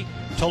Levy,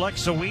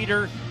 Telexa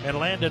Weeder, and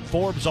Landon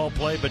Forbes all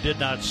played but did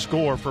not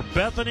score. For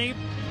Bethany,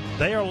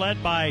 they are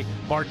led by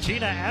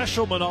Martina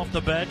Ashelman off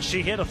the bench.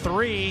 She hit a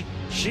 3.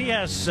 She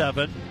has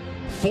 7.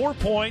 4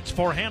 points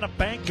for Hannah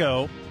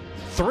Banco.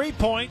 3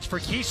 points for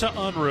Kisa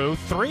Unruh.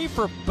 3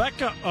 for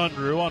Becca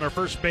Unruh on her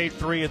first made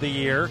 3 of the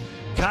year.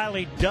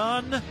 Kylie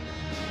Dunn,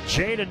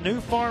 Jaden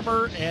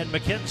Newfarmer, and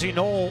Mackenzie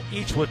Knoll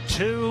each with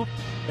 2.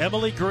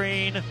 Emily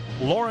Green,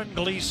 Lauren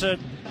Gleason,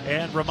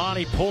 and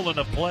Romani Pullen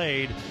have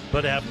played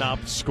but have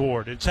not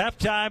scored. It's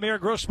halftime here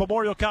at Gross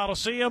Memorial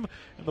Coliseum,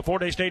 and the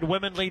Fort Hays State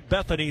women lead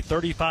Bethany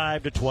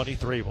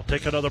 35-23. We'll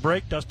take another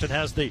break. Dustin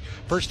has the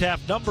first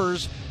half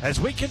numbers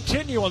as we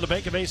continue on the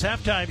Bank of Ace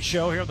halftime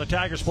show here on the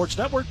Tiger Sports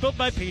Network, built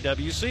by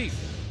PwC.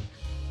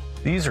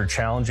 These are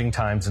challenging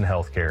times in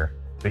healthcare,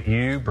 but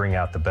you bring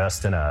out the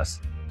best in us.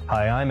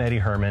 Hi, I'm Eddie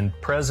Herman,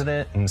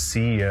 President and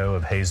CEO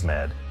of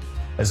HaysMed.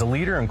 As a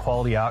leader in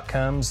quality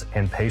outcomes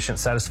and patient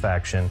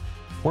satisfaction,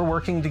 we're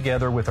working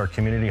together with our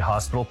community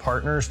hospital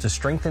partners to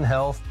strengthen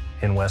health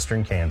in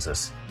Western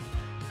Kansas.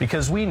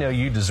 Because we know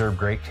you deserve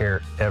great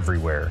care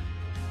everywhere.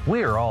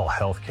 We are all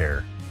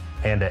healthcare,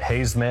 and at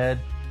HaysMed,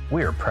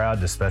 we are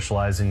proud to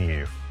specialize in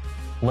you.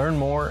 Learn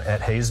more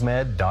at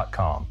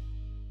haysmed.com.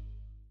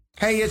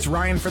 Hey, it's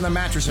Ryan from the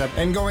Mattress Hub,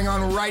 and going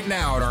on right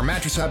now at our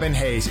Mattress Hub in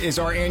Hayes is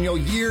our annual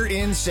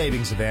year-end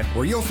savings event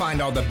where you'll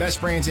find all the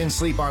best brands in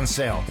sleep on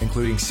sale,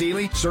 including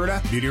Sealy,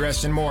 Serta,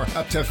 Beautyrest, and more,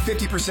 up to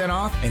 50%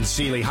 off, and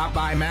Sealy Hot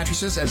Buy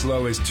mattresses as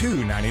low as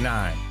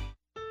 $2.99.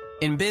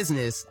 In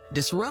business,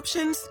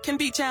 disruptions can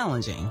be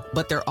challenging,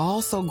 but they're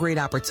also great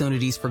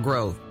opportunities for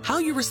growth. How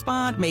you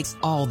respond makes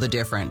all the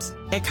difference.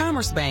 At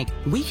Commerce Bank,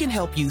 we can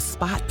help you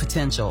spot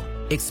potential,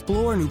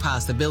 explore new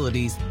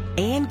possibilities,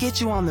 and get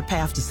you on the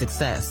path to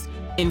success.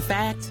 In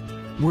fact,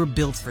 we're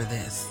built for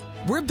this.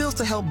 We're built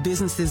to help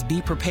businesses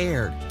be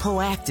prepared,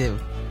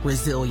 proactive,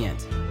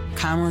 resilient.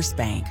 Commerce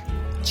Bank.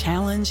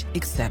 Challenge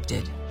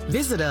accepted.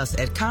 Visit us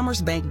at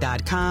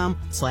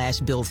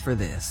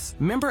commercebank.com/built-for-this.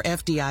 Member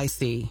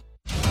FDIC.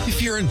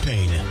 If you're in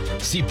pain,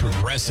 see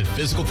Progressive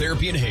Physical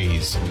Therapy in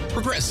Hayes.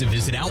 Progressive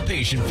is an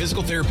outpatient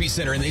physical therapy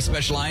center, and they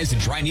specialize in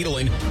dry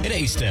needling and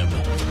A-stem.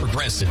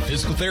 Progressive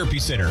Physical Therapy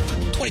Center,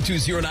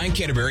 2209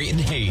 Canterbury in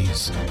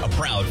Hayes, a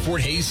proud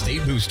Fort Hays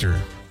State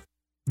booster.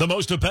 The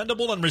most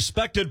dependable and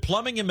respected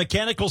plumbing and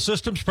mechanical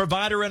systems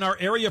provider in our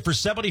area for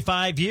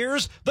 75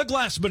 years, the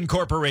Glassman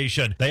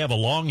Corporation. They have a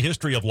long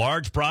history of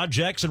large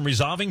projects and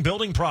resolving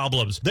building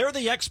problems. They're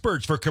the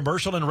experts for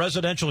commercial and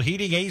residential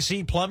heating,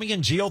 AC, plumbing,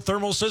 and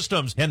geothermal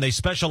systems, and they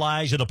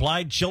specialize in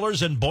applied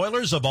chillers and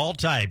boilers of all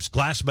types.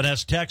 Glassman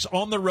has techs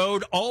on the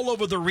road all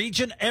over the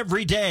region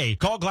every day.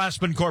 Call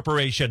Glassman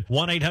Corporation,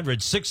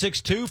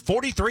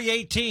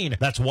 1-800-662-4318.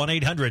 That's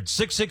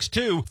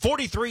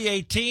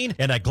 1-800-662-4318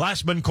 and at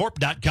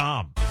glassmancorp.com.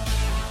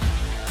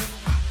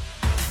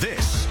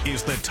 This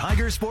is the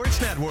Tiger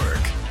Sports Network.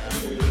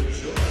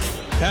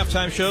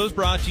 Halftime shows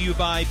brought to you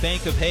by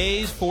Bank of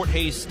Hayes. Fort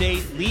Hays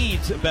State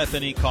leads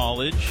Bethany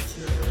College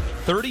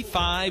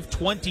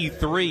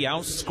 35-23,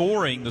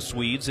 outscoring the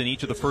Swedes in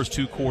each of the first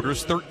two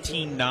quarters,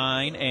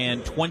 13-9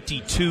 and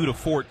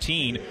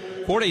 22-14.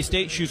 Fort Hays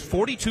State shoots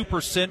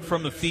 42%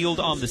 from the field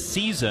on the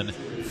season,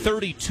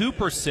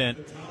 32%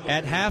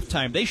 at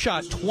halftime. They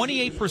shot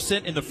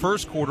 28% in the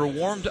first quarter,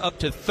 warmed up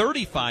to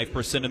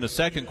 35% in the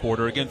second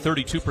quarter. Again,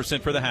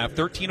 32% for the half,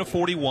 13 of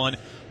 41,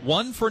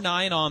 1 for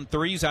 9 on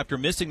threes after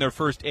missing their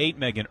first 8.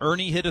 Megan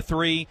Ernie hit a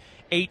 3,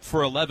 8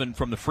 for 11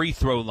 from the free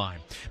throw line.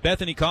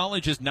 Bethany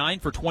College is 9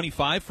 for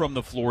 25 from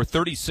the floor,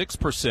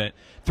 36%,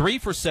 3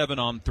 for 7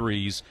 on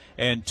threes,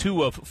 and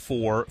 2 of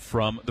 4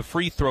 from the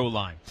free throw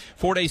line.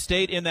 Fort Hays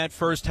State in that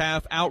first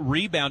half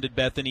out-rebounded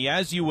Bethany,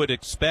 as you would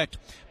expect,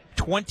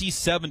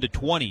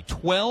 27-20.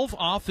 12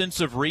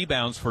 offensive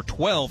rebounds for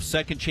 12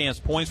 second-chance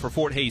points for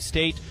Fort Hays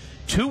State.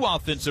 2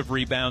 offensive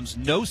rebounds,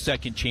 no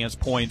second-chance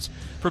points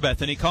for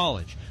Bethany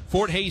College.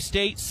 Fort Hays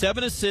State,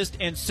 7 assists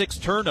and 6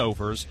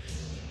 turnovers.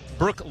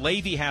 Brooke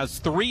Levy has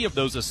 3 of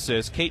those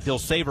assists. Kate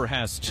Dilsaver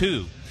has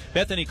 2.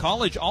 Bethany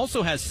College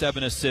also has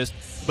 7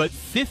 assists, but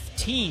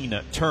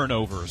 15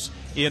 turnovers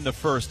in the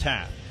first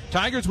half.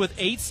 Tigers with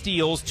 8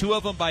 steals, 2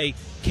 of them by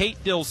Kate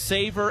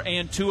Dilsaver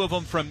and 2 of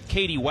them from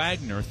Katie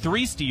Wagner.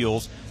 3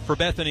 steals for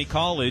Bethany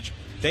College.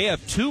 They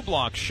have 2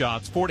 block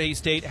shots. Fort Hays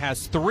State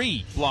has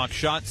 3 block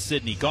shots.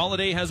 Sydney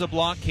Galladay has a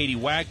block, Katie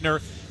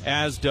Wagner,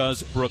 as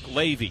does Brooke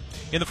Levy.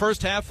 In the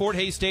first half, Fort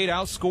Hays State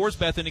outscores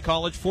Bethany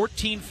College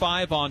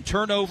 14-5 on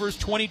turnovers,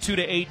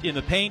 22-8 in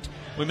the paint.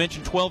 We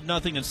mentioned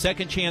 12-0 in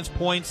second chance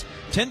points,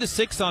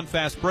 10-6 on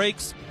fast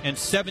breaks, and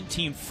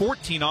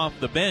 17-14 off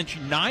the bench.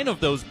 9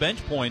 of those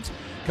bench points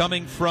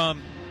coming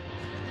from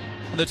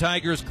the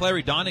Tigers'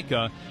 Clary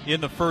Donica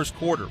in the first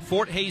quarter.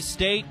 Fort Hays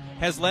State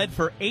has led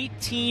for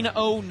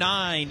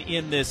 18:09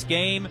 in this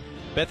game.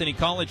 Bethany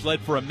College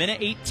led for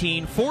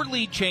 1:18. 4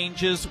 lead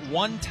changes,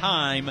 1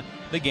 time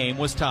the game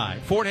was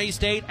tied. Fort Hays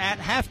State at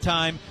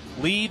halftime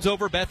leads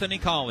over Bethany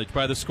College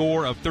by the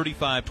score of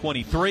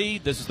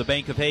 35-23. This is the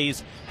Bank of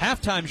Hayes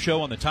halftime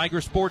show on the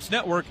Tiger Sports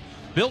Network,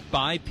 built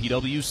by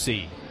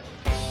PwC.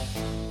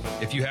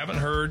 If you haven't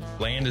heard,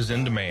 land is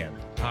in demand.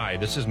 Hi,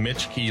 this is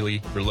Mitch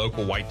Keeley, your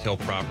local Whitetail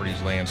Properties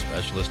land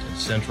specialist in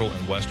central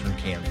and western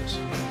Kansas.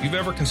 If you've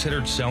ever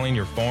considered selling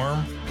your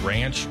farm,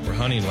 ranch, or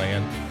hunting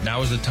land,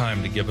 now is the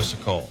time to give us a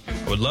call.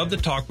 I would love to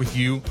talk with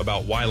you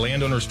about why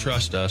landowners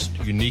trust us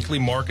to uniquely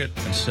market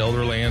and sell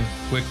their land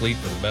quickly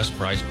for the best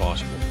price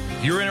possible.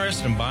 If you're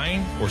interested in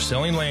buying or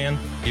selling land,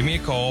 give me a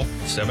call at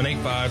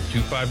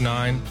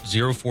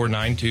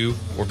 785-259-0492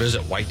 or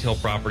visit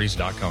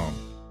whitetailproperties.com.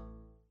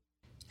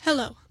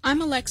 Hello,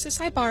 I'm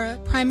Alexis Ibarra,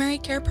 primary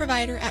care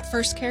provider at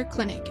First Care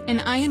Clinic, and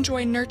I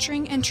enjoy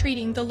nurturing and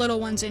treating the little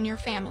ones in your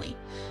family.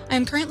 I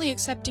am currently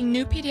accepting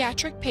new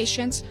pediatric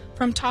patients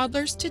from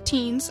toddlers to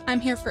teens. I'm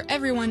here for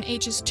everyone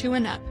ages 2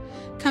 and up.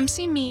 Come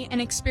see me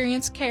and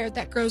experience care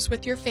that grows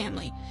with your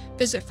family.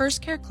 Visit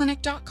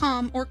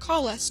firstcareclinic.com or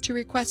call us to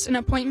request an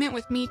appointment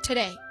with me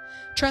today.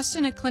 Trust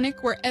in a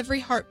clinic where every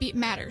heartbeat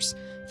matters.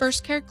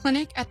 First Care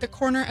Clinic at the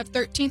corner of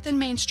 13th and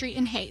Main Street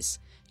in Hayes.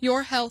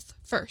 Your health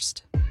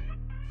first.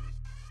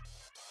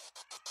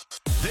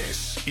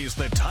 This is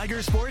the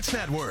Tiger Sports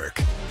Network.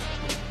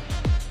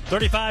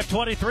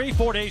 35-23,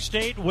 Fort Hays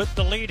State with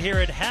the lead here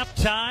at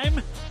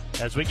halftime.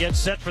 As we get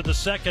set for the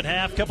second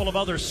half, couple of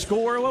other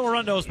score. We'll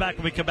run those back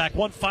when we come back.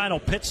 One final,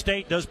 Pitt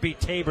State does beat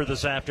Tabor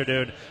this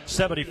afternoon,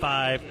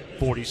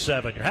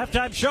 75-47. Your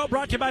halftime show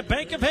brought to you by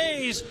Bank of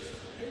Hayes.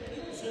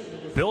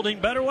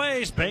 Building better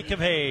ways, Bank of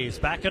Hayes.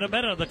 Back in a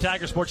minute on the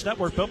Tiger Sports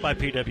Network, built by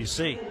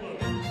PwC.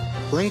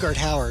 Brungard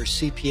Howard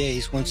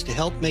CPAs wants to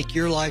help make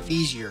your life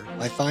easier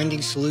by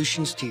finding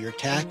solutions to your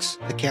tax,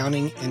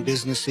 accounting, and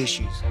business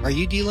issues. Are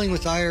you dealing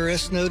with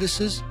IRS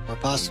notices or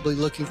possibly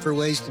looking for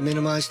ways to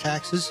minimize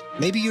taxes?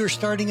 Maybe you are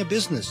starting a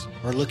business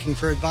or looking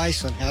for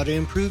advice on how to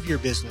improve your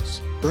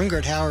business.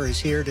 Brungard Howard is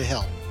here to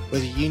help.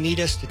 Whether you need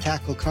us to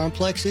tackle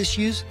complex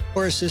issues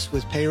or assist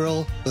with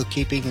payroll,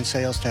 bookkeeping, and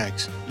sales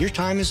tax, your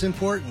time is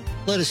important.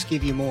 Let us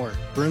give you more.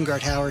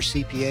 Brungard Howard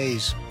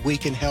CPAs, we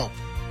can help.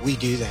 we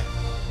do that.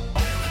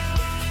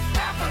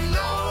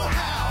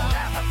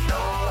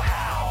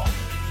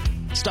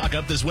 Stock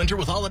up this winter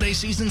with holiday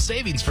season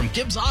savings from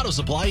Gibbs Auto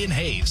Supply in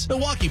Hayes.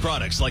 Milwaukee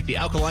products like the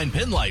Alkaline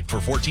Pin Light for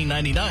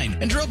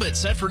 $14.99 and Drill Bit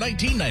Set for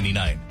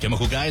 $19.99.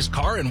 Chemical Guys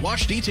Car and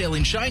Wash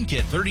Detailing Shine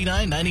Kit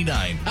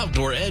 $39.99.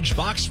 Outdoor Edge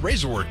Box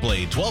Razorwork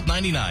Blade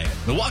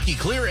 $12.99. Milwaukee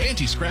Clear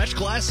Anti-Scratch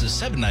Glasses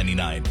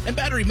 $7.99. And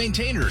battery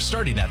maintainers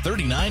starting at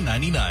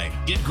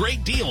 $39.99. Get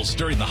great deals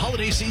during the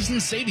holiday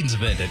season savings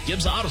event at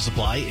Gibbs Auto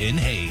Supply in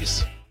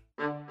Hayes.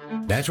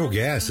 Natural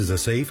gas is a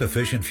safe,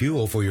 efficient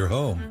fuel for your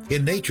home.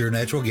 In nature,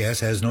 natural gas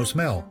has no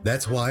smell.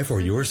 That's why,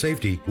 for your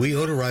safety, we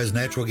odorize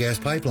natural gas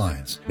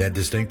pipelines. That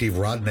distinctive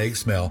rotten egg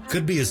smell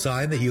could be a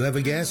sign that you have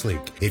a gas leak.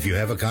 If you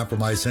have a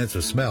compromised sense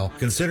of smell,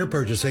 consider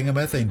purchasing a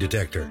methane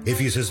detector. If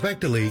you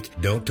suspect a leak,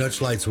 don't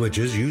touch light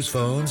switches, use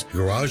phones,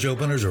 garage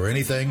openers, or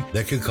anything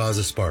that could cause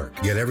a spark.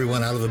 Get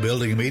everyone out of the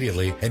building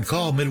immediately and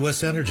call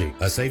Midwest Energy.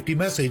 A safety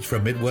message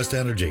from Midwest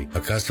Energy,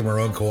 a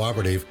customer-owned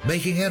cooperative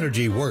making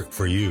energy work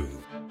for you.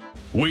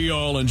 We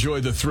all enjoy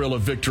the thrill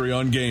of victory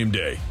on game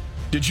day.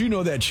 Did you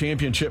know that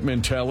championship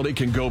mentality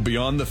can go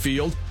beyond the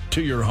field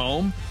to your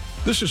home?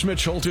 This is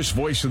Mitch Holtis,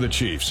 voice of the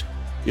Chiefs.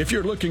 If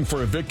you're looking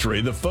for a victory,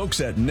 the folks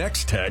at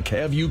Next Tech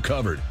have you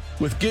covered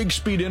with gig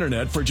speed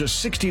internet for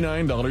just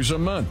 $69 a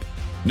month.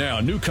 Now,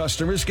 new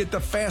customers get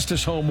the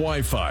fastest home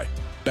Wi-Fi,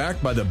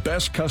 backed by the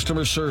best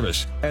customer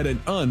service at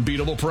an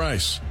unbeatable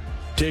price.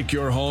 Take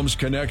your home's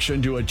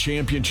connection to a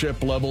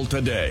championship level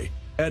today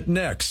at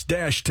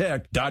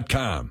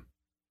next-tech.com.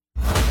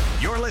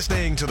 You're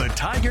listening to the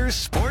Tigers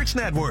Sports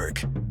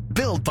Network.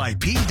 Built by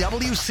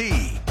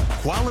PWC.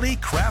 Quality,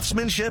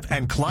 craftsmanship,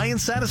 and client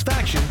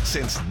satisfaction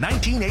since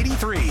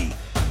 1983.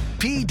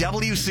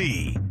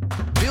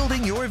 PWC.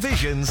 Building your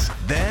visions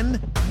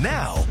then,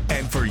 now,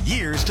 and for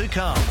years to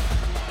come.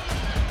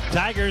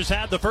 Tigers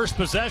had the first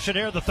possession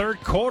here in the third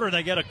quarter.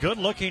 They get a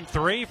good-looking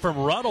three from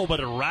Ruddle, but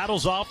it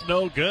rattles off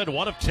no good.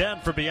 1 of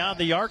 10 from beyond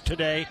the arc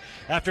today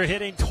after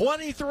hitting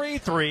 23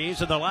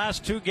 threes in the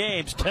last two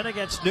games. 10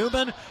 against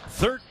Newman,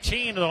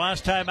 13 the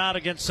last time out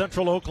against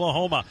Central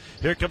Oklahoma.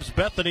 Here comes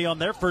Bethany on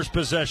their first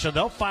possession.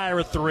 They'll fire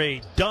a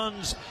three.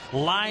 Dunn's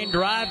line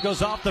drive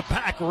goes off the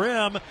back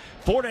rim.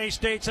 Fort Hays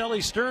State's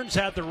Ellie Stearns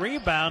had the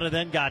rebound and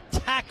then got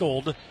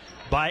tackled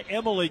by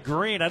Emily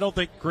Green. I don't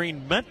think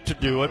Green meant to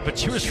do it, but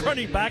she was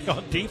running back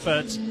on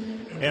defense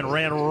and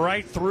ran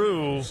right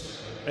through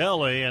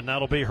Ellie, and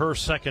that'll be her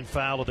second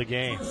foul of the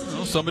game.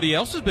 Well, somebody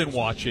else has been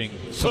watching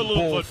some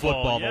bull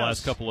football the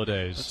last couple of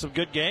days. That's some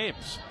good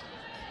games.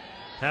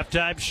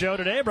 Halftime show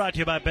today brought to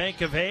you by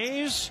Bank of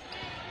Hays.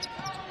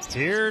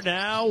 Here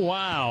now,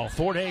 wow.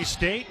 Fort Hays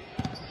State.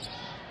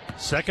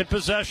 Second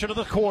possession of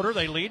the quarter.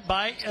 They lead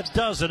by a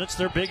dozen. It's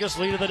their biggest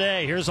lead of the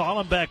day. Here's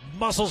Hollenbeck.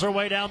 Muscles her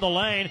way down the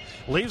lane.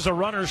 Leaves a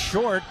runner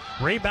short.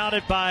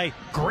 Rebounded by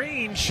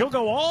Green. She'll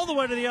go all the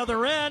way to the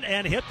other end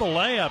and hit the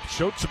layup.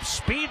 Showed some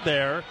speed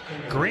there.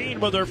 Green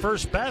with her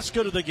first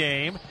basket of the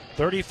game.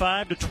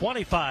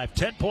 35-25.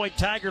 10-point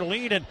Tiger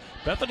lead. And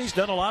Bethany's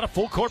done a lot of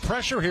full court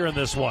pressure here in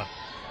this one.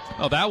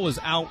 Oh, that was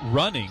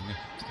outrunning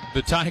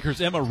the Tigers'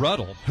 Emma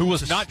Ruddle, who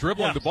was not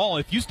dribbling the ball.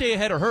 If you stay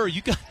ahead of her,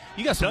 you got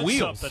some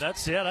wheels. Something.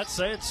 That's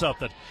saying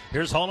something.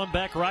 Here's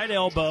Hollenbeck, right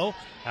elbow,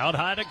 out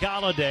high to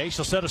Galladay.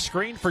 She'll set a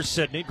screen for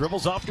Sydney.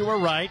 Dribbles off to her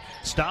right,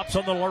 stops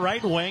on the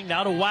right wing.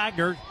 Now to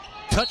Wagner.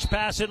 Touch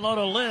pass in low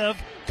to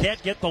Liv.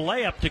 Can't get the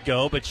layup to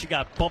go, but she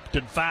got bumped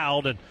and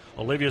fouled, and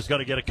Olivia's going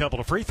to get a couple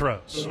of free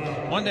throws.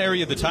 One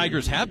area the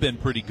Tigers have been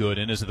pretty good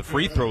in is the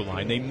free throw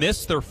line. They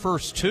missed their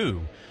first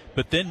two,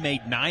 but then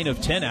made 9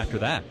 of 10 after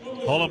that.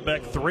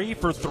 Hollenbeck 3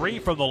 for 3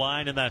 from the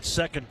line in that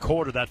second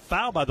quarter. That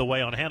foul, by the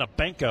way, on Hannah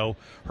Benko,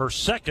 her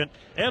second,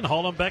 and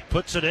Hollenbeck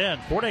puts it in.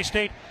 Fort Hays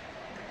State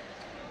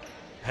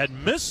had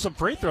missed some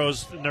free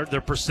throws, and their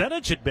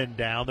percentage had been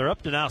down. They're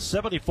up to now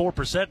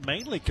 74%,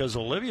 mainly because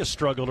Olivia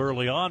struggled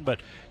early on, but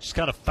she's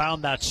kind of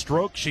found that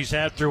stroke she's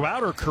had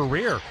throughout her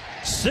career.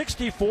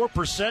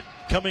 64%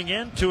 coming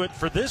into it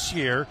for this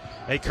year,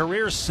 a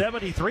career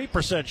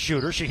 73%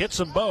 shooter. She hits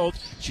them both.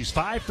 She's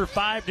 5 for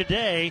 5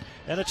 today,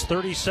 and it's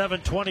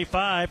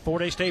 37-25.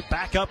 Fort Hays State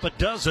back up a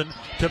dozen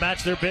to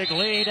match their big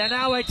lead, and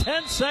now a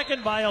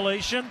 10-second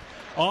violation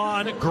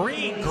on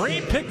Green.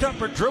 Green picked up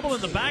her dribble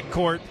in the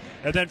backcourt,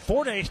 and then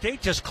Fort Hays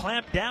State just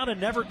clamped down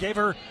and never gave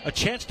her a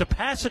chance to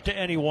pass it to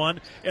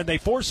anyone, and they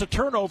force a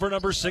turnover,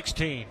 number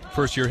 16.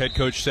 First-year head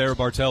coach Sarah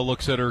Bartell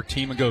looks at her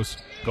team and goes,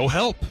 "Go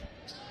help."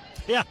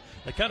 Yeah,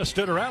 they kind of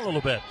stood her out a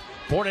little bit.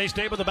 Fort Hays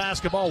State with the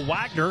basketball.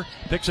 Wagner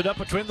picks it up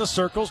between the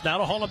circles. Now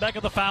to Hollenbeck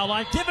at the foul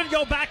line. Didn't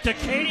go back to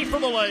Katie for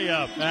the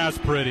layup. That's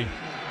pretty.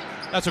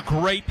 That's a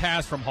great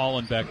pass from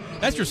Hollenbeck.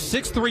 That's your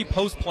 6'3"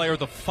 post player,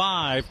 the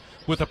 5,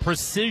 with a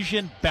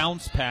precision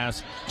bounce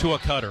pass to a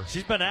cutter.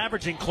 She's been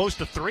averaging close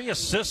to 3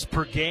 assists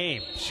per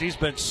game. She's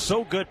been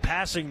so good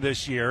passing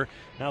this year.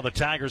 Now the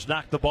Tigers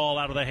knock the ball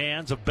out of the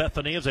hands of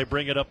Bethany as they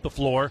bring it up the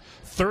floor.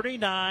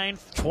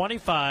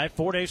 39-25.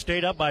 Fort Hays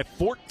State up by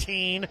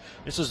 14.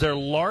 This is their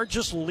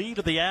largest lead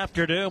of the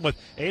afternoon with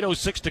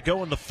 8:06 to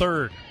go in the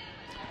third.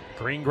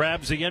 Green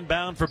grabs the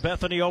inbound for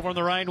Bethany over on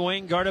the right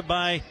wing, guarded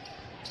by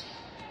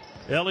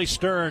Ellie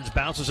Stearns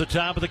bounces the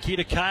top of the key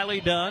to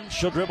Kylie Dunn.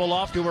 She'll dribble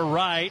off to her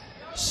right.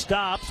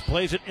 Stops,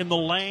 plays it in the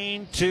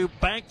lane to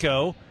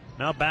Banco.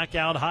 Now back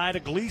out high to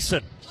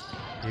Gleason.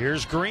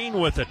 Here's Green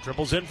with it.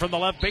 Dribbles in from the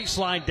left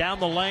baseline, down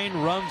the lane,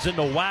 runs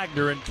into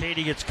Wagner, and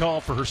Katie gets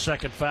called for her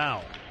second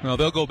foul. Well,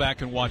 they'll go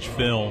back and watch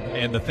film,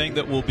 and the thing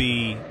that will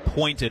be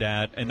pointed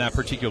at in that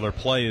particular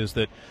play is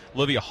that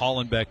Olivia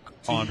Hollenbeck,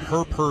 on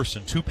her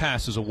person, 2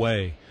 passes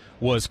away,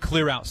 was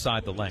clear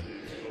outside the lane.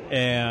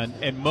 And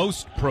in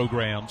most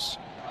programs,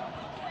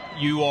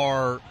 you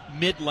are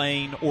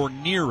mid-lane or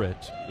near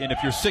it, and if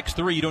you're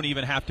 6'3", you don't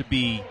even have to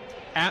be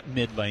at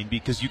mid-lane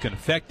because you can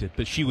affect it,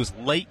 but she was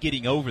late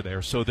getting over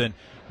there, so then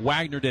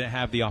Wagner didn't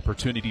have the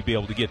opportunity to be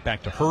able to get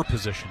back to her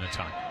position in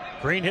time.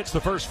 Green hits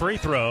the first free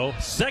throw.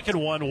 Second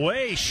one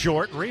way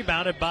short,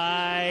 rebounded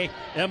by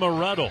Emma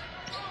Ruddle.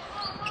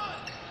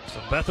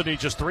 So Bethany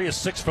just 3 of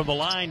 6 from the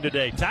line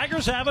today.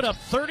 Tigers have it up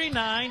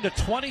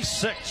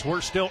 39-26.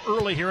 We're still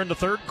early here in the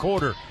third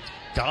quarter.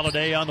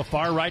 Galladay on the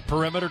far right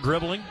perimeter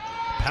dribbling.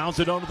 Pounds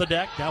it onto the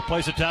deck. Now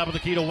plays the top of the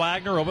key to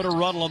Wagner. Over to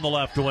Ruddle on the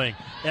left wing.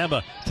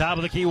 Emma, top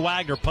of the key,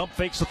 Wagner. Pump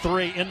fakes the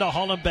 3. Into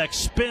Hollenbeck.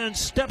 Spins,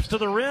 steps to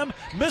the rim.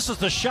 Misses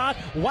the shot.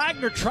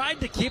 Wagner tried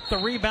to keep the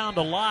rebound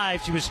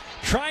alive. She was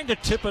trying to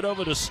tip it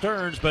over to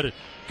Stearns, but it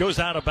goes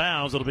out of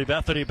bounds. It'll be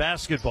Bethany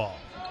basketball.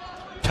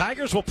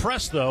 Tigers will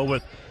press, though,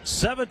 with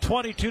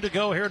 7:22 to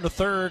go here in the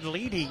third,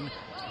 leading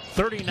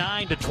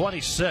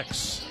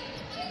 39-26.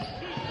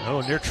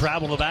 Oh, near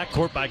travel in the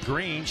backcourt by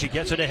Green. She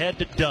gets it ahead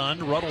to Dunn.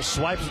 Ruddle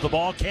swipes at the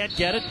ball, can't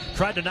get it.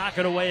 Tried to knock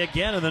it away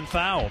again and then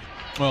fouled.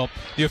 Well,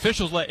 the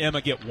officials let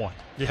Emma get one.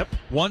 Yep.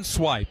 One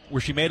swipe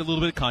where she made a little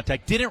bit of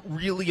contact. Didn't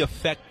really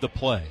affect the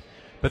play.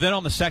 But then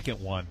on the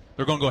second one,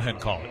 they're going to go ahead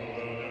and call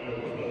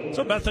it.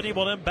 So Bethany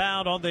will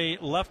inbound on the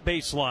left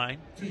baseline.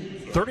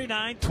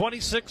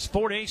 39-26,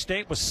 Fort Hays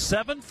State with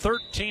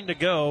 7:13 to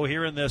go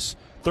here in this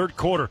third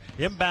quarter.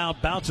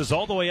 Inbound bounces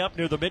all the way up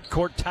near the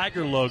midcourt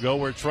Tiger logo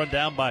where it's run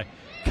down by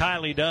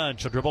Kylie Dunn.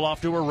 She'll dribble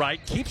off to her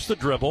right, keeps the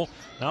dribble.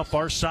 Now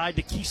far side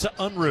to Kisa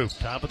Unruh.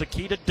 Top of the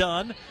key to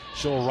Dunn.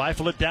 She'll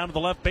rifle it down to the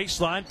left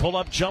baseline.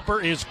 Pull-up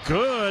jumper is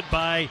good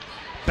by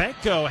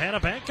Banco. Hannah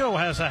Banco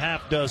has a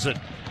half dozen.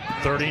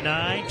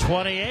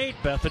 39-28.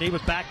 Bethany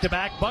with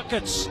back-to-back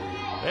buckets.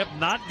 They have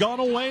not gone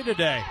away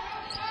today.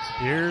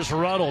 Here's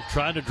Ruddle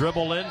trying to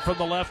dribble in from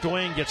the left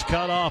wing. Gets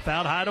cut off.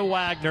 Out high to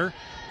Wagner.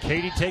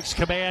 Katie takes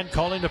command,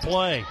 calling to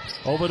play.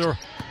 Over to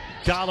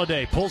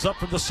Galladay. Pulls up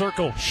from the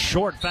circle.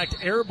 Short. In fact,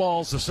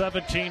 airballs the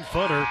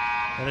 17-footer.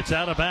 And it's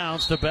out of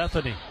bounds to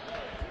Bethany.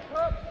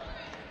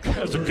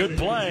 That's a good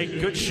play.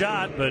 Good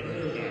shot. But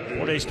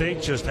Fort Hays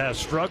State just has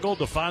struggled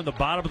to find the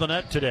bottom of the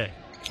net today.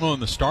 Well,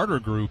 and the starter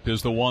group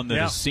is the one that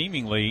has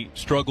seemingly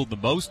struggled the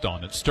most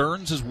on it.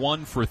 Stearns is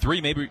 1 for 3.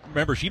 Maybe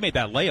remember she made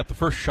that layup, the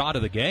first shot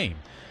of the game.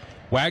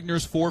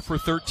 Wagner's 4 for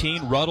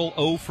 13. Ruddle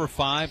 0 for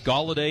 5.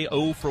 Galladay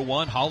 0 for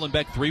 1.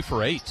 Hollenbeck 3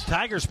 for 8.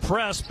 Tigers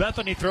press.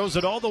 Bethany throws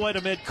it all the way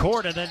to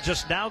midcourt and then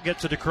just now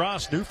gets it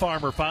across.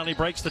 Newfarmer finally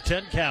breaks the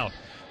 10 count.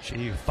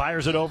 She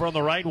fires it over on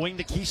the right wing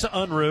to Kisa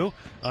Unruh.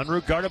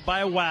 Unruh guarded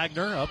by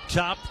Wagner. Up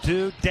top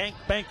to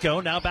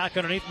Banco. Now back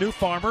underneath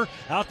Newfarmer.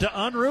 Out to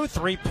Unruh.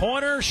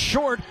 Three-pointer.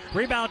 Short.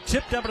 Rebound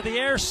tipped up into the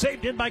air.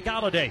 Saved in by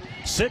Galladay.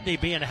 Sydney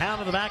being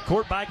hounded in the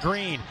backcourt by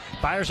Green.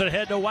 Fires it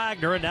ahead to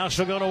Wagner, and now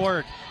she'll go to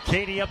work.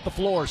 Katie up the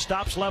floor.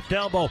 Stops left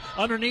elbow.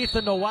 Underneath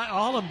into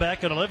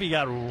Hollenbeck, and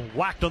Olivia got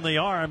whacked on the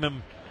arm.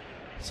 And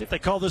see if they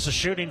call this a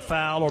shooting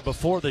foul or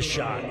before the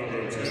shot.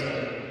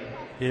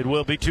 It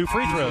will be 2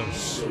 free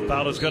throws.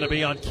 Foul is going to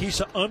be on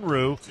Kisa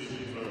Unruh,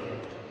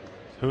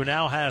 who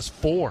now has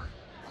 4.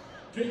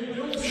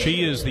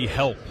 She is the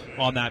help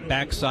on that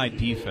backside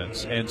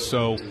defense. And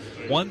so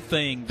one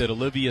thing that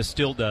Olivia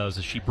still does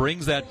is she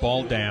brings that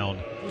ball down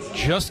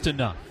just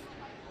enough.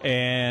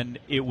 And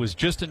it was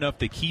just enough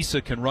that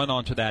Kisa can run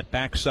onto that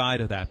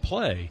backside of that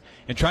play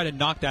and try to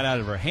knock that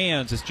out of her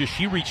hands. It's just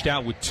she reached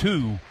out with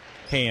 2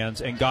 hands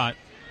and got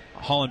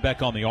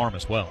Hollenbeck on the arm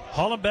as well.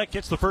 Hollenbeck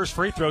gets the first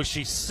free throw.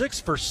 She's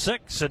 6 for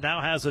 6 and now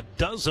has a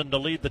dozen to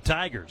lead the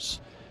Tigers.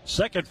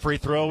 Second free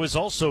throw is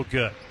also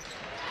good.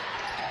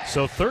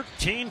 So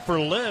 13 for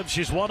Liv.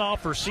 She's 1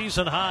 off her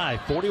season high.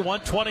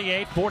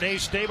 41-28. Fort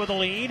Hays State with the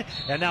lead.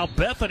 And now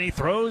Bethany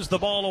throws the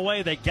ball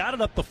away. They got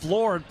it up the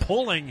floor and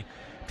pulling.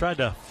 Tried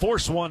to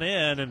force one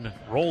in and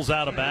rolls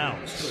out of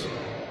bounds.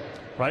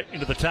 Right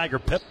into the Tiger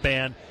pep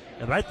band.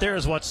 And right there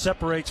is what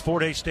separates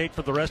Fort Hays State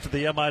from the rest of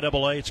the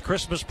MIAA. It's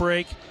Christmas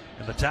break,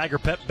 and the Tiger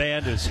Pep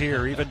Band is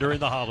here even during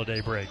the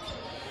holiday break.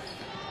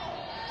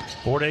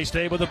 Fort Hays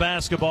State with the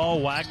basketball.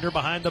 Wagner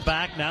behind the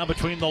back, now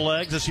between the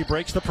legs as she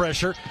breaks the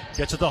pressure.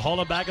 Gets it to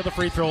Hollenbeck at the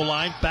free throw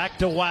line. Back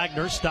to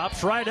Wagner.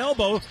 Stops right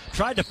elbow.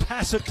 Tried to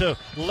pass it to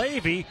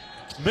Levy.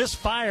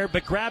 Misfired,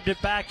 but grabbed it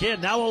back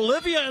in. Now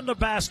Olivia in the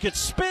basket.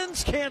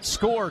 Spins, can't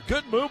score.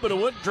 Good move, but it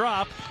wouldn't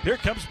drop. Here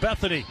comes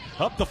Bethany.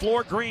 Up the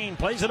floor, Green.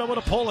 Plays it over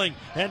to Pulling.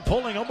 And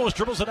Pulling almost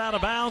dribbles it out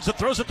of bounds and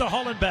throws it to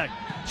Hollenbeck.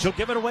 She'll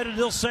give it away to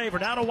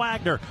Dilsaver. Now to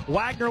Wagner.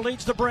 Wagner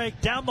leads the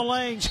break. Down the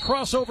lanes.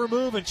 Crossover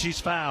move, and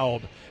she's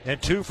fouled.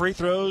 And 2 free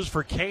throws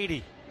for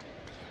Katie.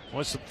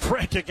 Was some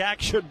frantic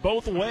action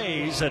both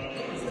ways, and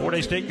Fort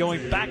Hays State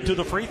going back to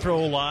the free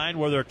throw line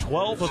where they're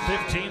 12 of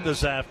 15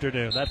 this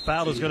afternoon. That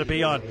foul is going to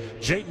be on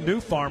Jayden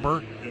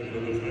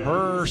Newfarmer,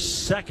 her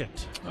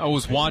second. I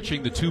was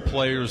watching the two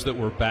players that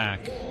were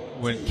back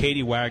when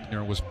Katie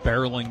Wagner was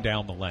barreling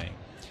down the lane.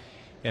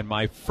 And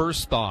my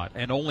first thought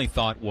and only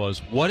thought was,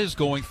 what is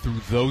going through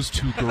those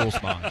two girls'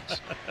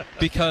 minds?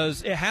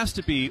 Because it has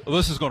to be, well,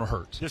 this is going to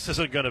hurt. This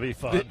isn't going to be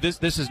fun.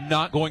 This is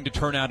not going to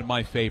turn out in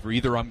my favor.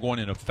 Either I'm going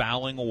into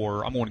fouling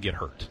or I'm going to get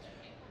hurt.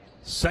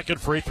 Second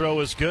free throw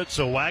is good,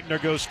 so Wagner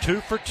goes 2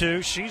 for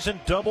 2. She's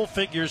in double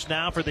figures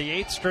now for the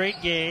 8th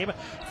straight game.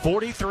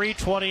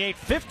 43-28,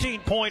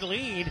 15-point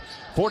lead.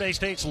 Fort Hays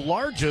State's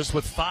largest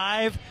with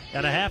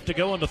 5.5 to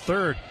go in the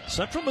third.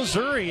 Central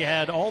Missouri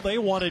had all they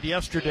wanted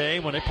yesterday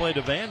when they played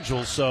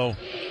Evangel, so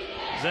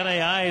these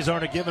NAIs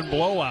aren't a given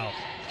blowout.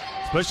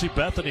 Especially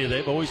Bethany.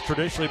 They've always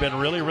traditionally been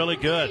really, really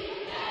good.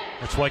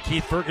 That's why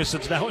Keith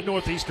Ferguson's now at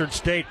Northeastern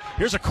State.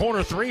 Here's a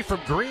corner three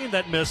from Green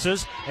that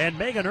misses, and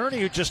Megan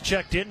Ernie, who just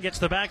checked in, gets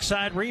the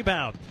backside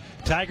rebound.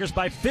 Tigers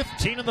by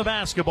 15 in the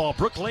basketball.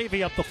 Brooke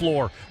Levy up the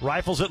floor.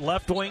 Rifles it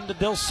left wing to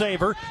Dill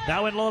Saver.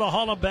 Now in low to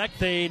Hollenbeck.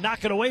 They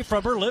knock it away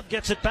from her. Liv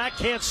gets it back,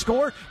 can't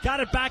score.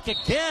 Got it back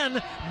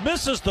again.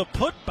 Misses the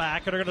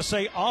putback, and are going to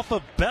say off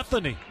of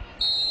Bethany.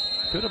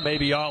 Could have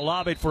maybe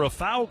lobbied for a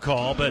foul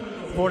call, but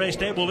Fort Hays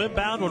State will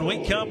inbound when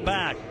we come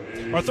back.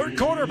 Our third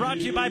quarter brought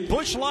to you by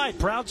Busch Light,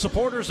 proud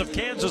supporters of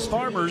Kansas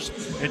farmers.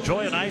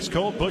 Enjoy an ice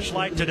cold Busch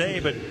Light today,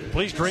 but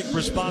please drink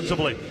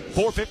responsibly.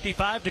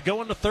 4:55 to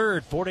go in the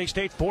third. Fort Hays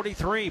State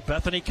 43,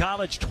 Bethany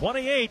College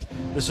 28.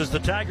 This is the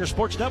Tiger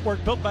Sports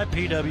Network, built by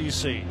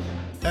PwC.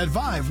 At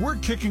Vive, we're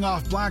kicking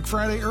off Black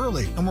Friday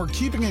early, and we're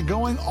keeping it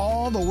going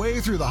all the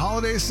way through the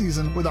holiday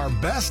season with our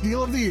best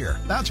deal of the year.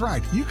 That's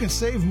right, you can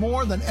save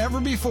more than ever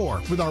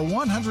before with our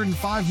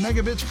 105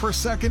 megabits per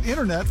second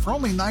internet for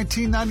only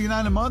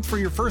 $19.99 a month for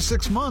your first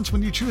 6 months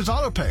when you choose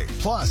AutoPay.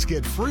 Plus,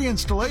 get free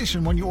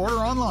installation when you order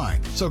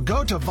online. So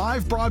go to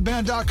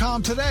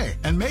ViveBroadband.com today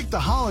and make the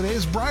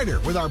holidays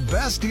brighter with our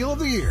best deal of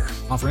the year.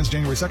 Offer ends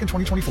January 2nd,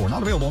 2024.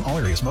 Not available in all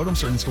areas. Modem,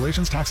 certain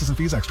installations, taxes, and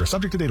fees extra.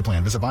 Subject to data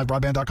plan. Visit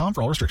ViveBroadband.com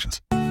for all restrictions.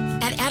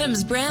 At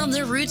Adams Brown,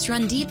 their roots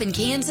run deep in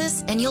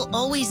Kansas, and you'll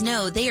always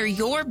know they are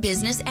your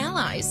business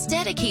allies,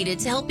 dedicated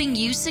to helping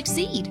you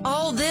succeed.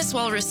 All this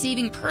while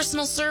receiving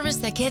personal service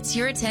that gets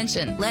your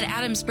attention. Let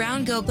Adams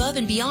Brown go above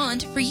and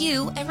beyond for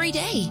you every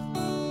day.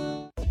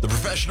 The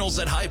professionals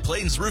at High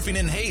Plains Roofing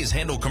in Hayes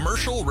handle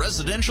commercial,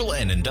 residential,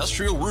 and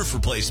industrial roof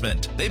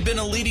replacement. They've been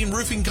a leading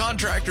roofing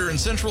contractor in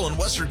central and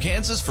western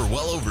Kansas for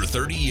well over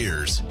 30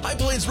 years. High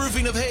Plains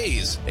Roofing of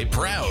Hayes, a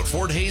proud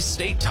Fort Hays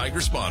State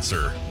Tiger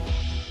sponsor.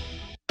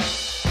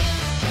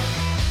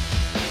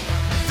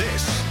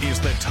 This is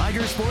the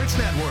Tiger Sports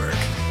Network.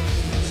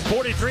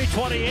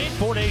 43-28,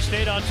 Fort Hays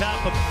State on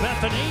top of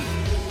Bethany.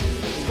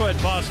 Go ahead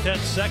and pause 10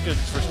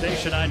 seconds for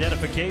station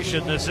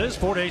identification. This is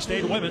Fort Hays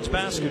State women's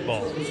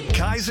basketball.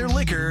 Kaiser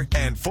Liquor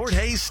and Fort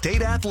Hays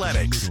State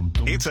Athletics.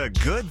 It's a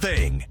good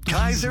thing.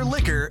 Kaiser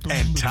Liquor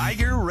and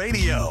Tiger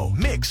Radio.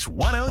 Mix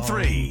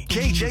 103.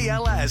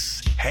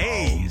 KJLS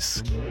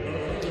Hayes.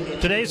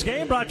 Today's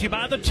game brought to you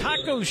by the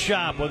Taco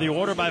Shop. Whether you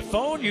order by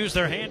phone, use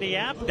their handy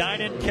app, dine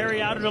in, carry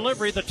out, or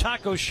delivery, the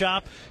Taco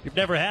Shop. You've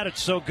never had it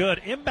so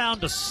good. Inbound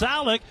to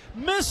Salick.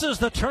 Misses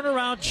the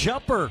turnaround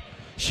jumper.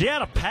 She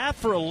had a path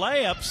for a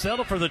layup,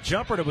 settled for the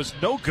jumper, and it was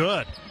no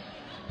good.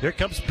 Here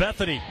comes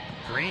Bethany.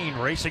 Green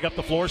racing up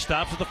the floor,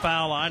 stops at the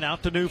foul line,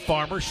 out to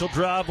Newfarmer. She'll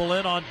dribble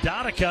in on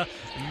Donica.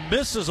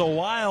 Misses a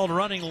wild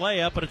running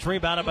layup, but it's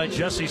rebounded by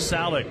Jesse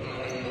Salick.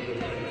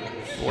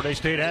 Fort Hays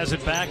State has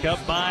it back up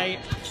by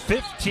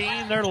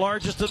 15, their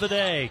largest of the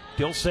day.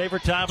 Dill Saver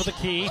top of the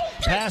key.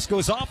 Pass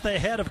goes off the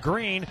head of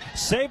Green.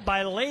 Saved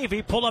by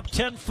Levy. Pull up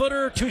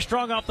 10-footer. Too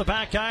strong off the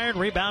back iron.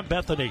 Rebound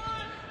Bethany.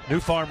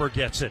 Newfarmer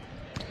gets it.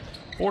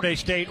 Fort Hays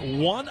State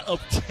 1 of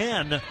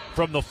 10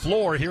 from the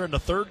floor here in the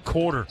third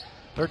quarter.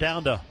 They're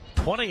down to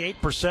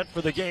 28%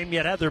 for the game,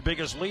 yet had their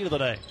biggest lead of the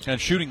day.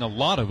 And shooting a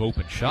lot of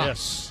open shots.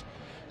 Yes.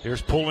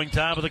 Here's pulling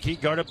top of the key,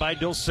 guarded by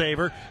Dill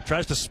Saver.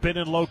 Tries to spin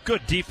in low.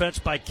 Good defense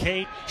by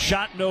Kate.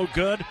 Shot no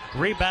good.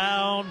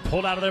 Rebound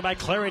pulled out of there by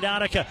Clary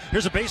Donica.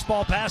 Here's a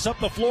baseball pass up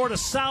the floor to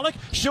Salick.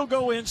 She'll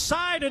go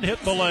inside and hit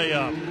the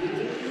layup.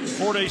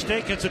 Fort Hays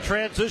State gets a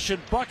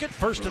transition bucket.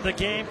 First of the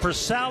game for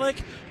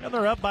Salick. And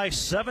they're up by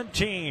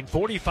 17,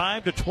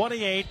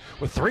 45-28,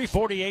 with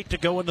 3:48 to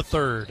go in the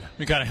third.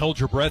 You kind of held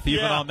your breath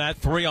even on that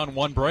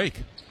 3-on-1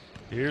 break.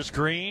 Here's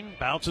Green,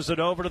 bounces it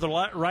over to the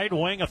right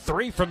wing. A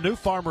three from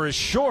Newfarmer is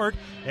short,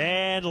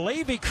 and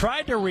Levy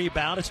tried to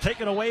rebound. It's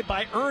taken away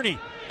by Ernie.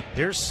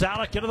 Here's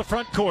Salick into the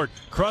front court.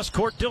 Cross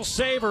court, Dill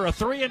Saver, a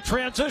three in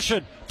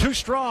transition. Too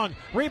strong.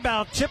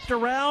 Rebound tipped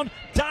around.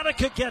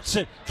 Donica gets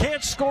it.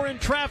 Can't score in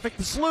traffic.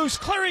 It's loose.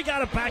 Clary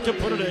got it back and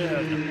put it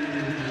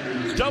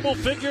in. Double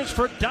figures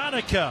for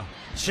Donica.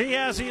 She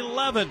has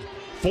 11.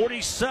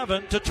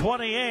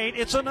 47-28.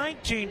 It's a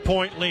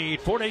 19-point lead.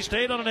 Fort Hays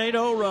State on an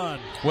 8-0 run.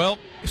 Well,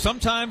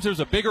 sometimes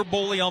there's a bigger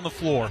bully on the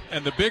floor,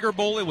 and the bigger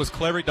bully was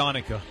Clary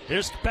Donica.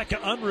 Here's Becca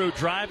Unruh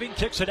driving,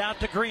 kicks it out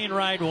to Green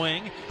right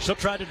wing. She'll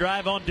try to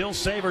drive on Dill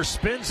Saver,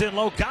 spins in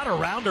low, got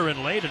around her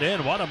and laid it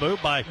in. What a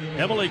move by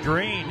Emily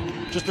Green.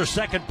 Just her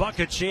second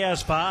bucket, she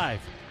has 5.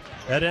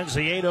 That ends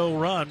the 8-0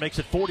 run, makes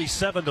it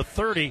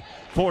 47-30.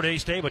 Fort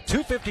Hays State with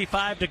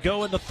 2:55 to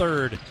go in the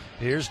third.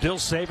 Here's Dill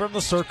Saver in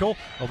the circle.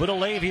 A little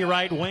Levy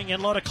right wing, in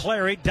low to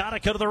Clary.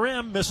 Donica to the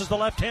rim, misses the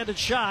left-handed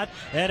shot,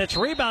 and it's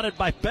rebounded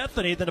by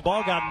Bethany. Then the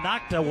ball got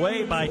knocked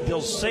away by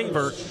Dill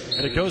Saver,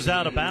 and it goes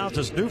out of bounds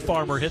as New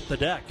Farmer hit the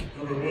deck.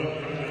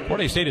 Fort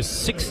Hays State is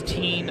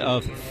 16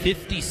 of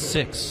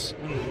 56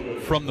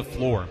 from the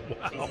floor.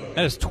 Wow.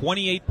 That is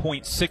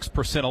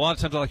 28.6%. A lot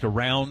of times I like to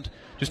round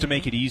just to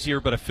make it easier,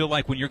 but I feel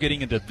like when you're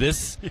getting into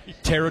this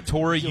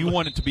territory, you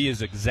want it to be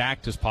as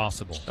exact as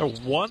possible. They're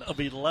 1 of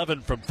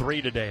 11 from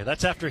 3 today.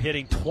 That's after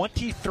hitting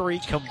 23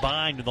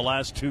 combined in the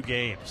last 2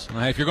 games.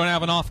 If you're going to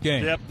have an off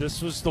game. Yep,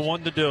 this was the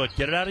one to do it.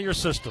 Get it out of your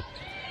system.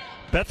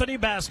 Bethany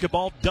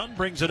basketball. Dunn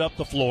brings it up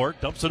the floor,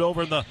 dumps it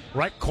over in the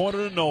right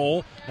corner to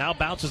Knoll. Now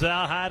bounces it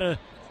out high to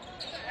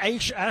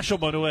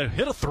Ashelman, who had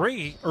hit a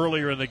 3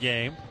 earlier in the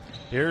game.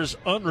 Here's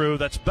Unruh.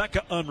 That's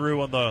Becca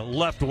Unruh on the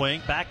left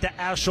wing. Back to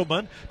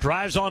Ashelman.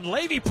 Drives on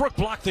Levy. Brook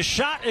blocked the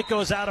shot. It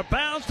goes out of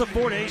bounds to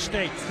Fort Hays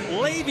State.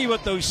 Levy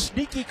with those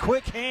sneaky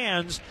quick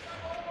hands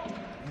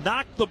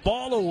knocked the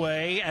ball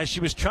away as she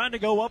was trying to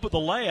go up with a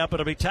layup.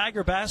 It'll be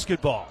Tiger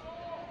basketball.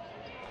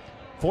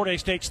 Fort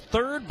Hays State's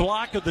third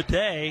block of the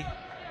day.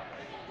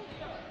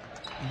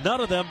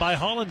 None of them by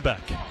Hollenbeck.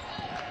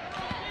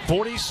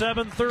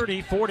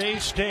 47-30, Fort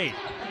Hays State.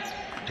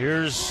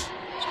 Here's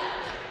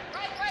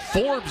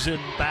Forbes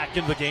back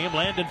in the game.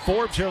 Landon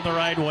Forbes here on the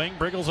right wing.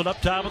 Briggles it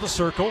up top of the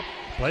circle.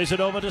 Plays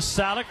it over to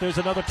Salick. There's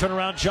another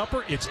turnaround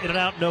jumper. It's in and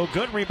out, no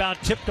good. Rebound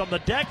tipped on the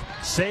deck.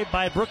 Saved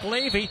by Brooke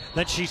Levy.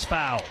 Then she's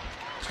fouled.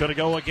 It's going to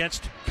go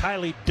against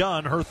Kylie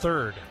Dunn, her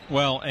third.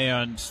 Well,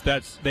 and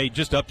they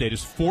just updated.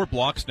 It's 4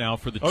 blocks now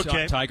for the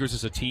Tigers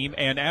as a team.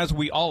 And as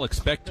we all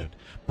expected,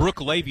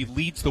 Brooke Levy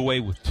leads the way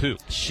with 2.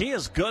 She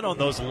is good on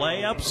those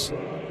layups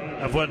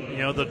of when,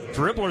 the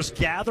dribbler's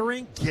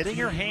gathering, getting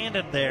her hand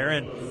in there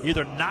and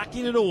either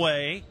knocking it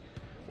away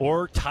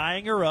or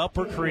tying her up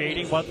or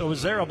creating what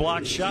was there, a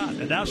blocked shot.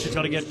 And now she's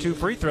going to get 2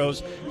 free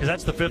throws because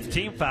that's the 5th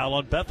team foul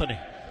on Bethany.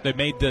 They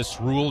made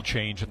this rule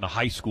change in the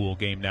high school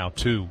game now,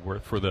 too, where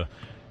for the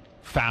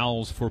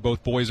fouls for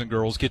both boys and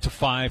girls get to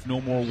 5,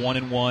 no more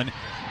 1-and-1.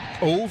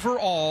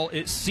 Overall,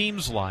 it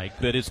seems like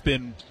that it's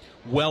been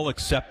well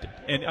accepted,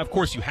 and of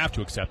course you have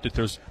to accept it.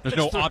 There's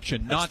no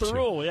option not to.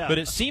 Rule, yeah. But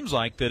it seems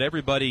like that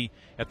everybody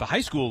at the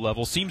high school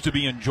level seems to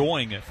be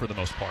enjoying it for the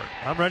most part.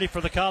 I'm ready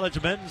for the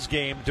college men's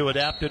game to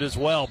adapt it as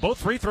well.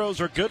 Both free throws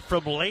are good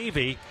from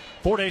Levy.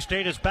 Fort Hays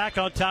State is back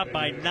on top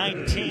by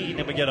 19,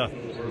 and we get a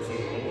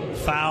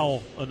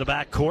foul in the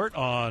backcourt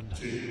on.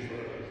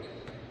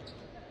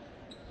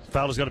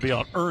 Foul is going to be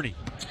on Ernie,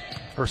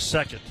 her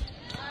second,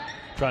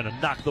 trying to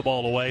knock the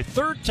ball away.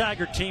 Third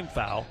Tiger team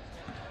foul.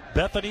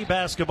 Bethany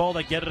basketball,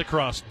 they get it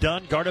across.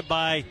 Dunn guarded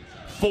by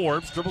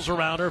Forbes, dribbles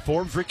around her.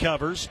 Forbes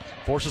recovers,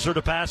 forces her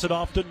to pass it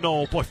off to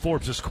Knoll. Boy,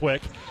 Forbes is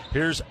quick.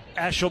 Here's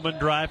Ashelman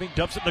driving,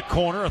 dumps it in the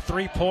corner. A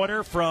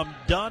 3-pointer from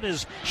Dunn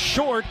is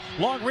short.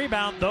 Long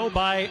rebound, though,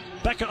 by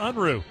Becca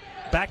Unruh.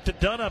 Back to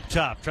Dunn up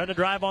top, trying to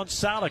drive on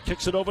Salick,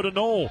 kicks it over to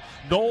Knoll.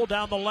 Knoll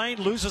down the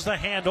lane, loses the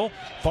handle.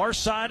 Far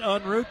side,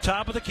 Unruh,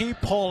 top of the key,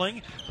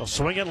 pulling. They'll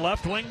swing it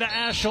left wing to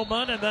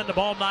Ashelman, and then the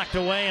ball knocked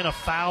away, and a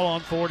foul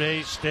on Fort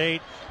Hays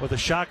State with a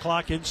shot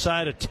clock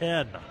inside of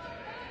 10.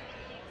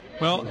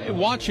 Well,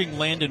 watching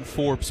Landon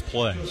Forbes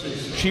play,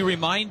 she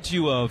reminds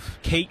you of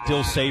Kate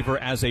Dill Saver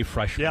as a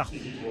freshman.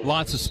 Yeah.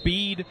 Lots of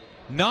speed.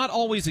 Not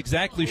always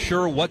exactly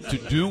sure what to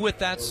do with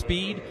that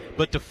speed,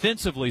 but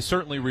defensively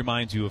certainly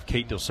reminds you of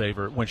Kate Dill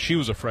Saver when she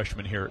was a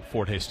freshman here at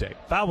Fort Hays State.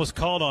 Foul was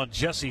called on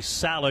Jessie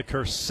Salick,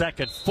 her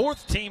second,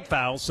 4th team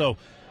foul, so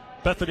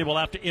Bethany will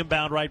have to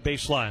inbound right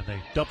baseline.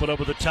 They dump it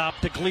over the top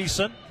to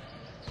Gleason.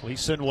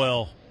 Gleason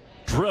will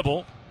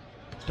dribble.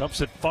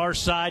 Dumps it far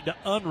side to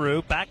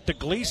Unruh. Back to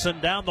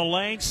Gleason down the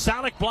lane.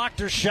 Salick blocked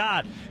her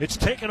shot. It's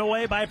taken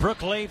away by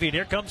Brooke Levy. And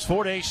here comes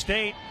Fort Hays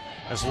State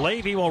as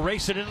Levy will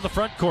race it into the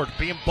front court.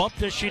 Being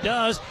bumped as she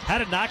does.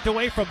 Had it knocked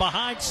away from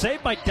behind.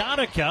 Saved by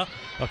Donica.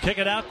 They'll kick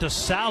it out to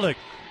Salick.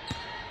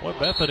 Boy,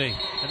 Bethany.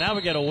 And now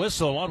we get a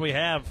whistle. What do we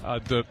have?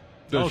 The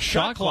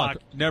shot clock.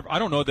 I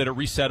don't know that it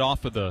reset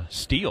off of the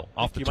steal,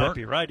 off the turn. You might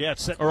be right. Yeah,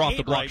 it's set or off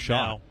the block right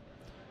shot. Now.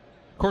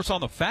 Of course,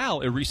 on the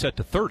foul, it reset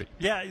to 30.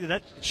 Yeah,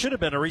 that should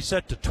have been a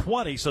reset to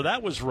 20, so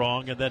that was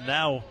wrong. And then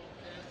now,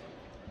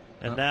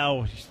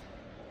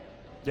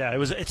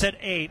 yeah, it's at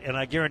 8, and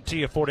I guarantee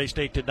you Fort Hays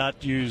State did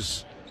not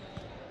use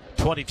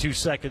 22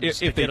 seconds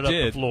to get it up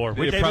the floor.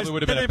 It probably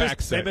would have been a back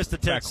set. They missed the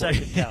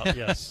 10-second count,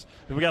 yes.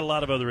 And we got a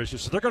lot of other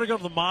issues. So they're going to go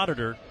to the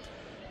monitor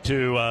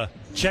to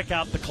check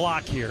out the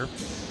clock here.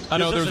 I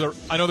know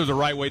there's a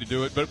right way to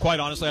do it, but quite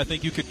honestly, I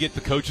think you could get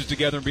the coaches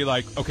together and be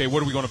like, okay,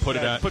 what are we going to put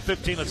it at? Put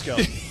 15, let's go.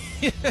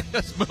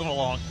 Let's move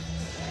along.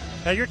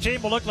 Now, your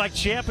team will look like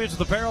champions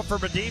with apparel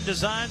from Redeem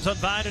Designs on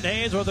Vine and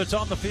Hayes, whether it's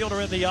on the field or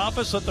in the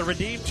office. Let the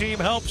Redeem team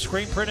help.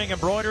 Screen printing,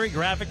 embroidery,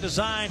 graphic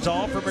designs,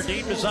 all from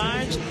Redeem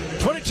Designs.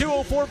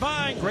 2204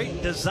 Vine.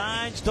 Great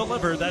designs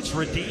delivered. That's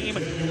Redeem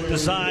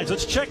Designs.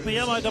 Let's check the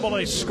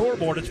MIAA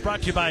scoreboard. It's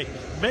brought to you by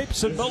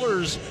Mapes and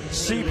Miller's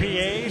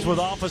CPAs with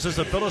offices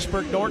at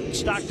Phillipsburg, Norton,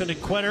 Stockton,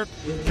 and Quinter.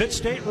 Pitt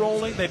State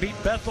rolling. They beat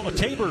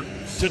Tabor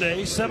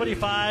today,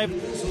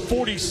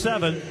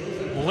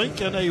 75-47.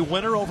 Lincoln a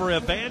winner over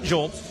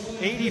Evangel,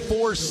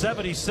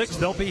 84-76.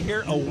 They'll be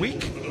here a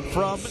week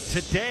from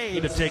today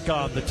to take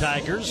on the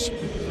Tigers.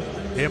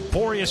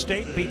 Emporia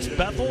State beats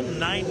Bethel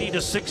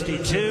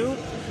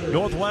 90-62.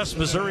 Northwest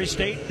Missouri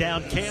State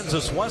down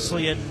Kansas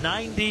Wesleyan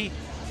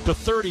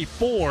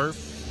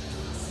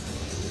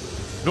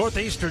 90-34.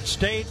 Northeastern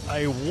State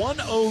a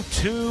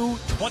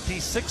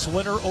 102-26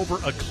 winner over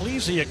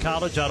Ecclesia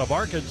College out of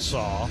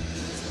Arkansas.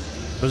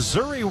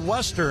 Missouri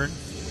Western,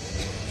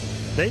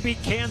 they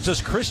beat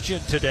Kansas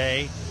Christian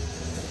today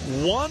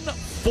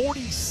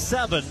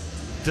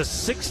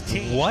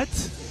 147-16. What?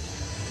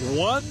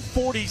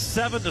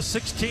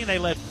 147-16. They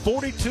led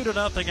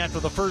 42-0 after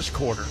the first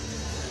quarter.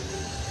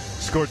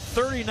 Scored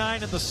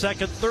 39 in the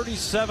second,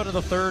 37 in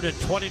the third, and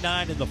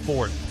 29 in the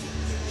fourth.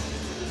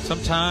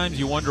 Sometimes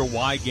you wonder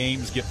why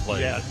games get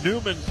played. Yeah,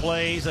 Newman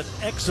plays an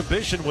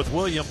exhibition with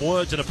William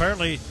Woods, and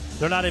apparently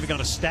they're not even going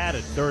to stat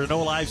it. There are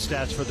no live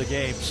stats for the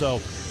game, so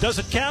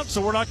doesn't count,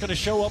 so we're not going to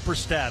show up or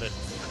stat it.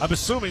 I'm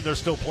assuming they're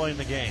still playing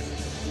the game.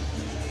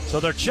 So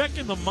they're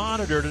checking the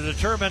monitor to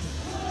determine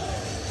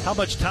how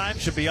much time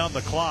should be on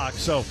the clock.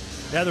 So,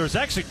 yeah, there's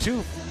actually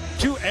two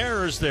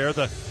errors there.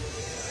 The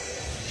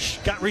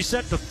got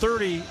reset to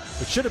 30.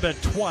 It should have been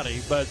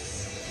 20, but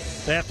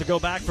they have to go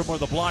back from where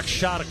the block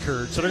shot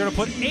occurred. So they're going to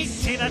put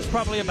 18. That's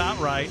probably about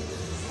right.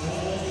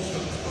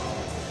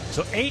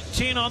 So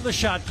 18 on the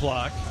shot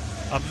clock.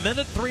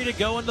 1:03 to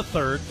go in the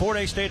third. Fort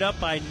Hays State up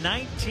by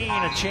 19.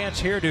 A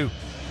chance here to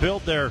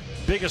build their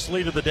biggest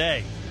lead of the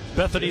day.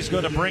 Bethany's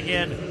going to bring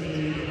in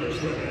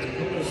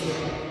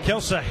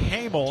Kelsa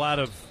Hamel out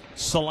of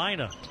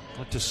Salina.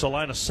 Went to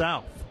Salina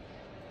South.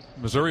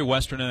 Missouri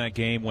Western in that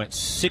game went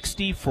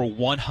 60 for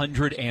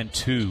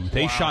 102.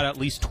 They shot at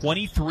least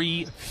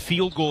 23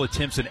 field goal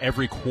attempts in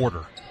every quarter.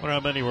 I wonder how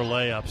many were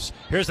layups.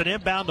 Here's an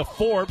inbound to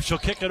Forbes. She'll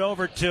kick it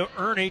over to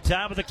Ernie.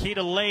 Top of the key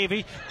to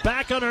Levy.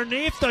 Back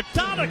underneath to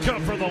Donica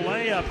for the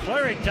layup.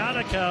 Clary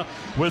Donica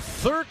with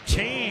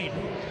 13.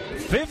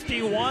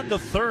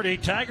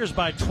 51-30. Tigers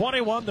by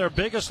 21. Their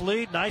biggest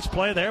lead. Nice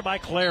play there by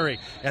Clary.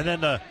 And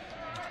then the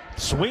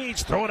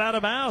Swedes throw it out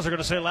of bounds. They're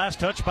going to say last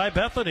touch by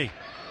Bethany.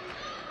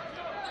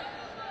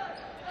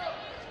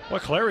 Well,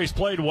 Clary's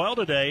played well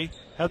today.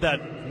 Had that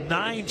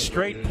 9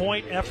 straight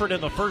point effort in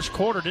the first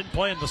quarter. Didn't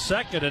play in the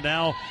second, and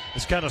now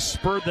it's kind of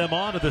spurred them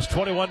on to this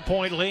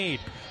 21-point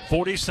lead.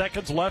 40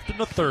 seconds left in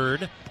the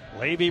third.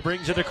 Levy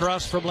brings it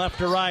across from left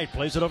to right.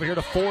 Plays it over here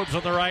to Forbes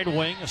on the right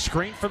wing. A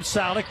screen from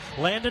Saldick.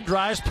 Landon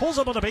drives, pulls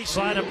up on the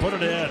baseline and put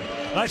it in.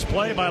 Nice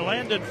play by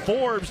Landon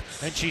Forbes,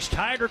 and she's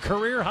tied her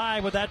career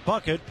high with that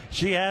bucket.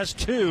 She has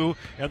 2,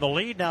 and the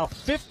lead now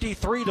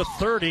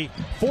 53-30.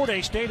 Fort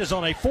Hays State is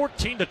on a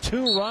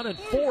 14-2 run, and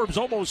Forbes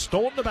almost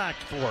stole the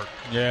backcourt.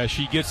 Yeah,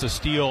 she gets a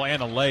steal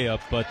and a layup,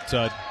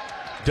 but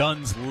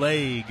Dunn's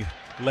leg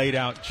laid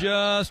out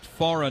just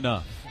far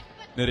enough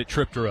that it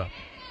tripped her up.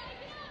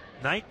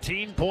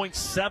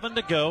 19.7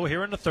 to go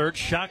here in the third.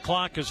 Shot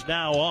clock is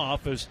now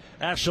off as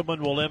Ashelman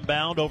will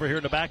inbound over here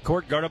in the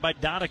backcourt, guarded by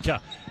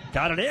Donica.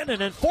 Got it in, and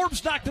then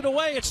Forbes knocked it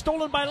away. It's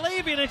stolen by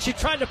Levy, and then she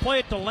tried to play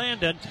it to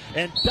Landon,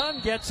 and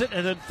Dunn gets it,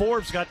 and then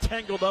Forbes got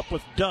tangled up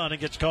with Dunn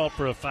and gets called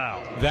for a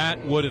foul.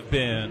 That would have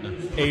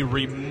been a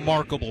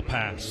remarkable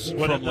pass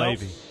from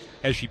Levy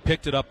as she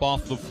picked it up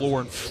off the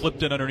floor and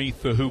flipped it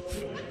underneath the hoop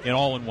in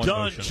one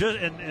motion.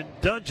 And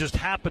Dunn just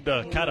happened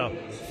to kind of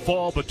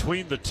fall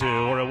between the two,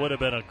 or it would have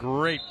been a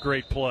great,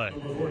 great play.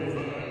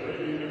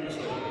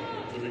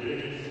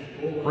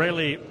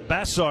 Rayleigh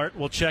Bassart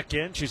will check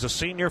in. She's a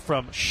senior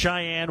from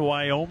Cheyenne,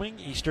 Wyoming,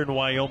 Eastern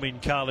Wyoming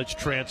College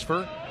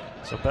transfer.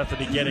 So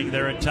Bethany getting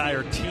their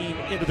entire team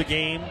into the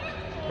game,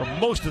 or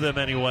most of them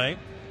anyway.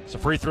 So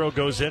free throw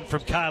goes in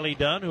from Kylie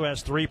Dunn, who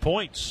has 3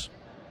 points.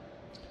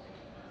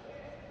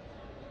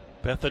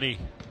 Bethany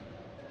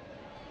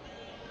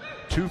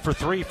 2 for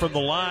 3 from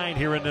the line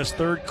here in this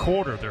third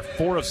quarter. They're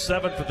 4 of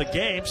 7 for the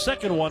game.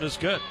 Second one is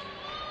good.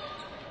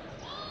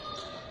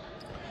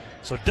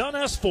 So Dunn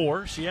has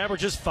 4. She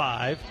averages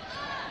 5.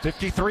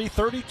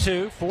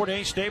 53-32. Fort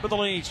Hays State with the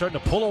lead. Starting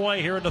to pull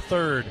away here in the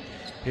third.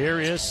 Here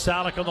is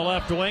Salek on the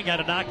left wing.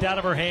 Had it knocked out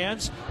of her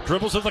hands.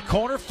 Dribbles to the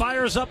corner.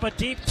 Fires up a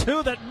deep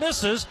 2 that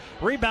misses.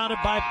 Rebounded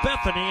by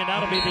Bethany. And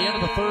that'll be the end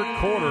of the third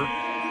quarter.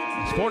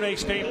 Fort Hays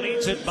State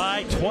leads it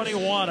by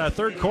 21. A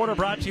third quarter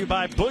brought to you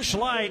by Busch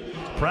Light.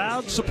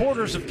 Proud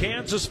supporters of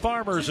Kansas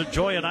farmers.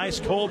 Enjoy an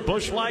ice cold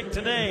Busch Light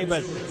today,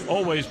 but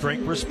always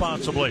drink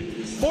responsibly.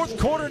 Fourth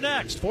quarter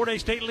next. Fort Hays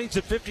State leads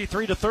at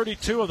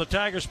 53-32 on the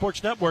Tiger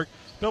Sports Network,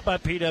 built by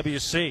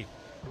PWC.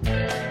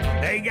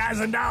 Hey guys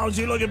and dolls,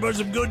 you looking for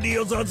some good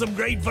deals on some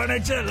great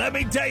furniture? Let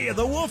me tell you,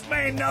 the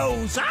Wolfman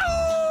knows.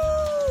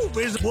 Oh!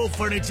 Visit Wolf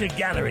Furniture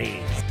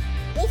Galleries.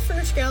 Wolf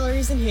Furniture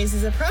Galleries in Hayes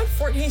is a proud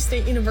Fort Hays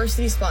State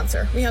University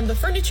sponsor. We have the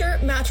furniture,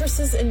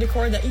 mattresses, and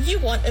decor that you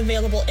want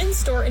available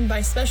in-store and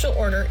by special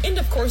order. And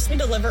of course, we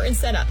deliver and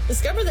set up.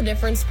 Discover the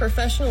difference,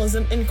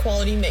 professionalism, and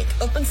quality make.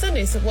 Open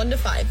Sundays at 1 to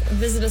 5.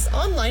 Visit us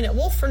online at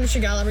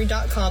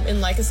wolffurnituregallery.com and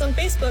like us on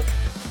Facebook.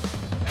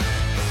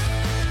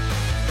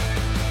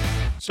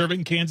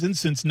 Serving Kansas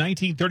since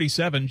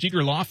 1937,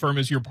 Jeter Law Firm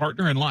is your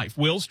partner in life.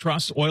 Wills,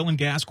 trusts, oil and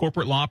gas,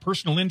 corporate law,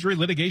 personal injury,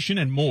 litigation,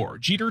 and more.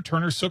 Jeter,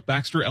 Turner, Sook,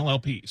 Baxter,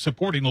 LLP,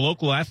 supporting the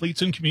local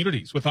athletes and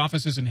communities with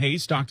offices in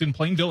Hayes, Stockton,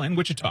 Plainville, and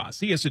Wichita.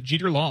 See us at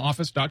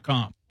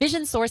JeterLawOffice.com.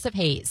 Vision Source of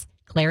Hayes.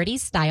 Clarity,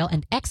 style,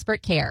 and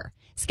expert care.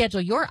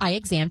 Schedule your eye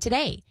exam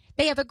today.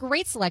 They have a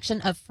great selection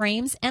of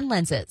frames and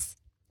lenses.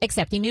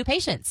 Accepting new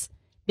patients.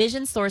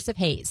 Vision Source of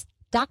Hayes.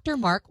 Dr.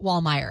 Mark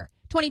Wallmeyer,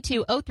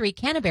 2203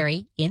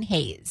 Canterbury in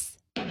Hayes.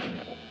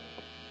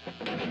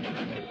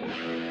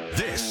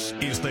 This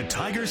is the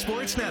Tiger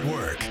Sports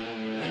Network.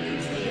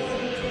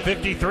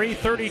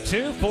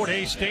 53-32, Fort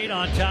Hays State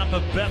on top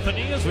of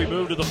Bethany as we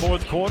move to the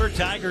fourth quarter.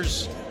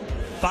 Tigers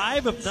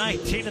 5 of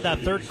 19 in that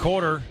third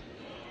quarter,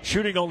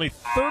 shooting only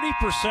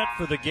 30%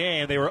 for the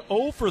game. They were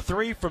 0 for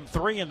 3 from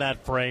 3 in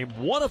that frame,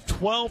 1 of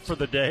 12 for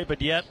the day, but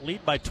yet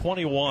lead by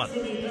 21.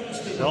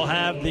 They'll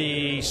have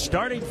the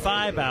starting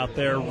 5 out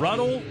there: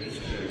 Ruddle,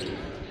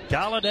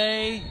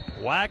 Galladay,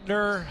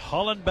 Wagner,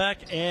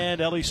 Hollenbeck,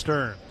 and Ellie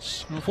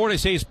Stearns. Fort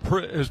Hays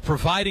is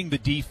providing the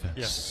defense,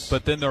 yes,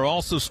 but then they're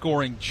also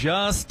scoring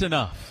just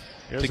enough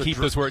to keep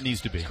us where it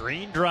needs to be.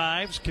 Green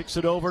drives, kicks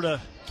it over to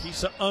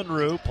Kisa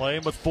Unruh,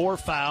 playing with 4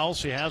 fouls.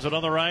 She has it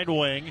on the right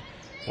wing.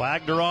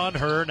 Wagner on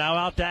her, now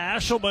out to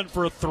Ashelman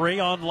for a 3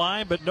 on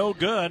line, but no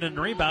good, and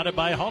rebounded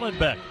by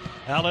Hollenbeck.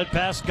 Outlet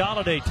pass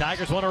Galladay.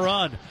 Tigers want to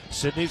run.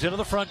 Sydney's into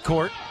the front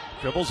court.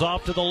 Dribbles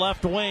off to the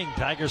left wing.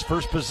 Tigers'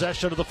 first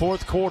possession of the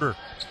fourth quarter.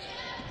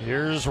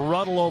 Here's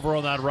Ruddle over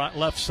on that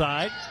left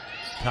side.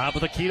 Top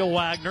of the key to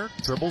Wagner.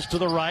 Dribbles to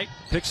the right.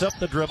 Picks up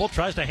the dribble.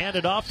 Tries to hand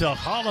it off to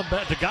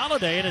Hollenbeck, to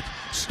Galladay, and it's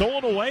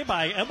stolen away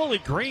by Emily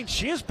Green.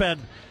 She has been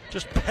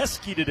just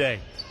pesky today.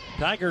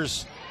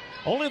 Tigers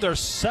only their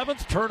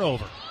 7th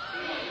turnover.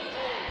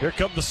 Here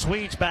come the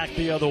Swedes back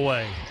the other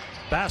way.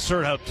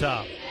 Bassert out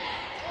top.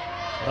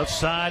 Left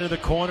side of the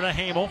corner to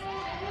Hamel.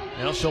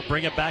 Now she'll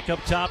bring it back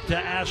up top to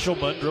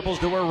Ashelman. Dribbles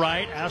to her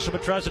right.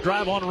 Ashelman tries to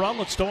drive on run.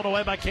 It's stolen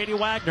away by Katie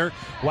Wagner.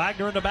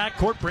 Wagner in the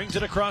backcourt brings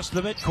it across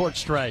the midcourt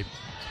stripe.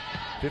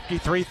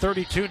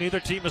 53-32.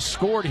 Neither team has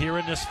scored here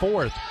in this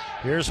fourth.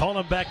 Here's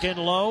Hollenbeck in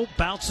low.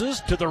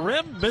 Bounces to the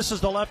rim. Misses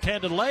the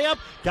left-handed layup.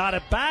 Got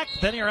it back.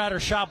 Then here had her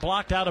shot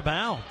blocked out of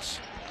bounds.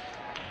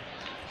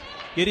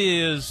 It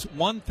is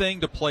one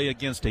thing to play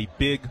against a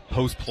big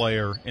post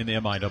player in the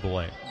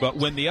MIAA, but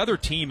when the other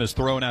team is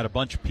throwing out a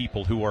bunch of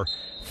people who are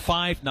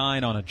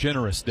 5'9" on a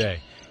generous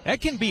day,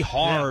 that can be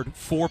hard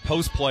for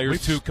post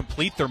players to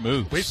complete their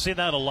moves. We've seen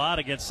that a lot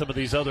against some of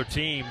these other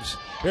teams.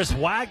 There's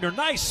Wagner.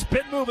 Nice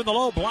spin move in the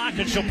low block,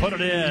 and she'll put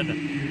it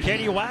in.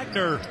 Katie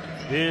Wagner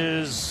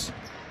has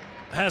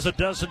a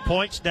dozen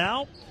points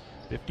now.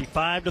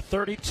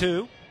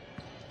 55-32.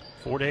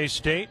 Fort Hays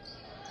State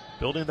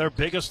building their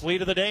biggest lead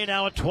of the day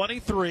now at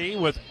 23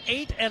 with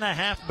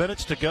 8.5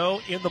 minutes to go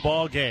in the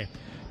ball game.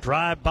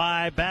 Drive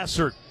by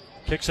Bassert.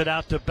 Kicks it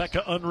out to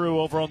Becca Unruh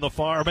over on the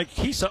far,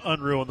 Kisa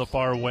Unruh on the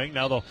far wing.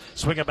 Now they'll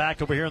swing it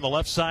back over here on the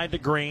left side to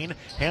Green.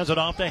 Hands it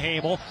off to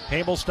Hamel.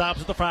 Hamel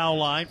stops at the foul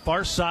line.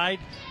 Far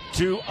side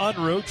to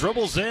Unruh.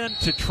 Dribbles in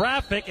to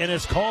traffic and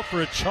is called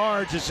for a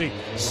charge as he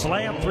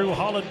slammed through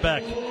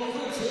Hollenbeck.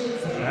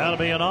 That'll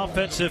be an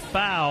offensive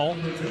foul.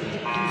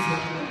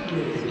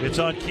 It's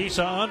on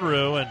Kisa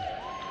Unruh, and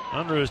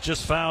Unruh is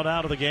just fouled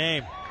out of the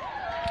game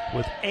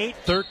with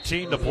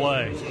 8:13 to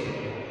play.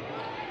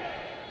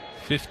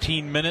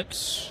 15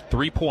 minutes,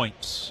 3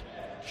 points.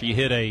 She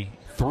hit a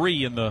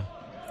 3 in the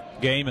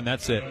game, and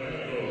that's it.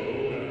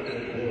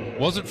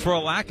 Wasn't for a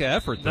lack of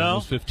effort, though,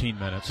 those 15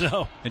 minutes.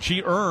 No. And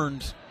she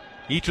earned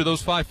each of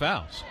those 5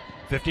 fouls.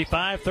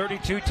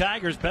 55-32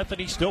 Tigers.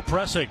 Bethany still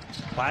pressing.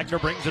 Wagner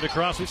brings it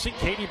across. We've seen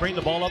Katie bring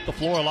the ball up the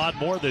floor a lot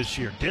more this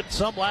year. Did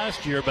some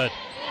last year, but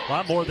a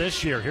lot more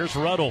this year. Here's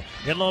Ruddle.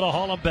 In low to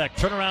Hollenbeck.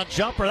 Turnaround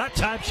jumper. That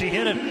time she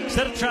hit it.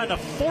 Instead of trying to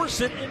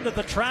force it into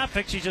the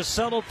traffic, she just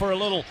settled for a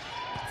little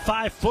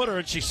 5-footer,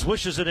 and she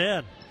swishes it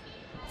in.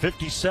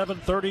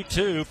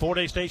 57-32. Fort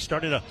Hays State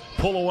starting to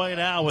pull away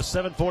now with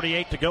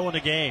 7:48 to go in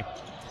the game.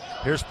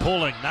 Here's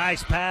Pulling.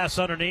 Nice pass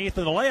underneath,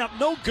 and the layup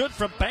no good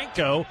from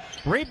Banco.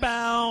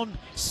 Rebound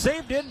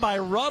saved in by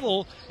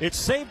Ruddle. It's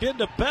saved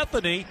into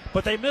Bethany,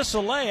 but they miss a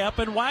layup,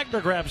 and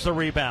Wagner grabs the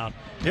rebound.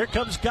 Here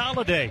comes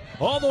Galladay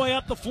all the way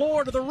up the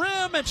floor to the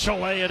rim, and she'll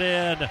lay it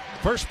in.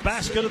 First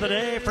basket of the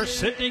day for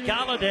Sydney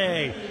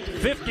Galladay.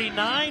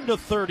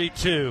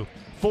 59-32.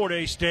 Fort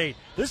Hays State.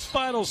 This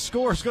final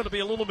score is going to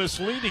be a little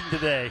misleading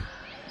today.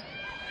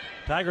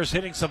 Tigers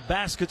hitting some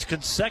baskets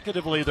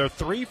consecutively. They're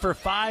 3 for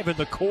 5 in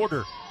the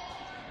quarter.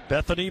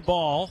 Bethany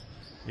ball.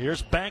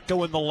 Here's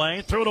Banco in the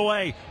lane. Threw it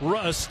away.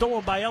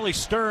 Stolen by Ellie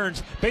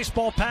Stearns.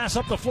 Baseball pass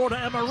up the floor to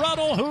Emma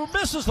Ruddle, who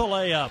misses the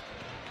layup.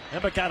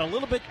 Emma got a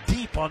little bit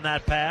deep on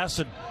that pass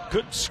and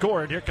couldn't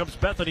score. And here comes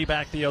Bethany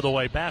back the other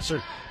way.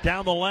 Bassett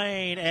down the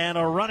lane, and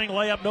a running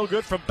layup no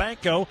good from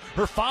Banco.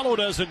 Her follow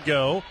doesn't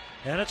go,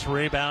 and it's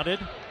rebounded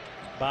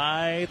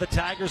by the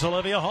Tigers'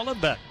 Olivia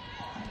Hollenbeck.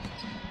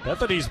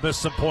 Bethany's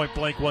missed some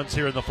point-blank ones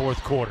here in the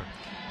fourth quarter.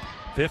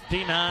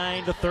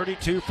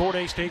 59-32, Fort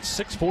Hays State,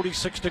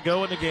 6:46 to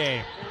go in the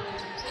game.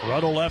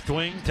 Ruddle left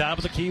wing, top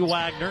of the key,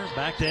 Wagner.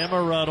 Back to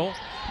Emma Ruddle.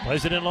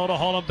 Plays it in low to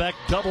Hollenbeck,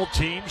 double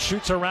team,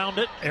 shoots around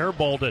it,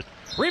 airballed it.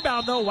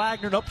 Rebound, no,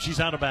 Wagner. Nope, she's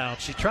out of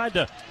bounds. She tried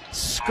to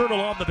skirt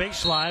along the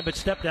baseline, but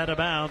stepped out of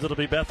bounds. It'll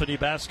be Bethany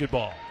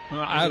basketball.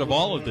 Out of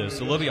all of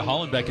this, Olivia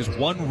Hollenbeck is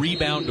one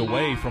rebound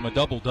away from a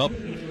double-double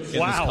in this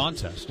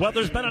contest. Well,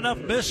 there's been enough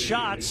missed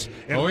shots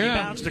and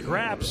rebounds to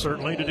grab,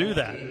 certainly, to do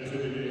that.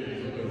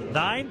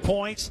 9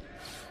 points,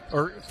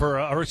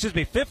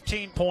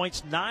 15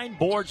 points, 9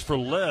 boards for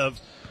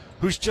Liv,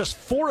 who's just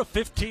 4 of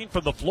 15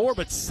 from the floor,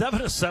 but 7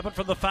 of 7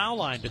 from the foul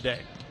line today.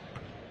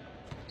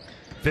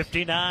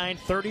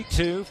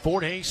 59-32,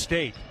 Fort Hays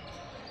State.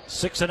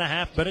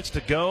 6.5 minutes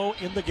to go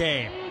in the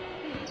game.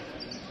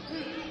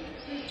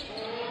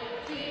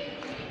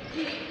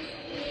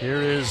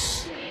 Here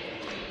is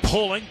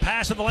pulling,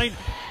 pass in the lane,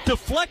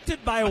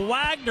 deflected by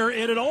Wagner,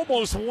 and it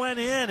almost went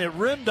in. It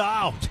rimmed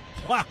out.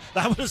 Wow,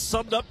 that would have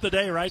summed up the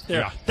day right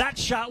there. Yeah. That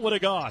shot would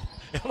have gone.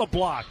 On a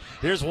block.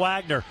 Here's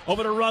Wagner.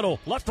 Over to Ruddle.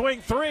 Left wing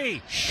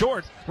three.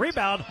 Short.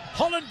 Rebound.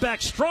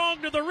 Hollenbeck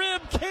strong to the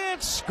rim.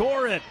 Can't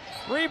score it.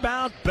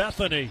 Rebound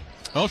Bethany.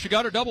 Oh, she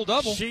got her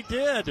double-double. She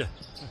did.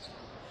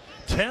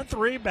 10th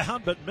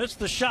rebound, but missed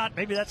the shot.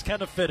 Maybe that's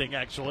kind of fitting,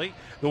 actually,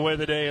 the way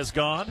the day has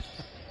gone.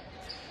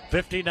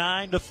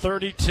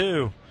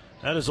 59-32.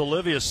 That is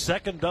Olivia's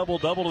second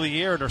double-double of the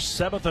year and her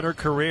 7th in her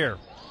career.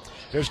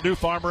 There's New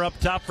Farmer up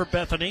top for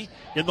Bethany.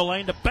 In the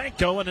lane to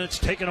Banco, and it's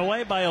taken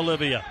away by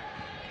Olivia.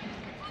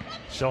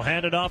 She'll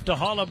hand it off to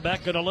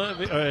Hollenbeck,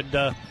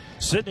 and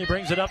Sydney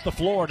brings it up the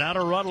floor. Now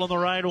to Ruddle on the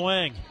right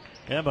wing.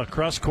 Emma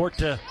cross court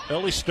to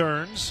Ellie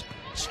Stearns.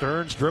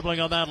 Stearns dribbling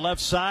on that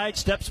left side.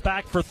 Steps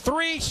back for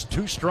three.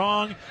 Too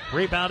strong.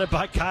 Rebounded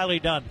by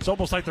Kylie Dunn. It's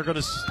almost like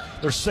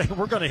they're saying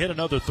we're going to hit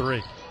another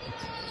three.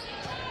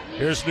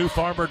 Here's New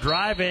Farmer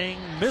driving,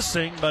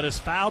 missing, but is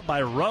fouled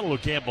by Ruddle, who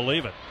can't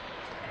believe it.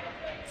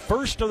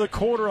 First of the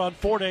quarter on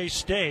Fort Hays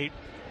State,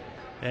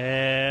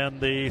 and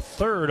the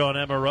third on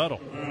Emma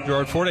Ruddle.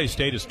 Gerard, Fort Hays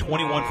State is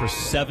 21 for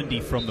 70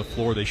 from the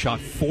floor. They shot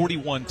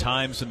 41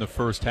 times in the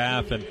first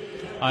half, and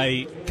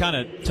I kind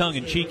of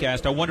tongue-in-cheek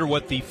asked, I wonder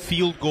what the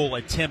field goal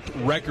attempt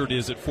record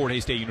is at Fort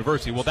Hays State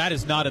University. Well, that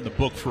is not in the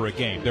book for a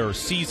game. There are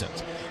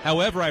seasons.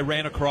 However, I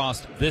ran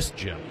across this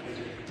gem.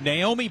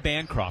 Naomi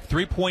Bancroft,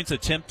 3 points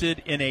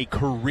attempted in a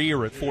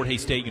career at Fort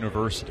Hays State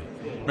University.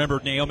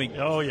 Remember, Naomi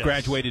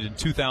graduated in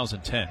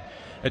 2010.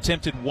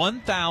 Attempted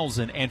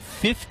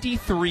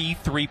 1,053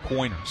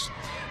 three-pointers.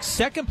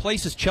 Second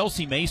place is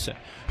Chelsea Mason,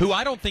 who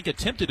I don't think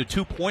attempted a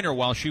two-pointer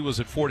while she was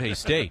at Fort Hays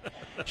State.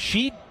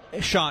 She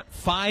shot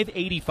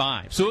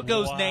 585. So it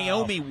goes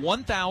Naomi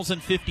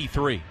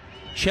 1,053,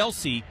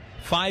 Chelsea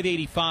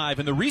 585,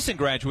 and the recent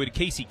graduate,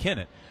 Casey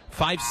Kennett,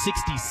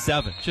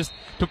 567. Just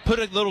to put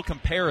a little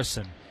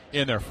comparison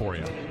in there for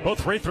you. Both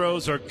free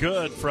throws are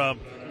good from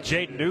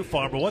Jaden New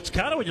Farmer. What's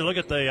kind of when you look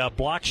at the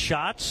block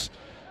shots,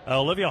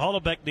 Olivia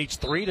Hollenbeck needs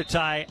 3 to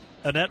tie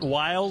Annette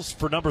Wiles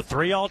for number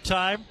 3 all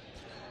time.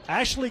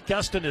 Ashley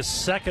Gustin is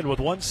second with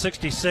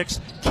 166.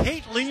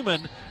 Kate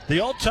Lehman, the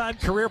all-time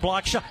career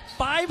block shot,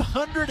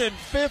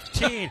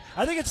 515.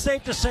 I think it's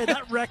safe to say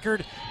that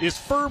record is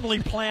firmly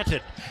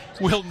planted.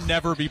 Will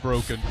never be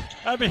broken.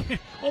 I mean,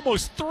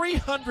 almost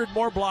 300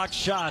 more block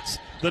shots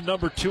than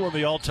number 2 on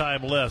the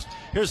all-time list.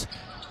 Here's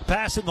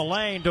pass in the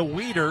lane to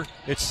Weeder.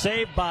 It's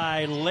saved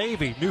by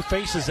Levy. New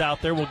faces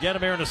out there. We'll get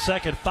him here in a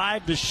second.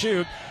 5 to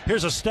shoot.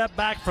 Here's a step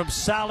back from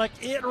Salick.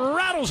 It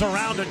rattles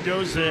around and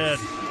goes in.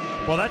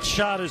 Well, that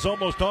shot is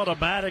almost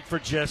automatic for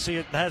Jesse.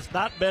 It has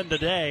not been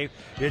today.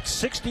 It's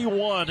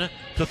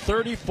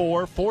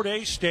 61-34, Fort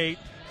Hays State.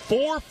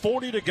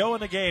 4:40 to go in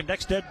the game.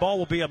 Next dead ball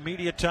will be a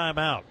media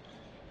timeout.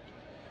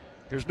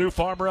 Here's New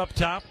Farmer up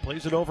top.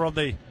 Plays it over on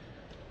the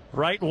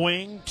right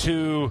wing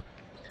to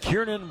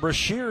Kiernan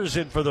Brashear's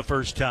in for the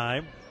first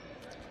time.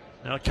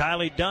 Now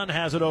Kylie Dunn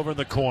has it over in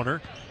the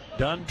corner.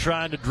 Dunn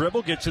trying to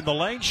dribble, gets in the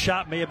lane.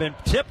 Shot may have been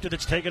tipped, and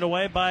it's taken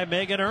away by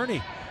Megan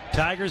Ernie.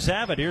 Tigers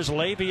have it. Here's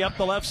Levy up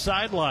the left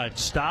sideline.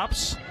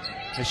 Stops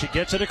as she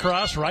gets it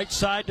across. Right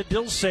side to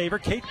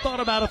Dilsaver. Kate thought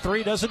about a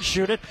 3, doesn't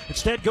shoot it.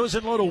 Instead goes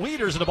in low to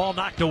Weeders, and the ball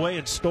knocked away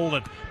and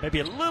stolen.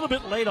 Maybe a little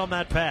bit late on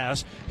that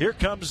pass. Here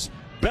comes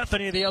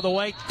Bethany the other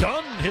way.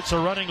 Dunn hits a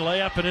running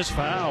layup and is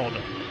fouled.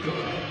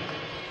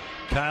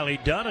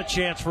 Kylie Dunn, a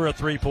chance for a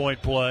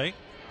three-point play.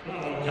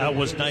 That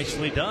was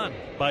nicely done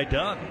by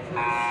Dunn.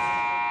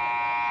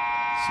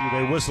 See,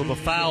 they whistle the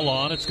foul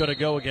on. It's going to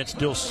go against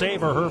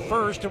Dilsaver, her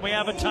first, and we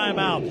have a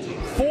timeout.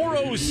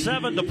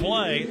 4:07 to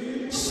play.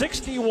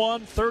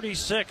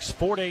 61-36.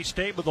 Fort Hays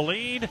State with the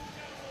lead.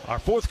 Our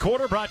fourth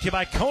quarter brought to you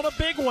by Kona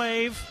Big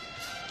Wave.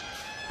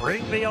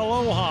 Bring the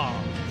aloha.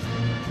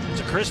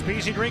 It's a crisp,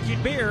 easy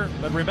drinking beer,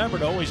 but remember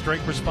to always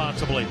drink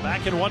responsibly.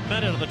 Back in 1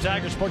 minute on the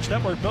Tiger Sports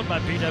Network, built by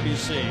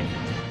PWC.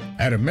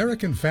 At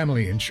American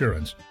Family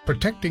Insurance,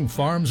 protecting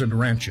farms and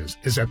ranches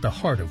is at the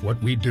heart of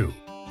what we do.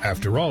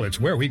 After all,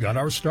 it's where we got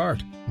our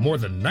start, more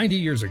than 90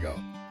 years ago.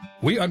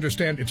 We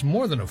understand it's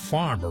more than a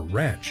farm or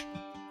ranch.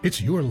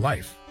 It's your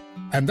life.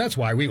 And that's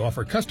why we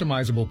offer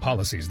customizable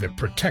policies that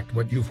protect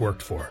what you've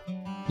worked for.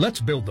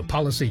 Let's build the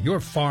policy your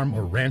farm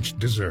or ranch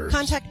deserves.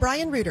 Contact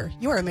Brian Reuter,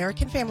 your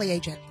American Family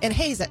agent, in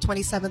Hayes at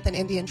 27th and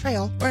Indian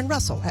Trail, or in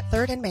Russell at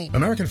 3rd and Main.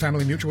 American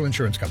Family Mutual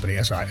Insurance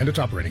Company, SI, and its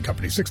operating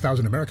company,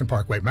 6000 American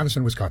Parkway,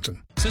 Madison,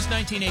 Wisconsin. Since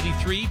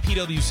 1983,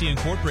 PwC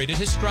Incorporated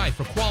has strived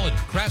for quality,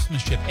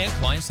 craftsmanship, and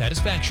client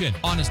satisfaction.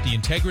 Honesty,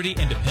 integrity,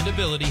 and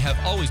dependability have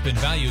always been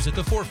values at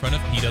the forefront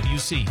of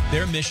PwC.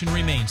 Their mission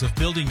remains of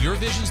building your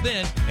visions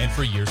then and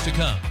for years to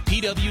come.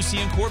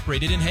 PwC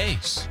Incorporated in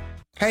Hayes.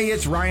 Hey,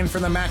 it's Ryan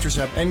from the Mattress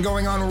Hub, and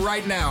going on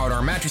right now at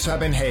our Mattress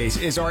Hub in Hayes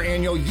is our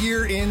annual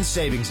year-end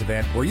savings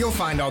event where you'll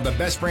find all the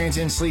best brands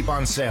in sleep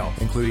on sale,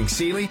 including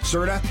Sealy,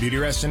 Serta,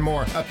 Beautyrest, and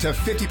more, up to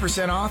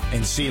 50% off,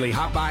 and Sealy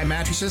Hot Buy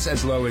mattresses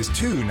as low as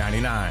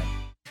 $2.99.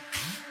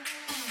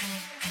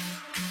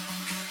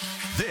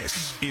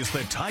 This is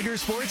the Tiger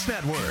Sports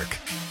Network.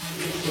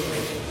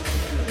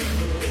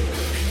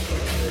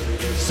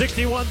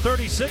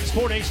 61-36,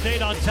 Fort Hays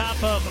State on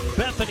top of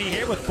Bethany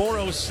here with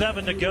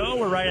 4:07 to go.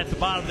 We're right at the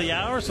bottom of the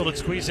hour, so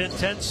let's squeeze in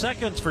 10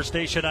 seconds for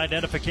station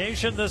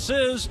identification. This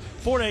is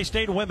Fort Hays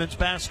State women's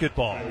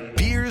basketball.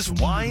 Beers,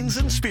 wines,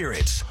 and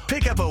spirits.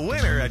 Pick up a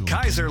winner at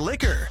Kaiser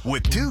Liquor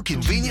with 2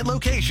 convenient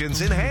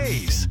locations in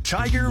Hayes.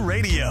 Tiger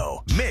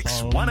Radio,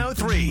 Mix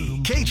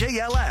 103,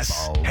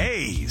 KJLS,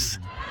 Hayes.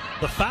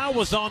 The foul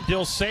was on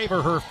Dill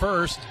Saver, her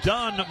first.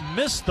 Dunn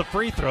missed the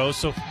free throw,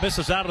 so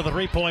misses out of the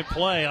three-point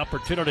play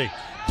opportunity.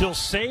 Dill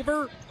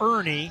Saver,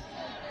 Ernie,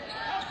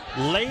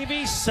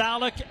 Levy,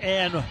 Salick,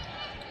 and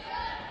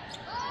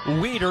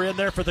Weeder in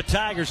there for the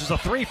Tigers. There's a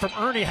three from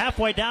Ernie,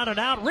 halfway down and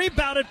out.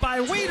 Rebounded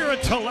by Weeder,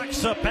 and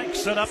Telexa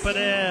banks it up and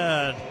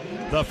in.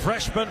 The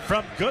freshman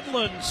from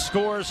Goodland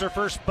scores her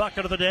first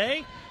bucket of the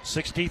day.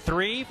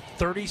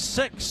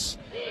 63-36.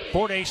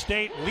 Fort Hays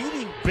State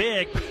leading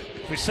big.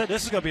 We said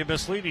this is going to be a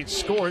misleading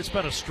score. It's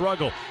been a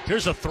struggle.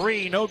 Here's a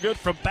three, no good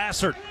from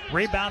Bassert.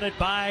 Rebounded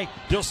by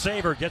Dill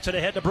Saver. Gets it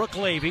ahead to Brooke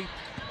Levy.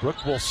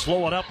 Brooke will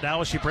slow it up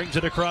now as she brings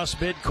it across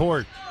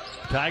midcourt.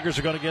 Tigers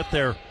are going to get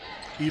their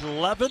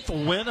 11th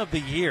win of the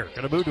year.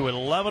 Going to move to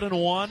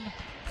 11-1,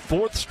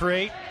 4th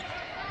straight.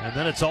 And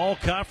then it's all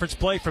conference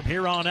play from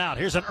here on out.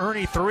 Here's an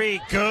Ernie three.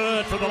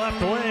 Good for the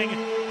left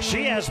wing.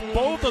 She has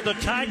both of the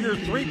Tiger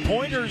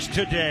three-pointers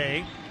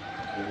today.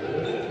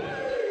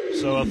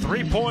 So a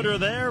three-pointer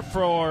there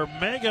for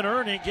Megan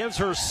Ernie gives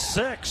her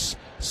 6.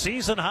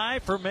 Season high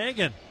for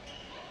Megan.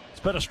 It's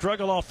been a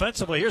struggle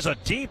offensively. Here's a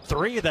deep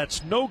three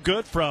that's no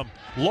good from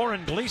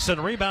Lauren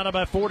Gleason. Rebounded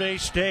by Fort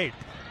Hays State.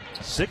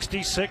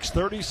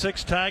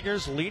 66-36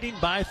 Tigers leading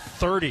by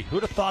 30.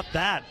 Who'd have thought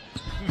that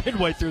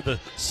midway through the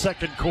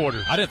second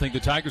quarter? I didn't think the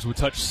Tigers would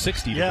touch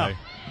 60 today.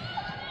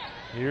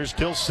 Here's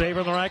Dill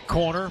Saver in the right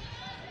corner.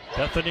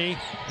 Bethany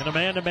in a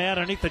man-to-man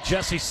underneath the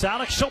Jesse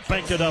Salick. She'll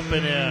bank it up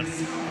and in.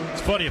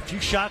 It's funny, a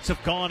few shots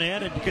have gone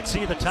in, and you can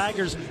see the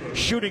Tigers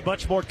shooting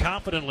much more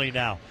confidently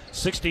now.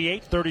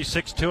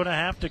 68-36,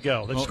 2.5 to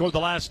go. They've scored the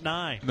last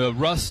 9. The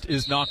rust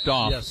is knocked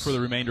off for the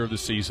remainder of the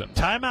season.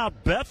 Timeout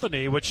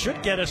Bethany, which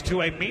should get us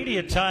to a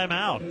media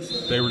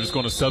timeout. They were just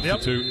going to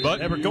substitute. But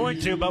they were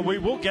going to, but we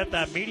will get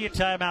that media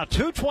timeout.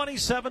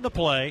 2:27 to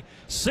play.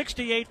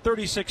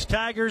 68-36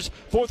 Tigers.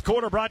 Fourth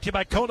quarter brought to you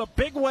by Kona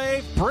Big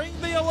Wave. Bring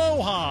the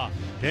aloha.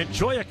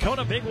 Enjoy a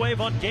Kona Big Wave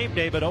on game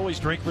day, but always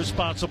drink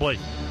responsibly.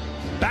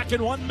 Back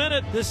in 1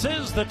 minute, this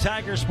is the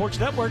Tiger Sports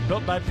Network,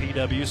 built by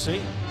PWC.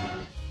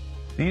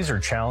 These are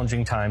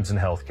challenging times in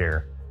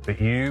healthcare, but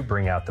you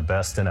bring out the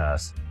best in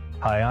us.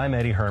 Hi, I'm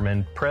Eddie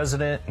Herman,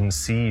 President and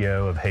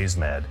CEO of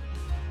HayesMed.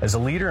 As a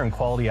leader in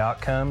quality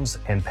outcomes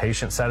and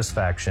patient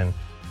satisfaction,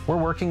 we're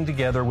working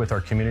together with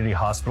our community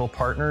hospital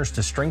partners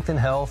to strengthen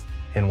health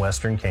in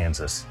Western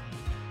Kansas.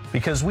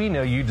 Because we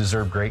know you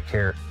deserve great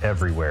care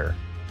everywhere.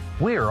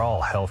 We are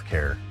all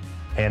healthcare,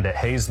 and at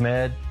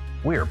HayesMed,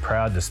 we are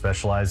proud to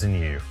specialize in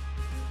you.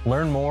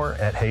 Learn more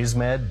at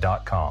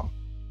hayesmed.com.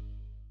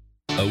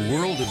 A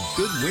world of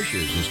good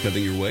wishes is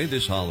coming your way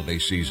this holiday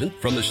season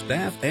from the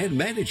staff and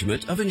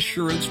management of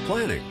Insurance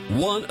Planning.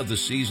 One of the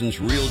season's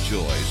real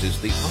joys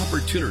is the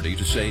opportunity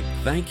to say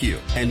thank you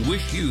and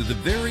wish you the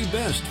very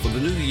best for the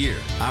new year.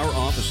 Our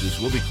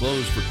offices will be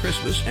closed for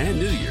Christmas and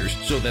New Year's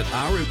so that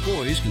our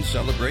employees can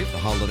celebrate the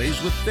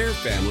holidays with their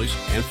families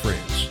and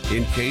friends.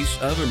 In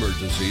case of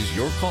emergencies,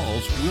 your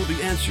calls will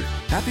be answered.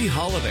 Happy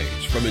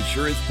holidays from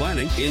Insurance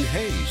Planning in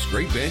Hayes,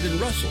 Great Bend, and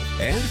Russell,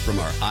 and from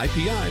our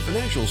IPI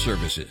Financial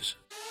Services.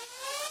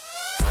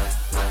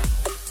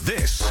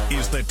 This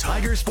is the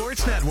Tiger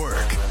Sports Network.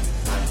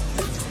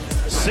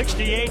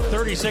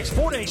 68-36,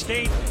 Fort Hays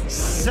State,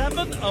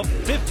 7 of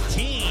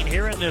 15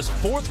 here in this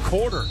fourth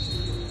quarter.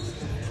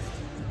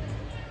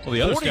 Well,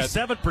 the other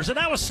 47%.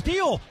 Now a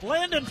steal.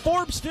 Landon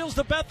Forbes steals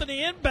the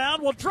Bethany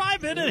inbound. Will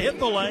drive in and hit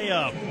the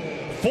layup.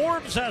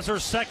 Forbes has her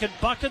second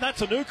bucket.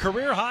 That's a new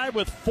career high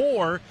with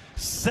 4.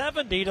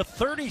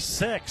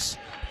 70-36.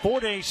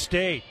 Fort Hays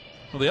State.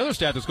 Well, the other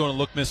stat that's going to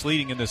look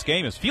misleading in this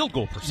game is field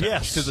goal percentage.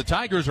 Yes. Because the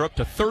Tigers are up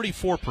to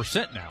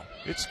 34% now.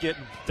 It's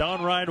getting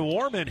downright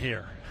warm in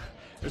here.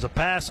 There's a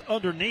pass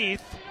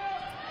underneath.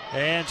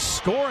 And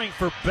scoring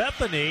for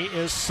Bethany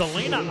is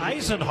Selena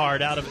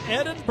Eisenhart out of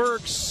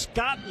Edinburgh,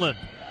 Scotland.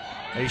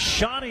 A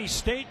Shawnee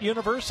State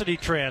University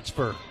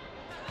transfer.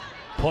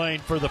 Playing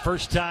for the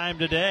first time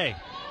today.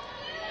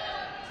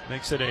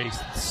 Makes it a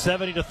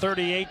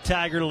 70-38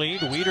 Tiger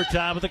lead. Weeder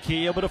top of the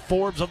key, over to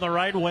Forbes on the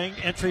right wing.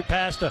 Entry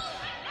pass to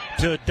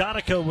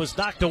Donica was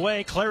knocked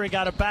away. Clary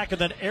got it back and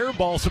then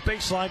airballs a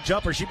baseline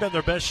jumper. She's been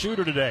their best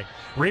shooter today.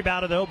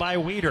 Rebounded though by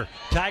Weeder.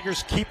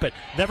 Tigers keep it.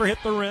 Never hit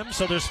the rim,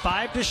 so there's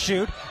 5 to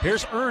shoot.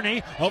 Here's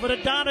Ernie over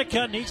to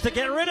Donica. Needs to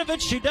get rid of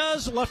it. She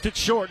does. Left it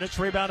short, and it's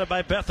rebounded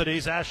by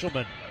Bethany's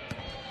Ashelman.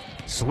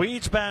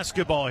 Swedes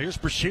basketball. Here's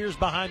Brashears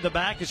behind the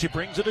back as she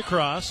brings it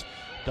across.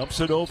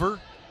 Dumps it over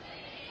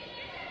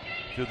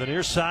to the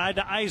near side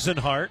to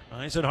Eisenhart.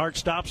 Eisenhart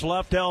stops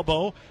left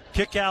elbow.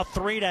 Kick out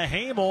 3 to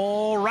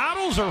Hamel.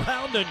 Rattles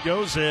around and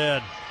goes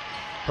in.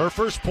 Her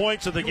first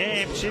points of the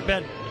game. She's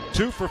been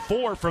 2 for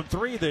 4 from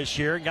 3 this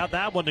year and got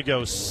that one to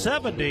go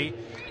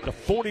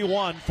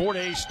 70-41. Fort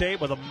Hays State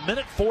with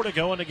 1:04 to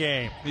go in the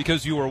game.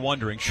 Because you were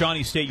wondering,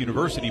 Shawnee State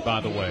University, by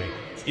the way,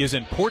 is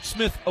in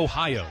Portsmouth,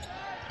 Ohio.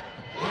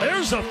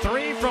 There's a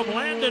 3 from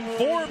Landon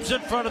Forbes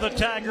in front of the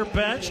Tiger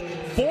bench.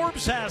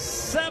 Forbes has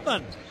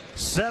 7.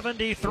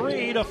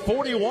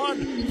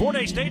 73-41. Fort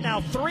Hays State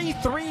now 3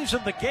 threes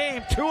in the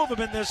game, 2 of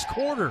them in this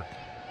quarter.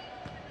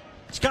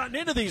 It's gotten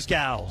into these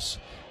gals.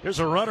 Here's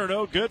a runner,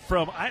 no good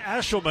from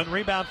Ashelman.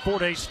 Rebound,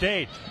 Fort Hays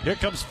State. Here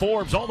comes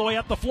Forbes all the way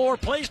up the floor.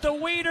 Plays to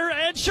Weeder,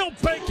 and she'll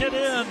bank it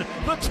in.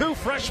 The 2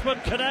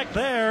 freshmen connect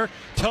there.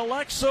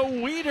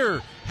 Telexa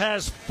Weeder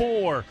has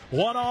 4.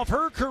 One off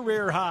her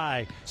career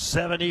high.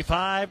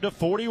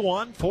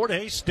 75-41, Fort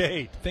Hays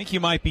State. I think you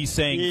might be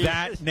saying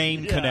that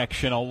name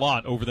connection a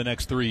lot over the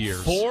next 3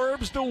 years.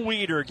 Forbes to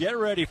Weeder. Get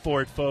ready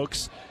for it,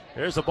 folks.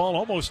 There's the ball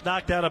almost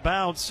knocked out of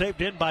bounds,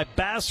 saved in by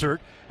Bassert,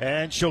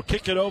 and she'll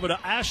kick it over to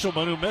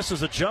Ashelman, who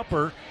misses a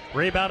jumper.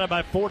 Rebounded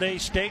by Fort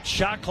Hays State.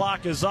 Shot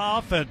clock is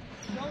off, and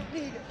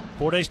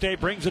Fort Hays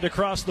State brings it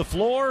across the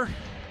floor.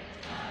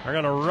 They're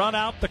going to run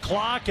out the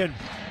clock and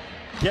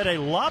get a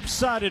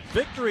lopsided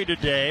victory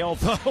today,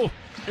 although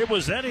it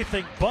was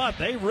anything but.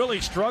 They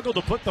really struggled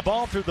to put the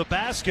ball through the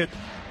basket,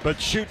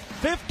 but shoot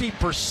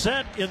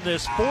 50% in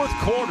this fourth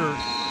quarter.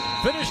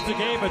 Finished the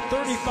game at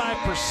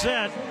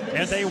 35%,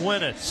 and they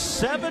win it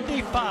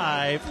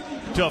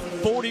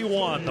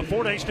 75-41. The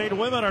Fort Hays State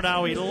women are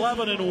now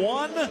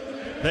 11-1.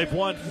 They've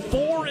won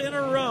 4 in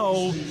a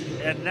row,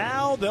 and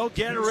now they'll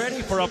get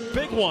ready for a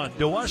big one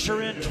to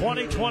usher in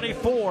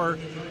 2024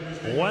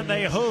 when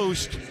they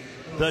host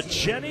the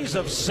Jennies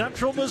of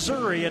Central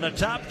Missouri in a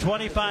top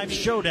 25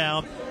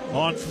 showdown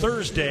on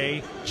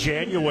Thursday,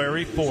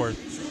 January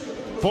 4th.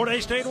 Fort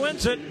Hays State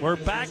wins it. We're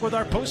back with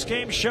our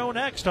post-game show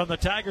next on the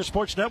Tiger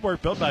Sports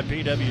Network, built by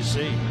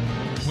PwC.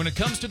 When it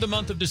comes to the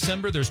month of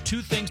December, there's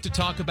 2 things to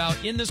talk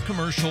about in this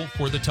commercial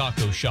for the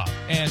taco shop,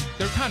 and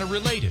they're kind of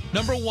related.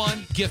 Number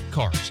 1, gift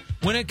cards.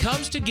 When it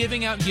comes to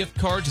giving out gift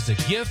cards as a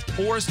gift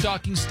or a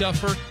stocking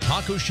stuffer,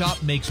 Taco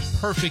Shop makes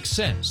perfect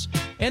sense.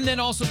 And then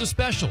also the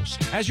specials.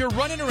 As you're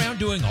running around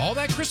doing all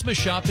that Christmas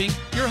shopping,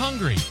 you're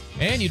hungry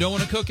and you don't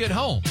want to cook at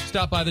home.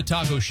 Stop by the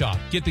Taco Shop,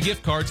 get the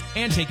gift cards,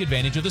 and take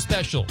advantage of the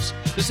specials.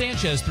 The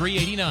Sanchez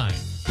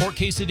 $3.89, pork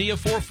quesadilla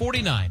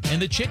 $4.49,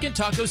 and the chicken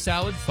taco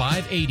salad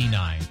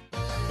 $5.89.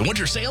 The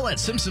winter sale at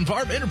Simpson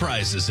Farm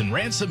Enterprises in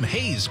Ransom,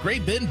 Hayes,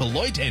 Great Bend,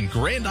 Beloit, and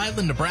Grand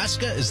Island,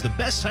 Nebraska is the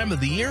best time of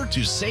the year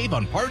to save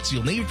on parts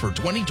you'll need for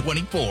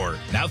 2024.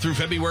 Now through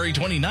February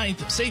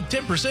 29th, save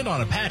 10% on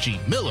Apache,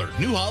 Miller,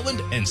 New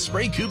Holland, and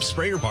Spray Coupe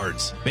sprayer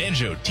parts.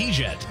 Banjo,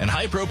 T-Jet, and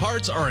High Pro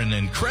parts are an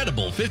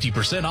incredible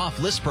 50% off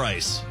list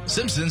price.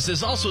 Simpson's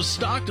is also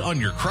stocked on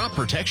your crop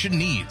protection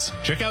needs.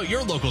 Check out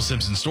your local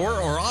Simpson store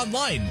or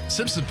online,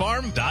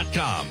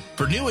 simpsonfarm.com,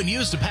 for new and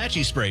used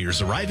Apache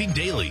sprayers arriving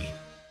daily.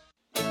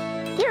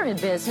 You're in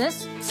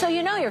business, so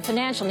you know your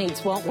financial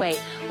needs won't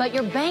wait, but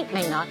your bank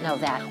may not know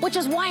that, which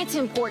is why it's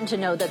important to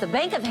know that the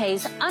Bank of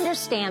Hayes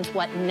understands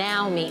what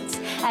now means.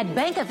 At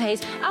Bank of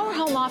Hayes, our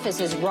home office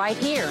is right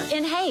here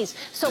in Hayes,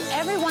 so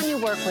everyone you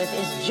work with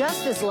is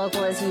just as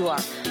local as you are.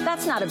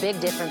 That's not a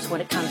big difference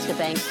when it comes to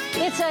banks.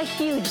 It's a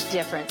huge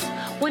difference.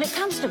 When it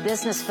comes to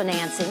business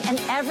financing and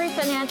every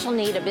financial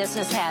need a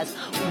business has,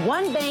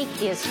 one bank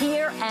is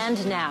here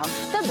and now,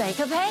 the Bank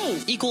of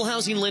Hayes. Equal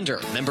housing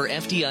lender, member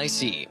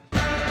FDIC.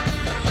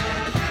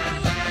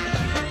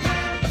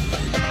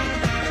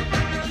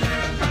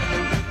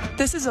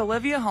 This is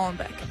Olivia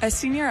Hollenbeck, a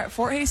senior at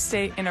Fort Hays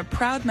State and a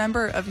proud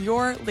member of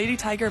your Lady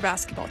Tiger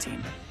basketball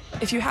team.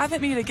 If you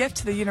haven't made a gift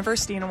to the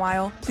university in a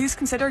while, please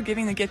consider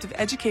giving the gift of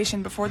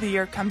education before the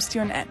year comes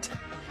to an end.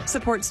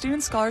 Support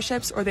student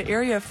scholarships or the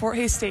area of Fort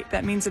Hays State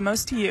that means the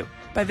most to you.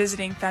 by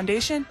visiting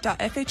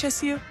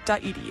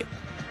foundation.fhsu.edu.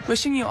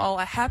 Wishing you all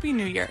a happy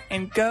new year,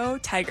 and go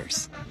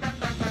Tigers!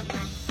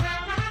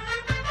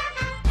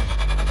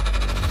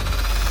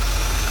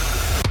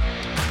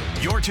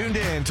 You're tuned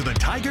in to the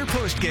Tiger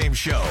Postgame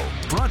Show,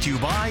 brought to you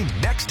by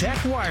Next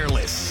Tech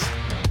Wireless.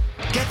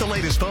 Get the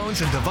latest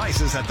phones and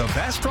devices at the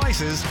best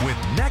prices with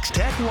Next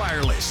Tech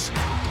Wireless.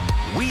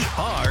 We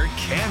are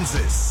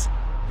Kansas.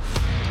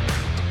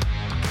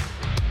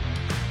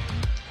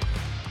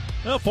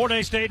 Well, Fort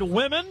Hays State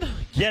women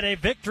get a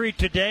victory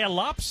today, a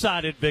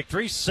lopsided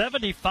victory,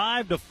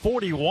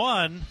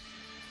 75-41.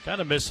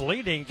 Kind of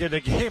misleading in a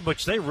game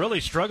which they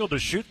really struggled to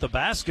shoot the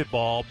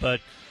basketball,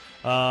 but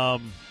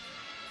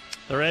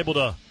they're able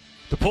to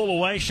pull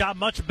away, shot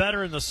much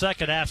better in the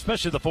second half,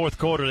 especially the fourth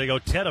quarter. They go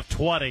 10 of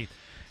 20.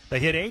 They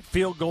hit 8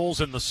 field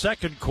goals in the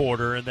second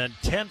quarter and then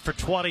 10 for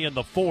 20 in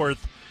the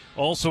fourth.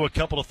 Also a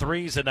couple of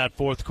threes in that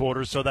fourth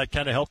quarter, so that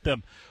kind of helped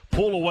them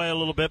pull away a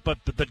little bit. But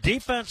the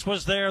defense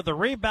was there. The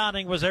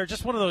rebounding was there.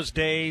 Just one of those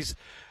days.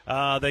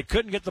 They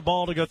couldn't get the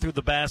ball to go through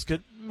the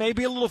basket.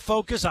 Maybe a little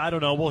focus. I don't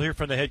know. We'll hear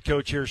from the head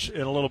coach here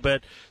in a little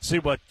bit, see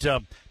what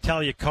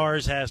Talia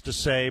Cars has to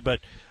say.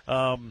 But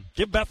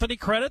give Bethany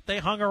credit. They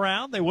hung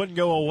around. They wouldn't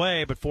go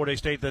away, but Fort Hays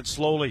State then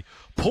slowly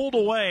pulled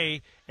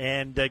away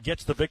and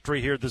gets the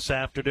victory here this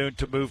afternoon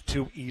to move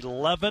to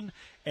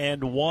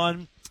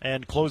 11-1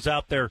 and close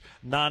out their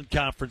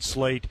non-conference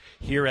slate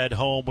here at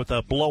home with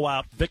a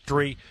blowout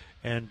victory.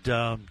 And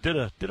did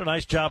a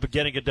nice job of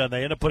getting it done. They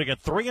ended up putting in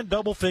 3 in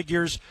double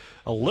figures.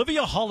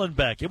 Olivia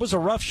Hollenbeck, it was a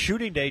rough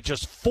shooting day,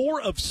 just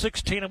 4 of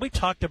 16. And we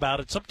talked about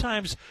it.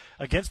 Sometimes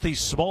against these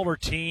smaller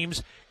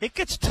teams, it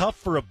gets tough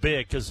for a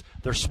big because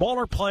they're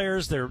smaller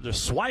players. They're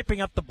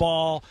swiping up the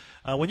ball.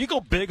 When you go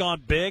big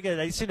on big,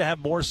 they seem to have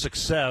more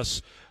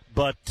success.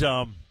 But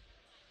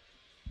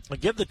I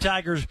give the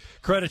Tigers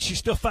credit. She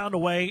still found a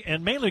way,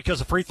 and mainly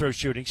because of free throw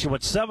shooting. She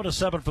went 7 of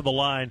 7 from the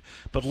line,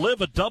 but Liv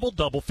a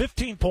double-double,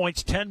 15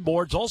 points, 10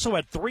 boards, also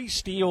had 3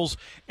 steals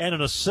and an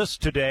assist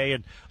today,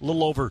 and a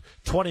little over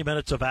 20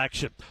 minutes of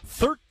action.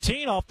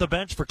 13 off the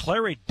bench for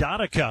Clary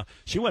Donica.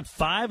 She went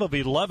 5 of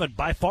 11,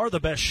 by far the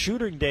best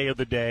shooting day of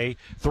the day.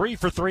 3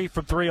 for 3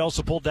 from 3,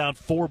 also pulled down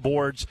 4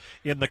 boards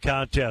in the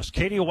contest.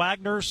 Katie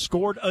Wagner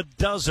scored a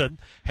dozen,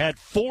 had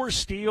 4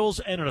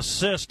 steals and an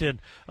assist in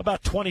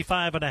about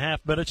 25 and a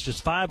half minutes.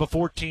 Just 5 of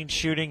 14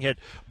 shooting, hit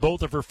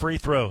both of her free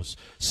throws.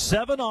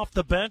 7 off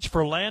the bench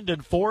for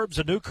Landon Forbes,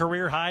 a new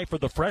career high for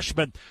the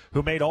freshman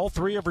who made all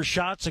 3 of her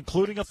shots,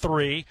 including a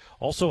 3.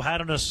 Also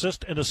had an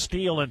assist and a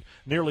steal in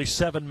nearly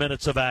 7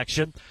 minutes of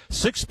action.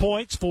 6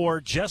 points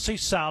for Jessie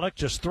Salek,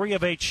 just 3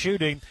 of 8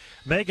 shooting.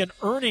 Megan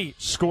Ernie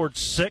scored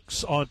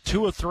 6 on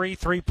 2 of 3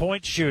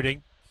 3-point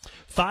shooting.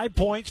 5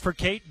 points for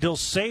Kate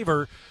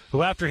Dilsaver,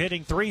 who after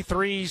hitting 3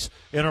 threes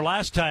in her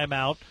last time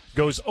out,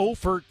 goes 0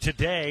 for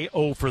today,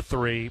 0 for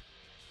 3.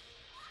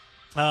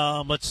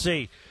 Let's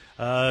see.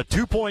 2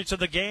 points in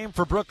the game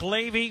for Brooke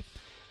Levy,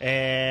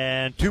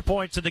 and 2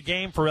 points in the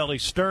game for Ellie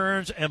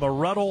Stearns. Emma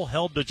Ruddle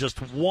held to just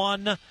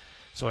 1.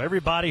 So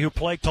everybody who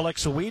played,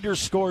 Telexa Weeder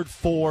scored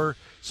 4.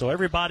 So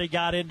everybody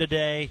got in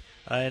today,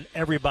 and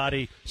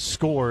everybody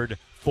scored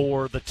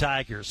for the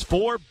Tigers.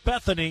 For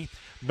Bethany,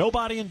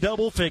 nobody in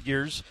double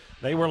figures.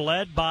 They were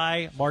led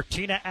by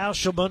Martina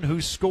Ashelman, who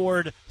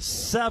scored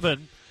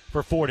 7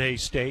 for Fort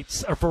Hays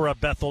State, or for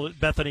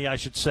Bethany, I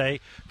should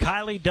say.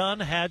 Kylie Dunn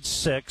had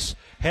 6.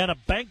 Hannah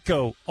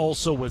Banco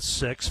also with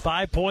 6.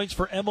 5 points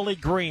for Emily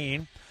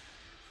Green.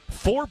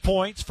 4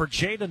 points for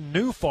Jada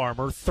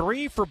Newfarmer.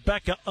 3 for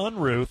Becca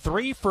Unruh.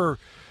 3 for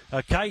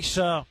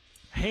Kaisa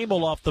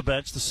Hamel off the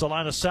bench, the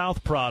Salina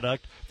South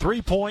product.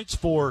 3 points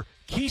for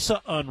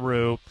Kisa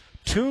Unruh.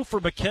 2 for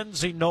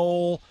Mackenzie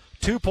Knoll.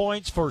 2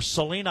 points for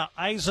Selena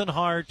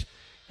Eisenhart.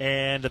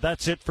 And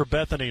that's it for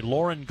Bethany.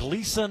 Lauren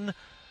Gleason,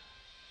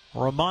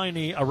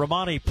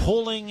 Romani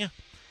Pulling,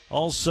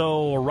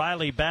 also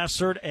Riley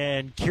Bassard,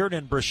 and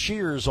Kiernan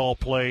Brashears all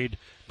played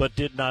but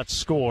did not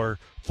score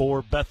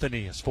for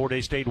Bethany. As Fort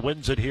Hays State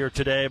wins it here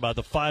today by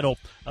the final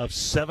of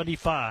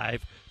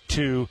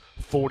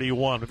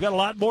 75-41. We've got a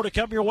lot more to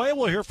come your way.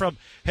 We'll hear from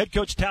head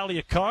coach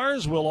Talia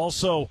Cars. We'll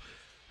also,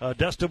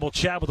 Dustin will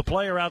chat with a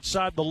player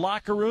outside the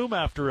locker room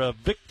after a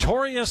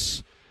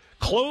victorious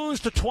close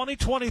to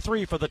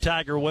 2023 for the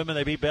Tiger women.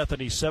 They beat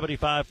Bethany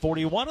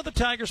 75-41 on the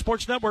Tiger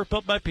Sports Network,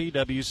 built by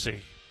PWC.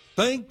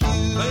 Thank you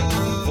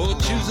for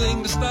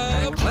choosing to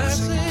style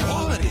classic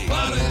quality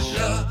body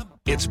shop.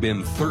 It's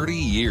been 30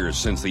 years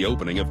since the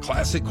opening of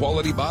Classic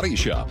Quality Body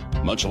Shop.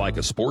 Much like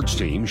a sports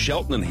team,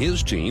 Shelton and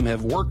his team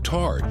have worked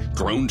hard,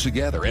 grown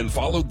together, and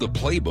followed the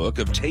playbook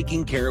of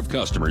taking care of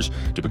customers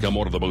to become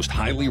one of the most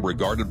highly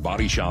regarded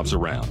body shops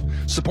around.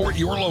 Support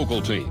your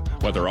local team,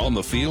 whether on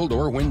the field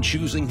or when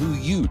choosing who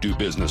you do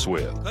business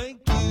with.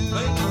 Thank you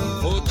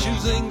for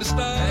choosing to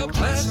style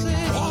classic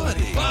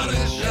quality body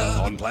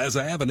shop on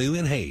Plaza Avenue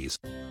in Hayes.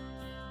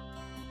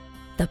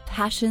 The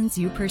passions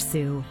you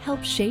pursue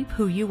help shape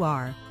who you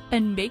are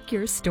and make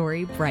your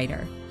story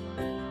brighter.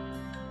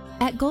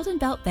 At Golden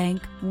Belt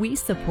Bank, we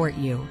support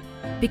you,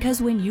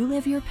 Because when you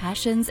live your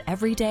passions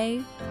every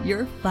day,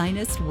 your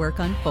finest work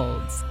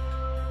unfolds.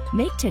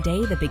 Make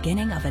today the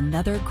beginning of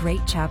another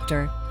great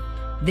chapter.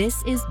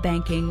 This is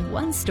banking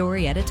one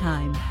story at a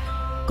time.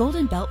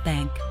 Golden Belt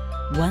Bank,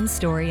 one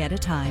story at a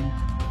time.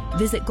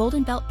 Visit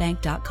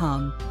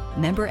goldenbeltbank.com.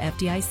 Member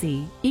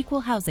FDIC,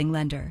 Equal Housing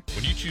Lender.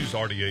 When you choose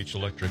RDH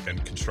Electric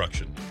and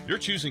Construction, you're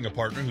choosing a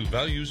partner who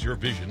values your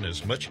vision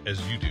as much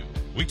as you do.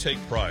 We take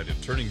pride in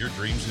turning your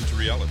dreams into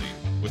reality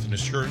with an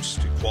assurance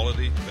to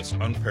quality that's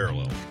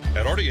unparalleled.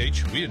 At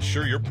RDH, we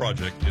ensure your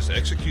project is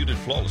executed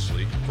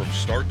flawlessly from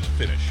start to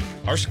finish.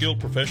 Our skilled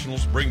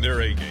professionals bring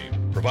their A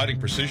game, providing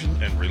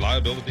precision and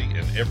reliability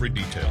in every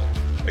detail.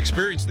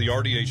 Experience the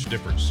RDH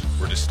difference,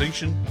 where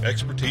distinction,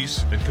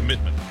 expertise, and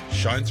commitment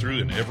shine through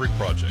in every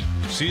project.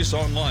 See us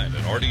online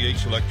at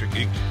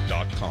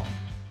rdhelectricinc.com.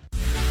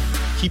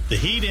 Keep the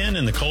heat in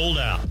and the cold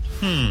out.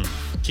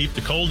 Keep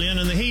the cold in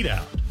and the heat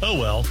out. Oh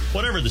well,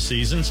 whatever the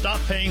season, stop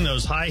paying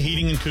those high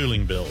heating and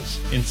cooling bills.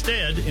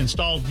 Instead,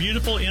 install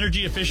beautiful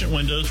energy-efficient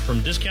windows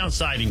from Discount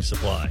Siding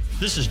Supply.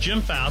 This is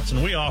Jim Fouts,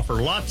 and we offer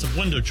lots of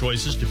window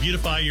choices to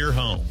beautify your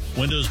home.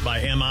 Windows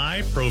by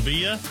MI,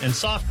 Provia, and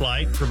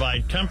Softlight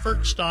provide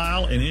comfort,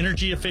 style, and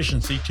energy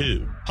efficiency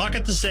too.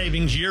 Pocket the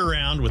savings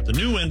year-round with the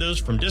new windows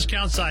from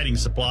Discount Siding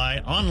Supply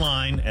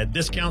online at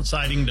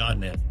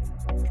discountsiding.net.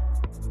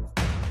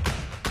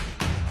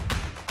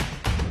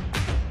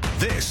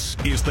 This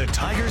is the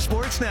Tiger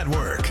Sports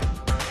Network.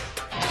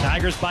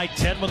 Tigers by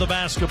 10 with the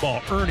basketball.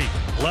 Ernie,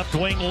 left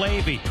wing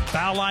Levy,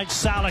 foul line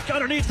Salick,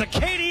 underneath the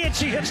Katie, and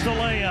she hits the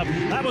layup.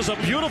 That was a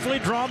beautifully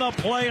drawn up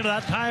play into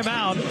that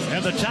timeout,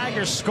 and the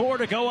Tigers score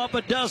to go up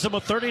a dozen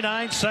with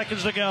 39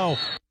 seconds to go.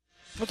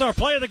 With our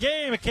play of the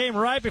game, it came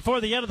right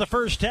before the end of the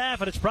first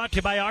half, and it's brought to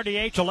you by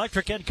RDH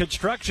Electric and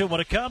Construction. When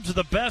it comes to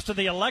the best of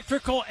the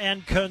electrical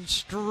and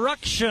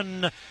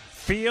construction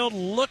field,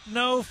 look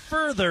no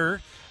further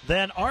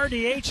than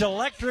RDH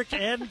Electric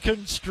and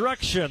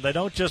Construction. They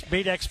don't just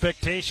meet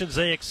expectations,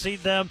 they exceed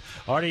them.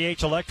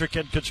 RDH Electric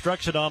and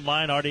Construction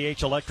online,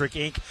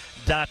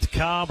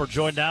 rdhelectricinc.com. We're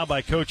joined now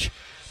by Coach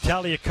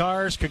Talia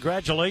Cars.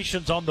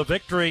 Congratulations on the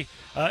victory.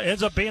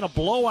 Ends up being a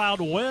blowout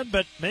win,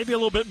 but maybe a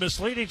little bit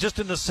misleading just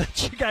in the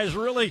sense you guys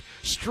really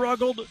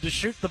struggled to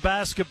shoot the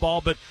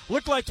basketball, but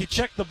looked like you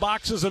checked the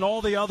boxes in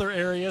all the other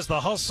areas,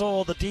 the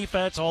hustle, the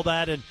defense, all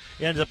that, and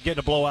you ended up getting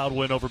a blowout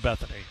win over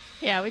Bethany.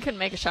 Yeah, we couldn't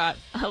make a shot.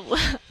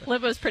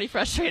 Liv was pretty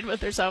frustrated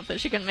with herself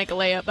that she couldn't make a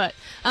layup, but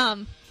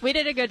we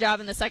did a good job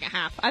in the second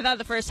half. I thought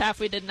the first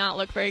half we did not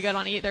look very good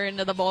on either end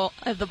of the ball,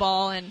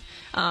 and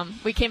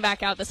we came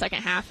back out the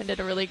second half and did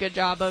a really good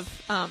job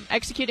of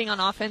executing on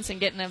offense and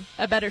getting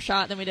a better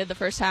shot than we did the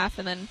first half.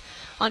 And then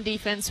on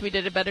defense, we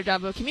did a better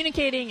job of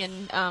communicating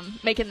and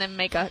making them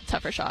make a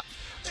tougher shot.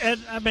 And,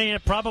 I mean,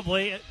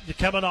 probably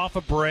coming off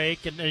a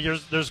break, and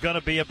there's going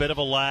to be a bit of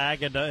a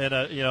lag,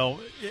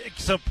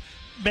 so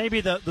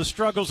maybe the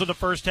struggles in the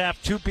first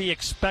half to be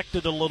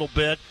expected a little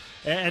bit.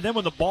 And then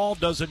when the ball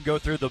doesn't go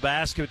through the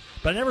basket,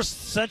 but I never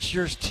sensed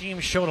your team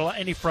showed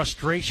any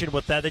frustration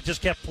with that. They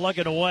just kept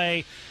plugging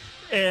away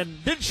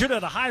and didn't shoot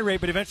at a high rate,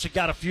 but eventually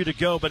got a few to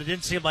go. But it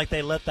didn't seem like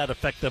they let that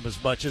affect them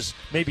as much as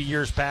maybe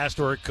years past,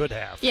 or it could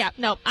have. Yeah,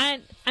 no, I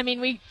mean,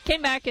 we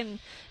came back and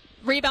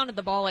rebounded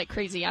the ball like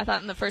crazy. I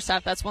thought in the first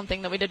half that's one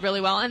thing that we did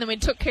really well, and then we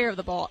took care of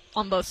the ball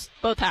on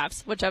both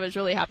halves, which I was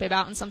really happy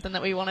about, and something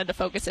that we wanted to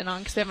focus in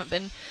on because we haven't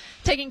been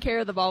taking care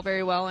of the ball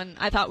very well, and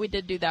I thought we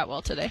did do that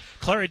well today.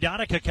 Clary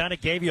Donica kind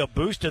of gave you a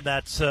boost in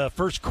that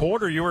first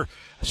quarter. You were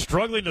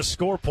struggling to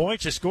score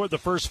points. You scored the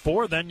first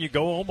 4, then you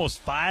go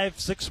almost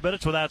 5-6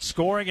 minutes without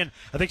scoring, and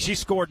I think she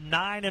scored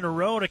 9 in a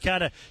row to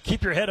kind of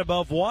keep your head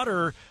above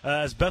water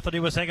as Bethany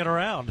was hanging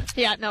around.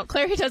 Yeah, no,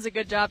 Clary does a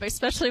good job,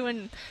 especially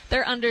when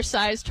they're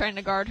undersized trying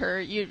to guard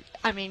her. You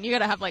got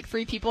to have like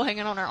 3 people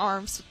hanging on her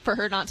arms for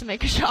her not to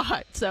make a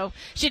shot. So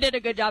she did a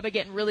good job of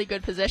getting really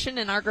good position,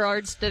 and our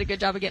guards did a good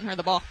job of getting her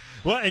the ball.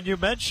 Well, and you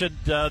mentioned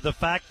the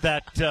fact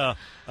that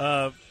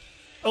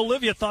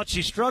Olivia thought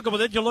she struggled, but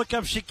then you look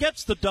up, she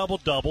gets the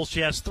double-double.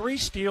 She has 3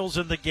 steals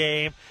in the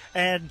game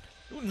and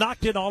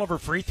knocked in all of her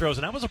free throws,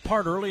 and that was a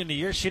part early in the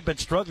year. She'd been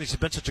struggling. She's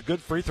been such a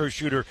good free throw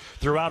shooter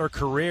throughout her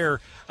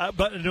career.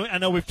 But I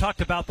know we've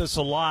talked about this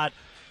a lot.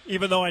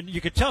 Even though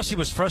you could tell she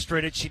was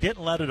frustrated, she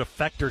didn't let it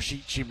affect her.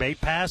 She made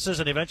passes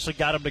and eventually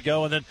got them to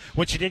go, and then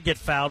when she did get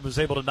fouled, was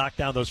able to knock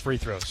down those free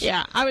throws.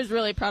 Yeah, I was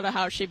really proud of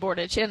how she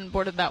boarded. She hadn't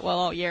boarded that well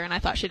all year, and I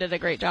thought she did a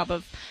great job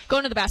of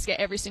going to the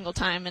basket every single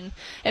time. And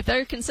if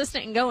they're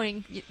consistent and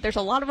going, there's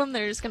a lot of them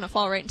that are just going to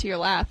fall right into your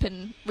lap,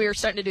 and we were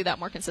starting to do that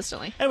more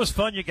consistently. It was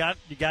fun. You got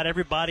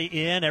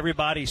everybody in,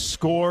 everybody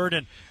scored,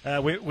 and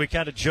we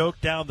kind of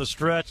joked down the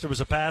stretch. There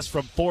was a pass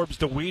from Forbes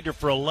to Weeder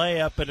for a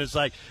layup, and it's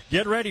like,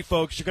 get ready,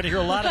 folks. You're going to hear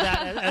a lot of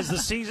that as the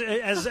season,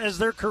 as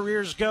their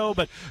careers go,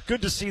 but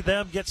good to see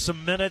them get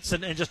some minutes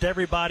and just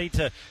everybody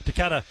to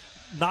kind of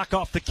knock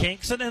off the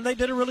kinks, and they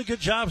did a really good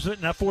job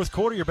in that fourth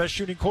quarter, your best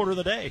shooting quarter of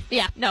the day.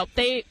 Yeah, no,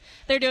 they're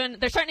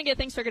starting to get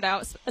things figured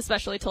out,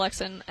 especially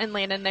Telex and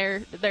Landon.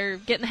 They're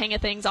getting the hang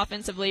of things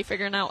offensively,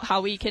 figuring out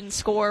how we can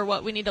score,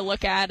 what we need to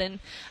look at, and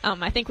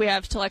I think we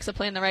have Telexa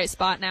playing the right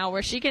spot now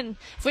where she can,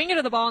 if we can get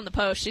her the ball in the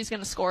post, she's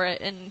going to score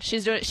it, and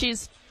she's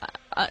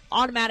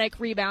automatic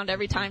rebound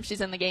every time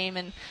she's in the game,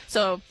 and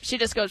so she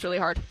just goes really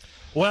hard.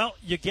 Well,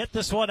 you get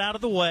this one out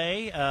of the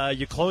way.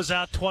 You close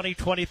out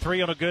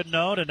 2023 on a good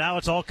note, and now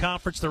it's all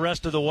conference the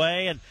rest of the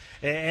way.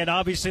 And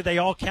obviously they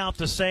all count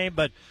the same,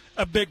 but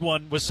a big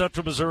one with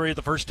Central Missouri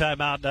the first time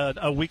out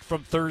a week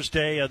from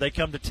Thursday. They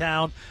come to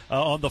town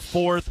on the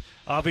 4th.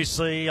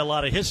 Obviously, a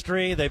lot of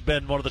history. They've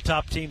been one of the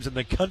top teams in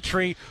the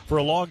country for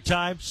a long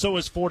time. So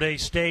is Fort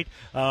Hays State.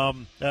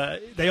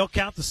 They all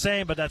count the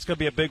same, but that's going to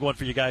be a big one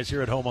for you guys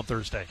here at home on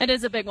Thursday. It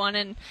is a big one,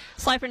 and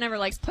Slifer never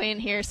likes playing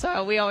here,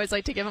 so we always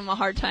like to give him a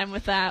hard time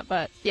with that.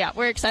 But, yeah,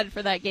 we're excited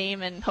for that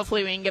game, and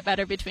hopefully we can get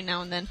better between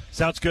now and then.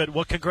 Sounds good.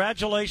 Well,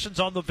 congratulations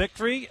on the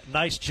victory.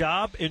 Nice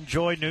job.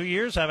 Enjoy New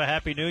Year's. Have a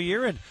happy New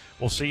Year, and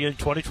we'll see you in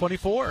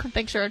 2024.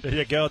 Thanks, Sherrod. There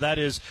you go. That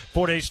is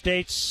Fort Hays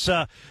State's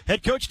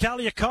head coach,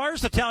 Talia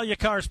Cars. The Talia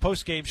Cars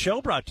postgame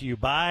show brought to you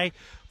by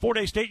Fort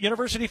Hays State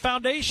University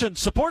Foundation.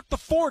 Support the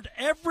Fort.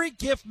 Every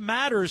gift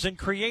matters in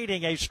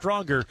creating a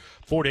stronger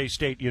Fort Hays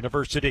State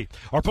University.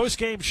 Our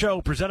postgame show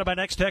presented by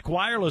Next Tech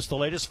Wireless. The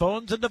latest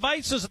phones and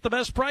devices at the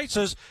best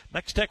prices.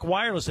 Next Tech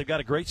Wireless. They've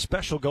got a great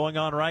special going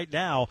on right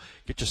now.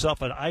 Get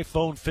yourself an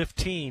iPhone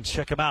 15.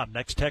 Check them out.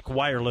 Next Tech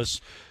Wireless.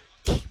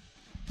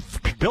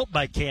 Built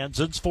by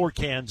Kansans for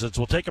Kansans.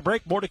 We'll take a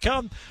break. More to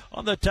come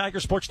on the Tiger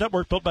Sports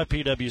Network, built by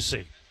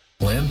PwC.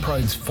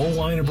 Landpride's full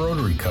line of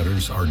rotary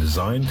cutters are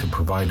designed to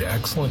provide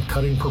excellent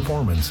cutting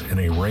performance in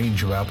a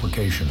range of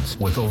applications.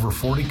 With over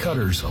 40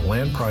 cutters,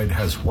 Landpride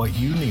has what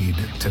you need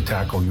to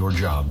tackle your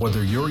job.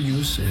 Whether your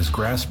use is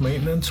grass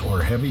maintenance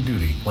or heavy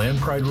duty,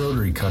 Landpride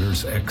rotary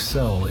cutters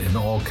excel in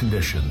all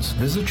conditions.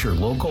 Visit your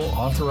local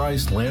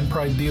authorized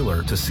Landpride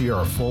dealer to see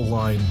our full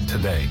line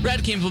today.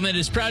 Red Implement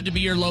is proud to be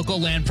your local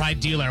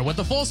Landpride dealer. With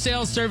a full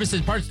sales service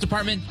and parts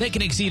department, they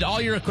can exceed all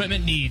your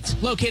equipment needs.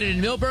 Located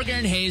in Millburger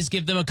and Hayes,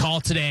 give them a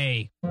call today.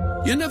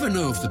 You never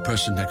know if the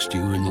person next to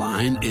you in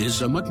line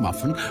is a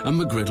McMuffin, a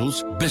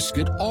McGriddles,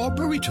 biscuit, or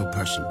burrito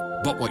person.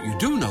 But what you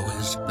do know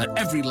is that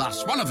every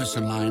last one of us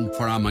in line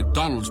for our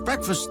McDonald's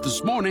breakfast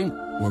this morning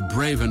were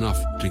brave enough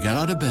to get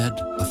out of bed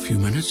a few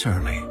minutes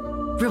early.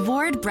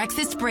 Reward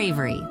breakfast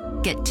bravery.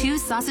 Get 2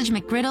 sausage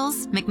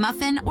McGriddles,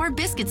 McMuffin, or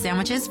biscuit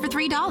sandwiches for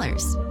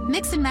 $3.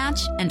 Mix and match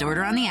and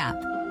order on the app.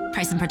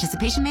 Price and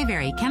participation may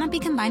vary. Cannot be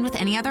combined with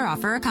any other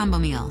offer or combo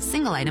meal.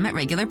 Single item at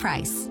regular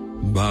price.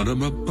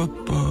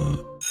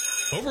 Ba-da-ba-ba-ba.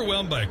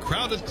 Overwhelmed by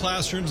crowded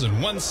classrooms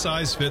and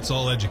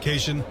one-size-fits-all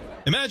education?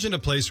 Imagine a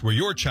place where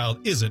your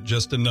child isn't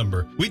just a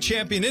number. We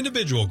champion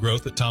individual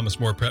growth at Thomas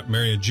More Prep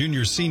Marion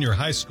Junior Senior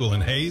High School in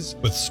Hayes.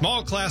 With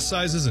small class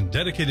sizes and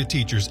dedicated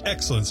teachers,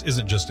 excellence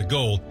isn't just a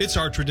goal, it's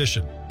our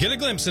tradition. Get a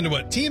glimpse into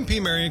what TMP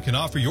Marion can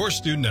offer your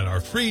student at our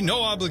free,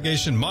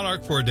 no-obligation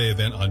Monarch for a Day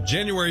event on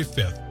January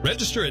 5th.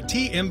 Register at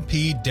tmp-m.org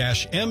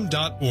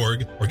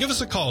or give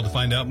us a call to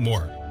find out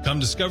more. Come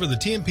discover the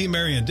TMP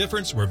Marion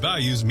difference where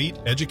values meet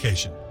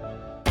education.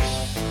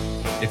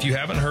 If you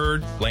haven't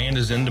heard, land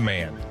is in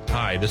demand.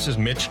 Hi, this is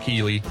Mitch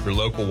Keeley, your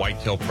local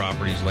Whitetail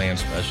Properties land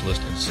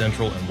specialist in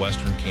central and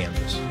western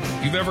Kansas.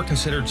 If you've ever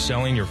considered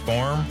selling your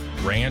farm,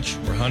 ranch,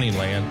 or hunting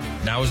land,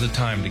 now is the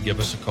time to give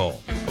us a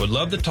call. I would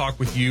love to talk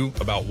with you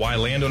about why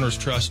landowners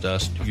trust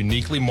us to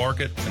uniquely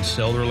market and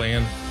sell their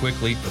land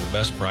quickly for the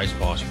best price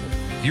possible.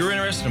 If you're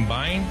interested in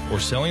buying or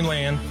selling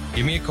land,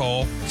 give me a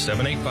call at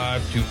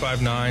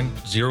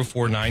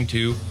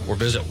 785-259-0492 or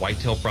visit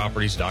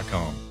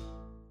whitetailproperties.com.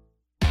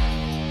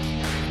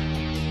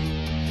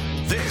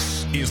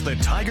 This is the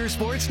Tiger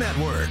Sports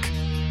Network.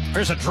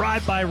 There's a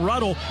drive by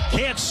Ruddle.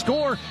 Can't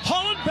score.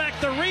 Hollenbeck,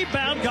 the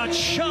rebound, got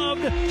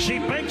shoved. She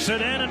banks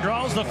it in and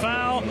draws the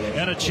foul.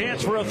 And a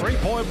chance for a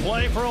three-point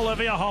play for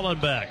Olivia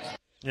Hollenbeck.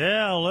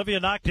 Yeah, Olivia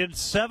knocked in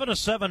 7 of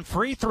 7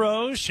 free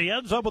throws. She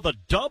ends up with a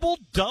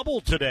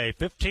double-double today.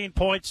 15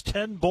 points,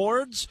 10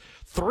 boards,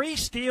 3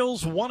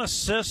 steals, 1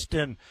 assist,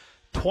 and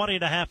 20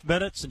 and a half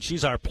minutes, and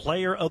she's our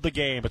player of the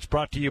game. It's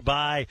brought to you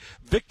by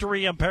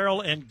Victory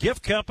Apparel and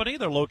Gift Company.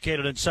 They're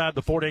located inside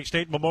the Fort Hays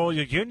State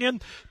Memorial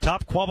Union.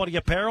 Top quality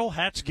apparel,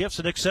 hats, gifts,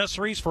 and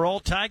accessories for all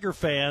Tiger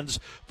fans.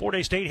 Fort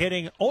Hays State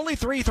hitting only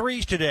 3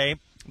 threes today.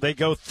 They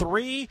go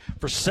 3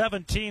 for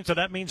 17, so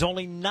that means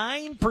only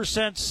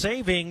 9%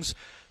 savings.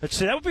 Let's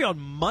see, that would be on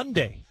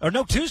Monday. Or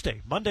no,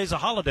 Tuesday. Monday's a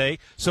holiday.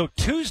 So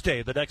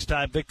Tuesday, the next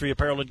time Victory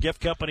Apparel and Gift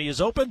Company is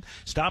open,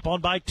 stop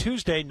on by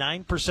Tuesday.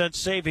 9%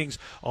 savings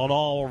on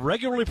all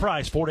regularly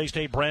priced Fort Hays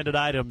State branded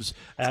items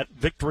at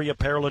Victory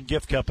Apparel and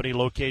Gift Company,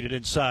 located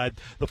inside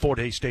the Fort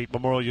Hays State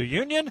Memorial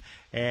Union.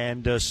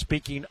 And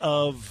speaking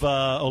of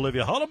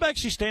Olivia Hollenbeck,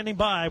 she's standing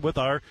by with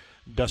our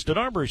Dustin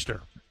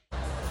Armbruster.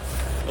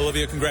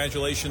 Olivia,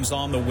 congratulations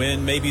on the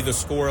win. Maybe the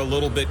score a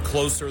little bit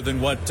closer than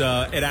what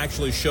it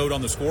actually showed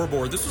on the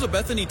scoreboard. This was a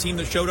Bethany team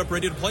that showed up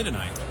ready to play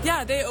tonight.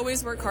 Yeah, they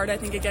always work hard, I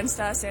think, against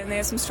us, and they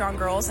have some strong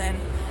girls, and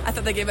I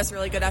thought they gave us a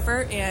really good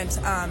effort, and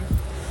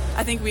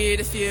I think we had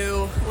a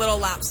few little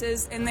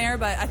lapses in there,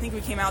 but I think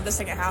we came out the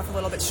second half a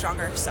little bit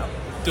stronger. So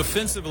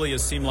defensively, it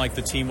seemed like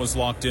the team was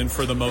locked in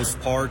for the most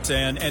part,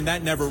 and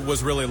that never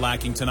was really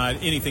lacking tonight,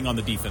 anything on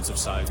the defensive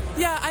side.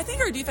 Yeah, I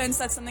think our defense,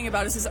 that's something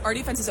about us, is our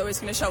defense is always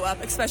going to show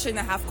up, especially in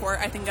the half court.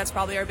 I think that's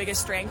probably our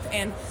biggest strength,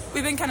 and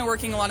we've been kind of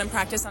working a lot in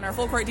practice on our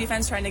full court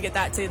defense, trying to get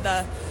that to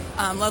the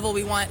level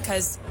we want,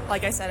 because,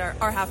 like I said,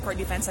 our half court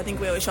defense, I think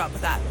we always show up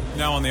with that.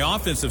 Now, on the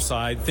offensive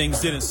side,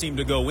 things didn't seem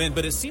to go in,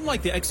 but it seemed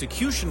like the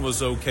execution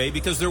was okay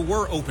because there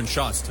were open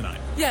shots tonight.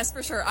 Yes,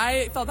 for sure.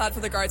 I felt bad for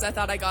the guards. I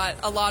thought I got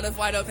a lot of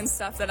wide open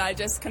stuff that I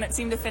just couldn't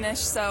seem to finish,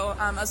 so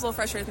I was a little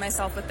frustrated with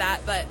myself with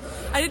that, but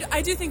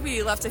I do think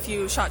we left a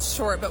few shots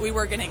short, but we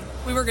were getting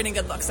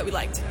good looks that we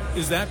liked.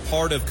 Is that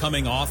part of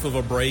coming off of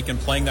a break and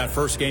playing that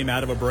first game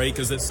out of a break,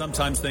 is that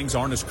sometimes things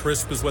aren't as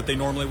crisp as what they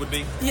normally would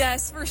be?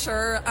 Yes, for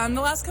sure.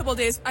 The last couple of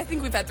days, I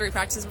think we've had 3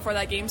 practices before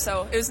that game,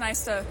 so it was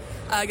nice to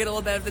get a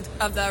little bit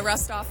of the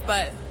rust off,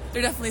 but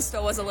there definitely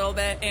still was a little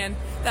bit, and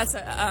that's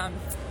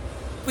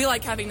we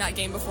like having that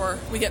game before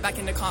we get back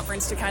into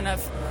conference to kind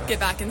of get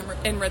back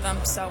in rhythm.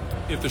 So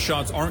if the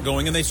shots aren't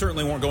going, and they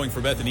certainly weren't going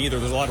for Bethany either,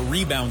 there's a lot of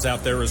rebounds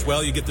out there as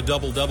well. You get the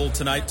double-double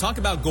tonight. Talk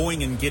about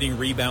going and getting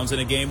rebounds in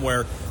a game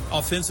where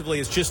offensively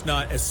it's just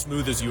not as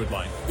smooth as you would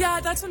like. Yeah,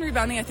 that's when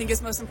rebounding, I think,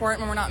 is most important.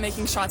 When we're not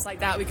making shots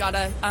like that, we got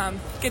to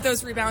get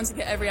those rebounds and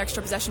get every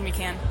extra possession we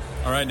can.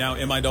 All right, now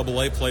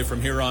MIAA play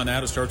from here on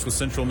out. It starts with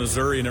Central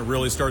Missouri, and it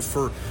really starts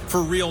for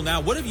real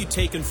now. What have you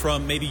taken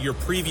from maybe your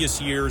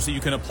previous years that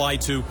you can apply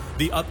to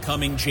the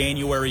upcoming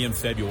January and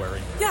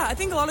February? Yeah, I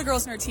think a lot of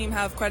girls in our team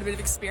have quite a bit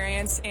of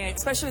experience, and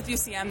especially with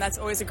UCM, that's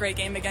always a great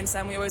game against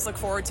them. We always look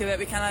forward to it.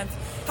 We kind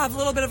of have a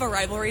little bit of a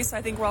rivalry, so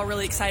I think we're all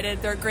really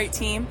excited. They're a great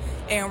team,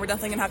 and we're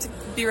definitely going to have to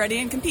be ready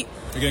and compete.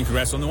 Again,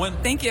 congrats on the win.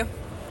 Thank you.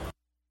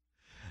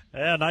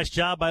 Yeah, nice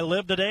job by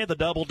Liv today. The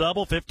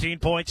double-double, 15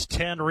 points,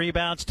 10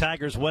 rebounds.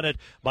 Tigers win it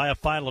by a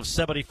final of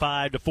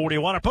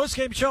 75-41. Our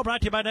postgame show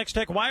brought to you by Next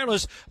Tech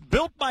Wireless,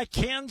 built by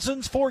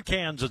Kansans for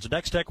Kansans.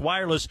 Next Tech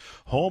Wireless,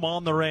 home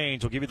on the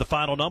range. We'll give you the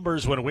final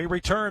numbers when we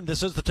return.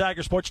 This is the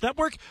Tiger Sports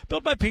Network,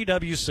 built by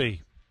PwC.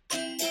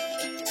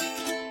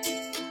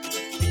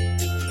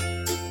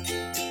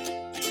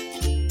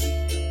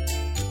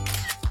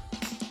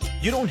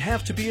 You don't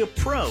have to be a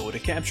pro to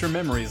capture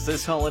memories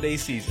this holiday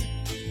season.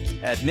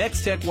 At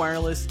Next Tech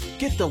Wireless,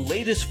 get the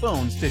latest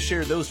phones to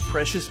share those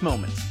precious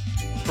moments.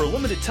 For a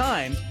limited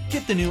time,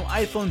 get the new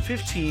iPhone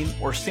 15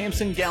 or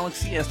Samsung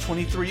Galaxy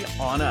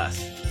S23 on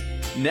us.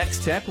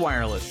 Next Tech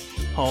Wireless,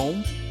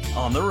 home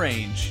on the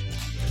range.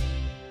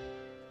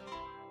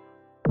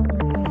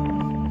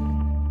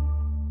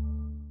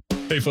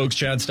 Hey folks,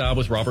 Chad Staub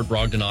with Robert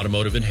Brogdon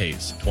Automotive in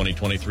Hayes.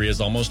 2023 is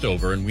almost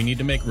over and we need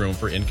to make room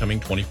for incoming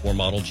 24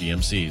 model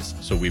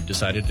GMCs. So we've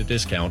decided to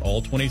discount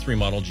all 23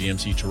 model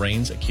GMC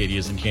Terrains,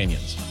 Acadias, and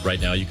Canyons. Right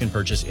now you can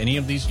purchase any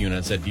of these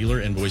units at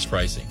dealer invoice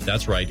pricing.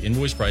 That's right,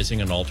 invoice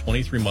pricing on all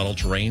 23 model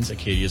Terrains,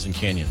 Acadias, and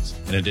Canyons.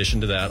 In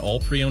addition to that, all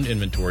pre-owned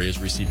inventory is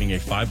receiving a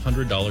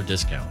 $500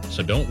 discount.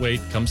 So don't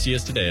wait, come see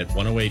us today at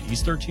 108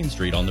 East 13th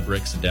Street on the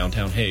Bricks in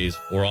downtown Hayes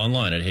or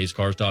online at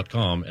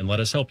hayescars.com and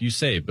let us help you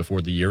save before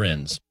the year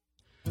ends.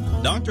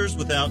 Doctors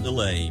Without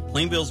Delay,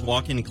 Plainville's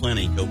walk-in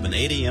clinic, open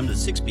 8 a.m. to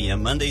 6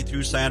 p.m. Monday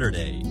through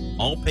Saturday.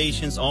 All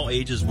patients, all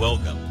ages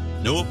welcome.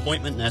 No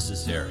appointment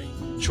necessary.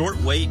 Short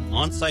wait,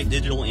 on-site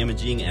digital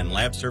imaging, and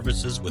lab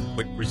services with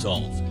quick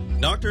results.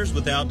 Doctors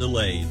Without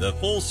Delay, the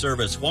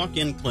full-service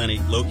walk-in clinic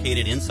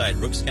located inside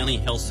Rooks County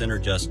Health Center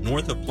just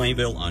north of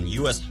Plainville on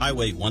U.S.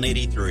 Highway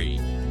 183.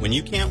 When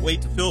you can't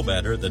wait to feel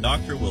better, the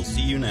doctor will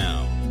see you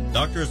now.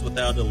 Doctors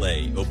Without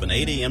Delay, open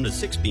 8 a.m. to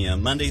 6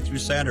 p.m. Monday through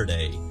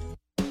Saturday.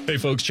 Hey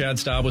folks, Chad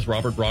Staub with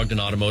Robert Brogdon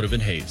Automotive in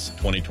Hayes.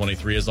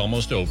 2023 is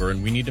almost over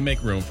and we need to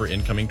make room for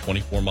incoming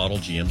 24 model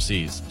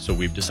GMCs. So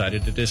we've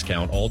decided to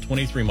discount all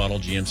 23 model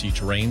GMC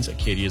Terrains,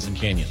 Acadias, and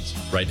Canyons.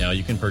 Right now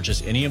you can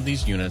purchase any of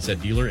these units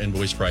at dealer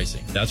invoice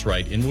pricing. That's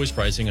right, invoice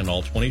pricing on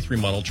all 23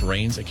 model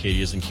Terrains,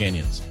 Acadias, and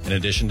Canyons. In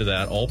addition to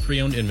that, all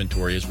pre-owned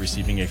inventory is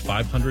receiving a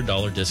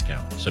 $500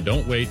 discount. So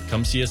don't wait,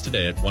 come see us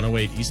today at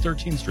 108 East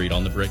 13th Street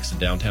on the Bricks in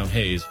downtown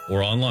Hayes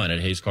or online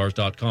at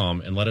hayescars.com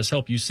and let us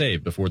help you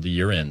save before the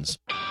year ends.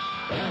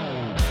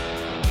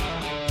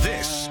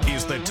 This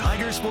is the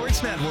Tiger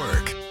Sports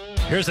Network.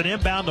 Here's an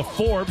inbound to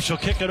Forbes. She'll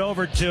kick it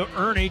over to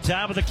Ernie.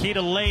 Top of the key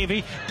to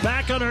Levy.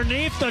 Back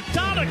underneath the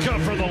Donica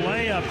for the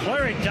layup.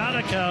 Clary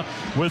Donica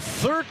with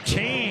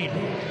 13.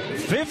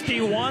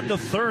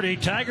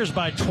 51-30. Tigers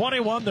by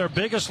 21. Their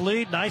biggest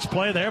lead. Nice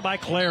play there by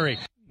Clary.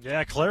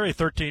 Yeah, Clary,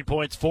 13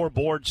 points, 4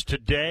 boards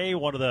today.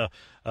 One of the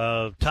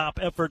top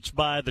efforts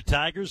by the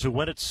Tigers, who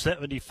win it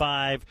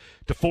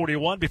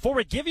 75-41. Before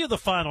we give you the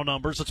final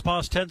numbers, let's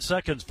pause 10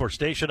 seconds for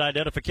station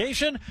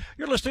identification.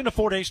 You're listening to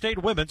Fort Hays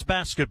State Women's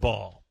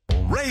Basketball.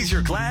 Raise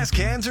your glass,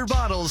 cans, or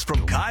bottles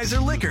from Kaiser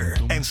Liquor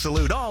and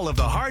salute all of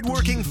the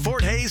hardworking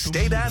Fort Hays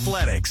State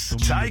Athletics.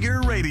 Tiger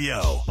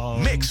Radio,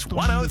 Mix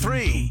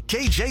 103,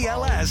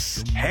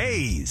 KJLS,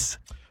 Hays.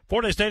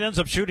 Fort Hays State ends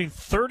up shooting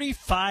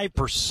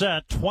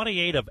 35%,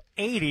 28 of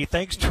 80,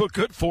 thanks to a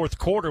good fourth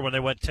quarter when they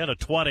went 10 of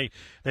 20.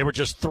 They were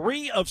just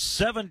 3 of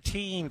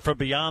 17 from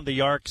beyond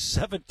the arc,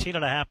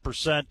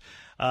 17.5%.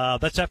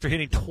 That's after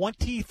hitting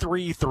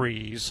 23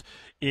 threes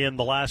in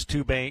the last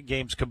two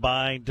games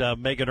combined.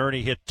 Megan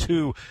Ernie hit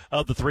 2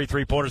 of the 3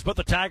 3-pointers, but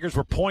the Tigers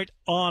were point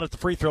on at the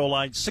free throw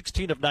line,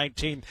 16 of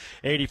 19,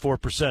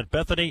 84%.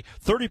 Bethany,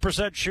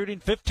 30% shooting,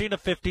 15 of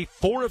 50,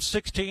 4 of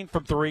 16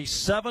 from 3,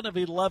 7 of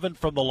 11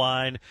 from the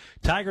line.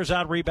 Tigers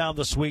out-rebound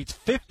the Swedes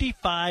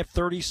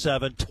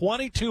 55-37,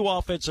 22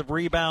 offensive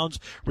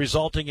rebounds,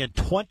 resulting in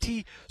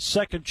 20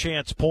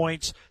 second-chance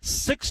points,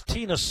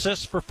 16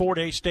 assists for Fort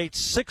Hays State,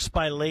 6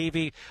 by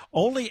Levy,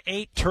 only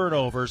 8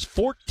 turnovers,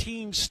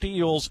 14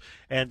 steals,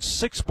 and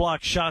 6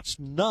 block shots,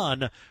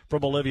 none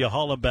from Olivia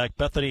Hollenbeck.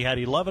 Bethany had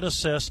 11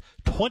 assists,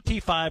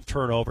 25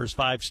 turnovers,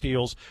 5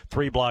 steals,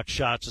 3 block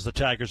shots as the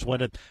Tigers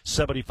win it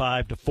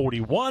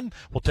 75-41.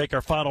 We'll take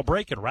our final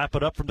break and wrap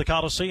it up from the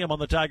Coliseum on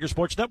the Tiger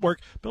Sports Network,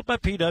 built by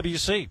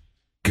PwC.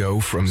 Go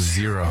from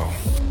 0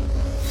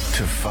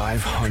 to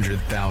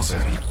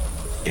 500,000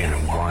 in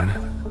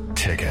one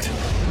ticket.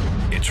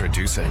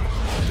 Introducing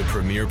the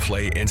Premier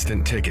Play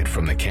Instant Ticket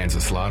from the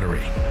Kansas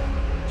Lottery.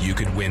 You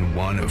could win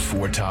one of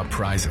 4 top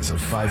prizes of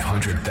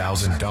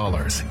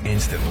 $500,000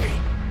 instantly,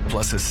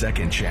 plus a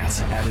second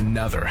chance at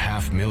another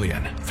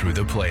 $500,000 through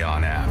the Play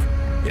On app.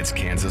 It's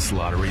Kansas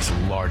Lottery's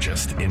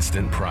largest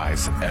instant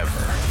prize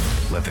ever.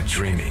 Let the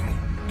dreaming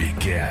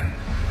begin.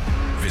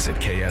 Visit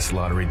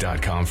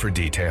kslottery.com for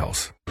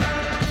details.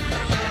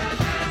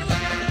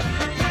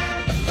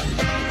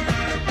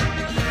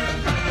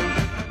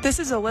 This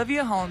is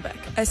Olivia Hollenbeck,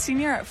 a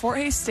senior at Fort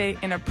Hays State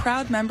and a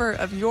proud member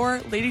of your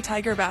Lady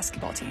Tiger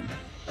basketball team.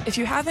 If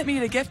you haven't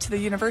made a gift to the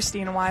university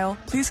in a while,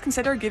 please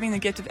consider giving the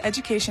gift of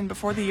education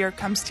before the year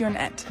comes to an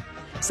end.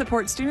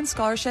 Support student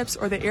scholarships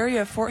or the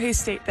area of Fort Hays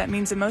State that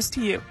means the most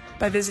to you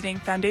by visiting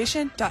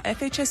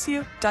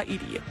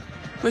foundation.fhsu.edu.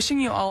 Wishing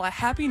you all a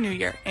happy new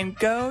year, and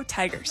go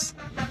Tigers!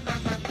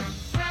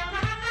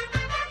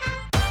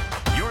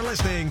 You're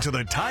listening to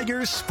the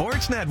Tigers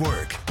Sports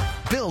Network,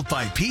 built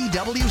by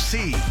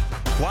PwC.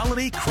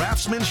 Quality,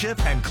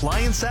 craftsmanship, and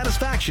client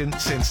satisfaction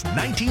since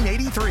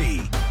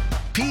 1983.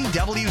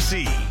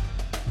 PwC.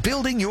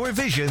 Building your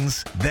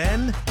visions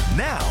then,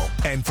 now,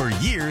 and for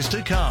years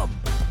to come.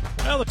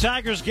 Well, the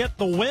Tigers get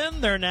the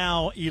win. They're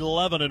now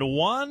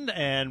 11-1,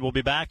 and we'll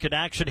be back in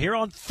action here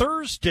on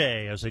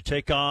Thursday as they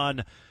take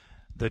on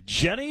the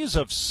Jennies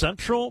of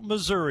Central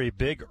Missouri.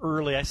 Big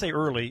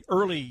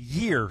early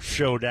year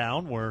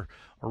showdown. We're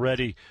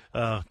already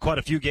quite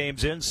a few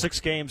games in, 6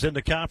 games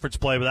into conference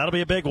play, but that'll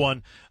be a big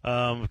one.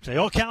 They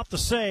all count the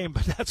same,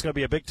 but that's going to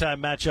be a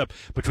big-time matchup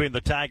between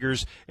the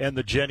Tigers and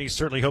the Jennies.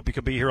 Certainly hope you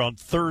can be here on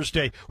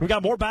Thursday. We've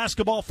got more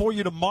basketball for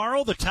you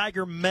tomorrow. The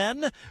Tiger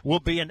men will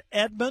be in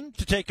Edmond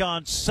to take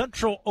on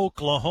Central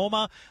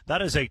Oklahoma.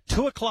 That is a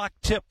 2 o'clock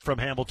tip from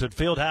Hamilton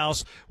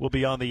Fieldhouse. We'll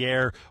be on the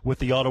air with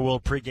the Auto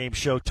World pregame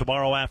show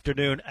tomorrow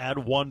afternoon at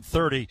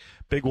 1:30.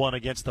 Big one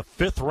against the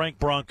 5th-ranked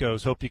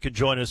Broncos. Hope you can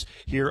join us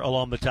here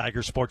along the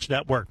Tiger Sports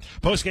Network.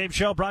 Post-game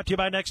show brought to you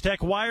by Next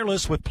Tech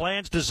Wireless with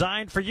plans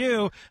designed for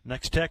you.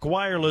 Next Tech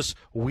Wireless,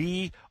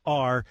 we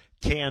are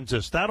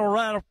Kansas. That'll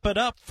wrap it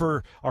up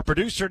for our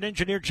producer and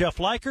engineer, Jeff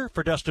Leiker.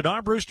 For Dustin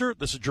Armbruster,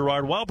 this is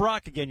Gerard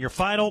Welbrock. Again, your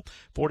final,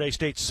 Fort Hays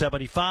State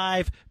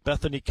 75,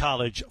 Bethany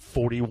College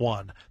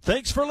 41.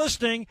 Thanks for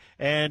listening,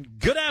 and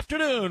good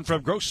afternoon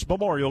from Gross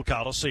Memorial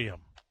Coliseum.